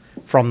yearbook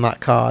from that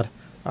card.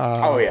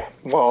 Oh yeah,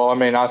 well,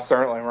 I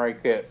certainly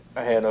rank it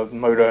ahead of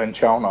Muda and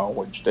Chono,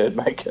 which did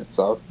make it.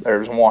 So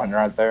there's one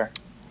right there.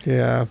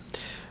 Yeah.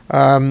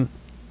 Do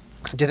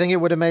you think it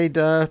would have made?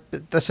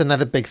 That's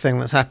another big thing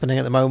that's happening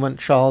at the moment.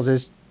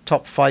 Charles's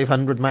top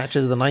 500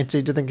 matches of the 90s. Do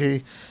you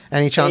think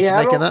any chance of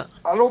making that?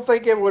 I don't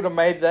think it would have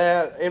made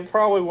that. It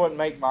probably wouldn't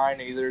make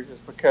mine either,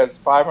 just because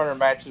 500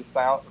 matches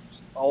sound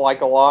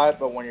like a lot,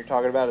 but when you're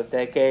talking about a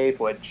decade,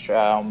 which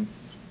I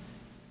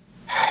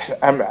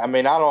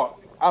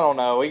don't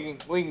know. We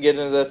can get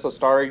into this with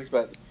star ratings,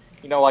 but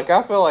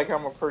I feel like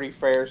I'm a pretty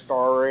fair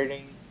star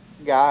rating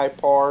guy,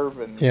 Parv,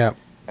 and Yeah.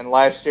 And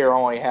last year I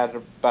only had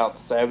about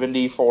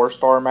 74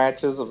 star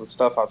matches of the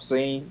stuff I've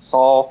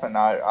saw, and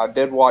I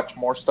did watch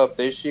more stuff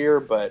this year,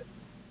 but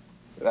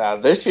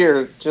this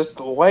year, just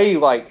the way,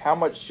 how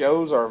much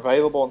shows are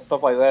available and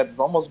stuff like that is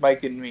almost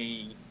making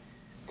me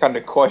kind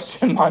of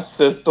question my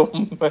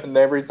system and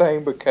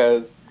everything,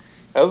 because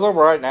as of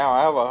right now,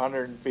 I have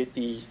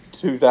 150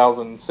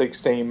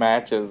 2016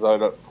 matches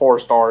at 4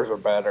 stars or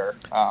better.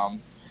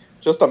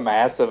 Just a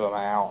massive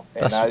amount.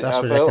 And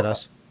That's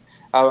ridiculous.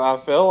 I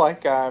feel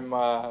like I'm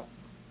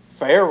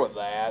fair with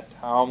that.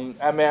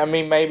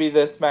 Maybe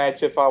this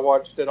match, if I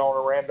watched it on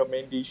a random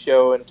indie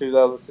show in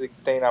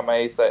 2016, I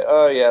may say,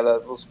 oh yeah,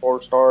 that was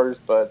 4 stars,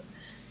 but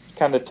it's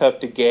kind of tough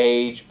to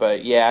gauge.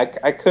 But yeah,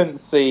 I couldn't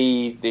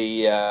see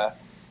the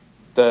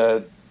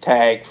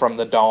tag from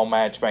the Dome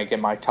match making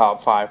my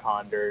top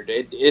 500.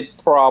 It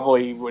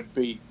probably would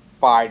be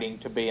fighting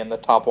to be in the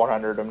top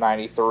 100 of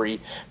 93.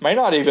 May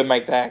not even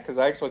make that, because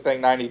I actually think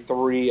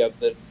 93 of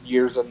the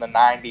years in the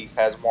 90s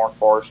has more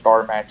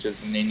 4-star matches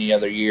than any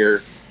other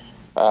year.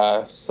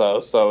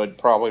 So it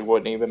probably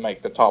wouldn't even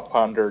make the top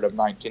 100 of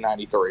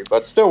 1993.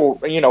 But still,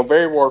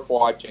 very worth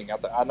watching.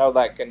 I know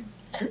that can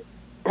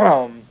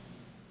kind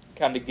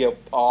of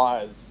give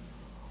pause,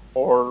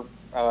 or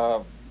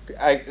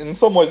in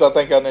some ways, I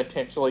think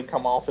unintentionally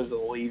come off as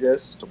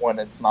elitist when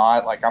it's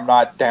not. Like, I'm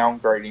not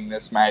downgrading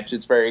this match.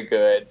 It's very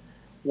good,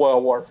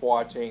 well worth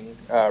watching,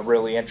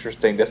 really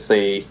interesting to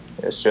see.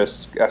 It's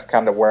just, that's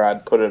kind of where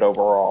I'd put it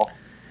overall.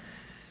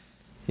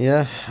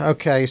 Yeah.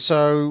 Okay.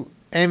 So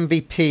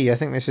MVP. I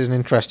think this is an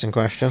interesting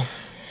question.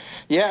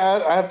 Yeah,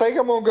 I think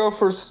I'm gonna go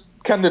for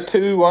kind of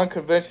 2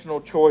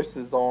 unconventional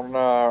choices on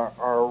our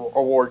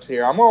awards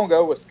here. I'm gonna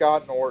go with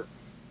Scott Norton.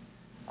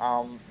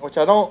 Which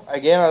I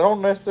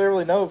don't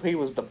necessarily know if he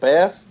was the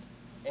best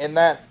in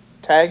that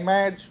tag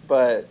match,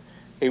 but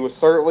he was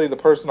certainly the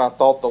person I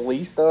thought the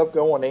least of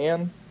going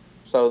in.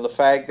 So the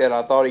fact that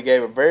I thought he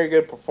gave a very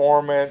good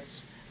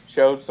performance,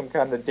 showed some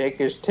kind of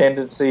dickish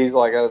tendencies,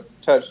 like I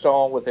touched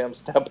on with him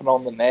stepping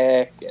on the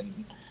neck,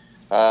 and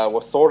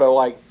was sort of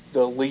like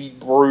the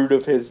lead brute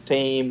of his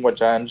team,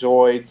 which I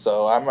enjoyed.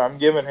 So I'm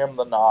giving him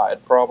the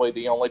nod. Probably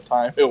the only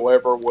time he'll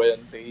ever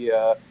win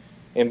the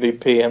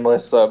MVP,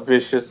 unless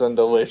Vicious and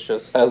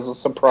Delicious has a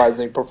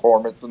surprising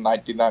performance in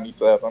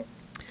 1997.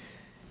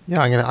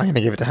 Yeah, I'm gonna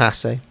give it to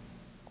Hasse.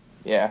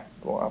 Yeah,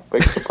 well,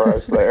 big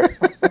surprise there.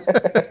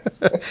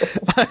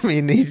 I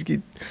mean,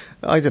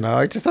 I don't know.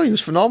 I just thought he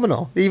was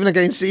phenomenal, even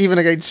against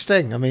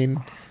Sting. I mean,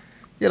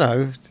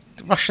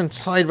 Russian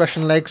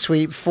leg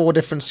sweep, 4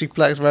 different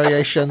suplex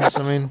variations.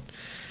 I mean,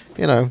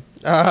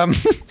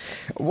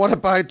 what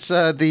about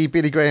the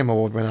Billy Graham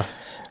Award winner?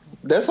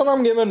 This one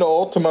I'm giving to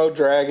Ultimo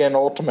Dragon,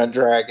 Ultimate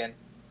Dragon.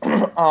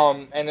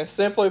 And it's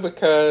simply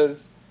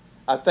because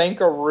I think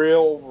a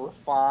real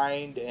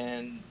refined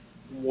and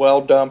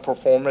well done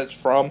performance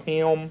from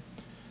him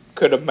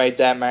could have made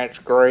that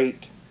match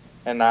great.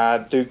 And I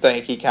do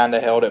think he kind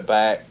of held it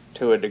back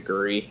to a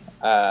degree.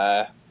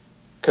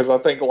 Because I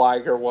think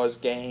Liger was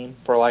game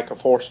for like a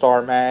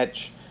 4-star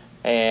match,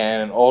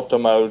 and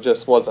Ultimo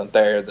just wasn't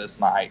there this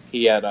night.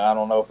 He had, I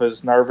don't know if it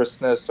was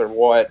nervousness or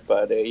what,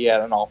 but he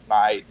had an off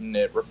night, and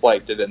it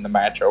reflected in the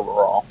match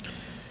overall.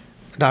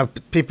 Now,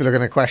 people are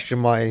going to question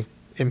my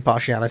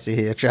impartiality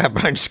here, Chad,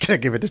 but I'm just going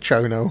to give it to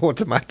Chono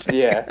automatic.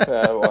 Yeah,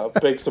 well,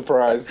 big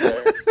surprise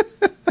there.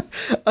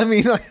 I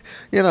mean,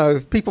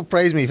 people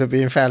praise me for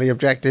being fairly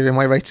objective in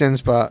my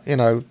ratings, but,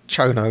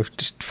 Chono,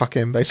 just fuck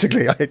him,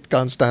 basically. I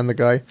can't stand the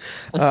guy.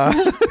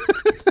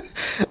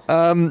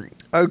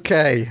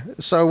 Okay,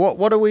 so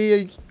what are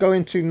we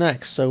going to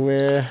next? So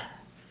we're...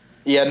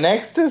 Yeah,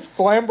 next is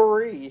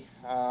Slamboree.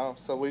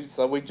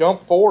 So we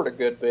jump forward a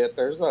good bit.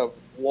 There's a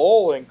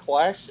lull in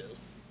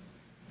clashes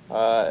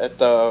at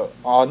the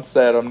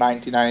onset of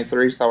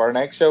 1993. So our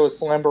next show is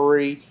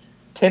Slamboree.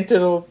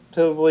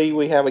 Tentatively,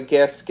 we have a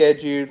guest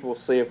scheduled. We'll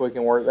see if we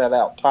can work that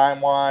out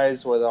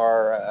time-wise with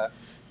our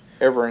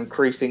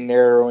ever-increasing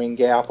narrowing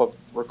gap of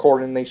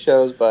recording these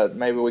shows, but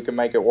maybe we can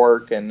make it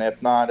work, and if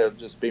not, it'll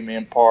just be me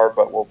and Par,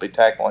 but we'll be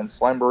tackling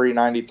Slamboree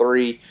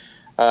 93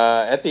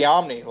 at the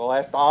Omni, the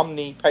last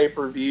Omni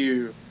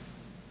pay-per-view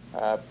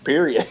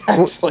period,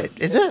 actually.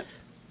 Is it?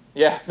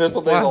 Yeah, this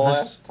will be the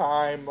last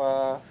time...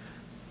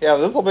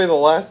 this will be the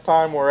last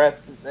time we're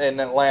in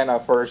Atlanta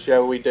for a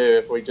show we do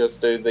if we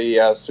just do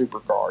the super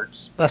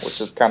cards,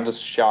 which is kind of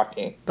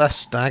shocking. That's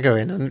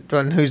staggering.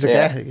 And who's the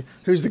guest?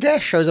 Who's the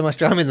guest? Shows how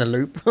much I'm in the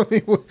loop. I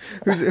mean,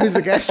 who's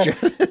the guest?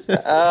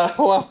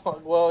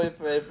 Well,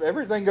 if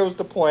everything goes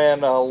to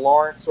plan,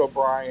 Lawrence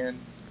O'Brien,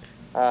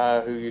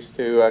 who used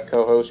to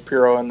co-host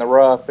Puro in the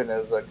Rough and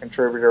is a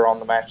contributor on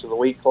the Match of the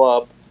Week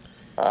Club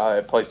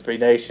at Place to Be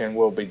Nation,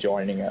 will be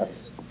joining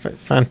us.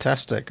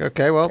 Fantastic.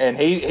 Okay, well, and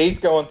he's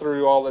going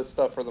through all this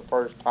stuff for the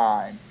first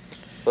time,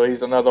 so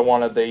he's another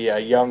one of the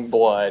young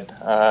blood.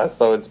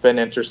 So it's been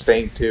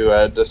interesting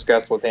to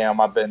discuss with him.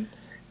 I've been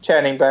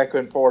chatting back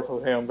and forth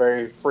with him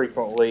very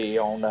frequently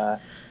on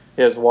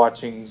his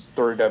watchings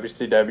through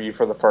WCW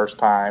for the first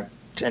time.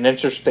 An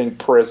interesting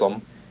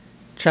prism.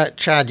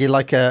 Chad, you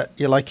like a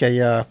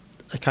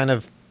kind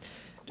of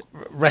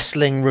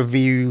wrestling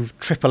review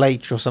Triple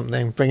H or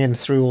something, bringing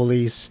through all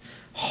these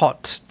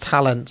hot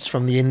talents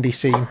from the indie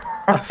scene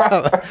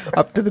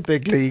up to the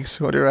big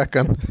leagues. What do you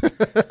reckon?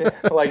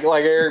 like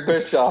Eric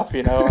Bischoff,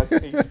 he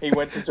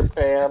went to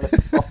Japan.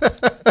 And so.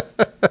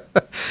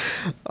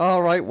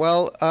 All right,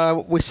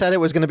 well, we said it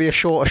was going to be a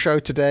shorter show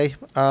today,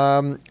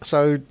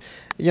 so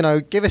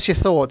give us your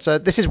thoughts.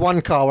 This is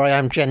one card where I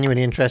am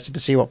genuinely interested to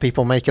see what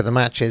people make of the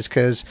matches,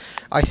 because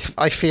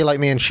I feel like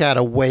me and Chad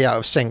are way out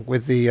of sync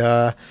with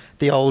the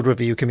old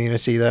review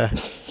community there.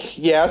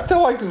 Yeah, I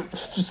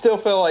still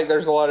feel like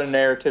there's a lot of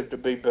narrative to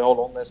be built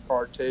on this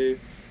card too,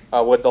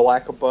 with the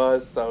lack of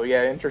buzz. So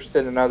yeah,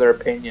 interested in other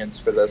opinions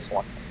for this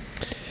one.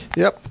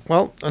 Yep.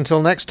 Well,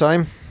 until next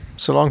time,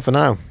 so long for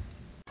now.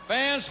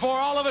 Fans, for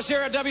all of us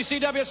here at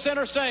WCW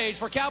Center Stage,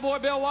 for Cowboy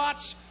Bill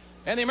Watts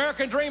and the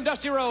American Dream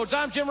Dusty Rhodes,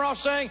 I'm Jim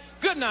Ross saying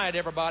good night,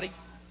 everybody.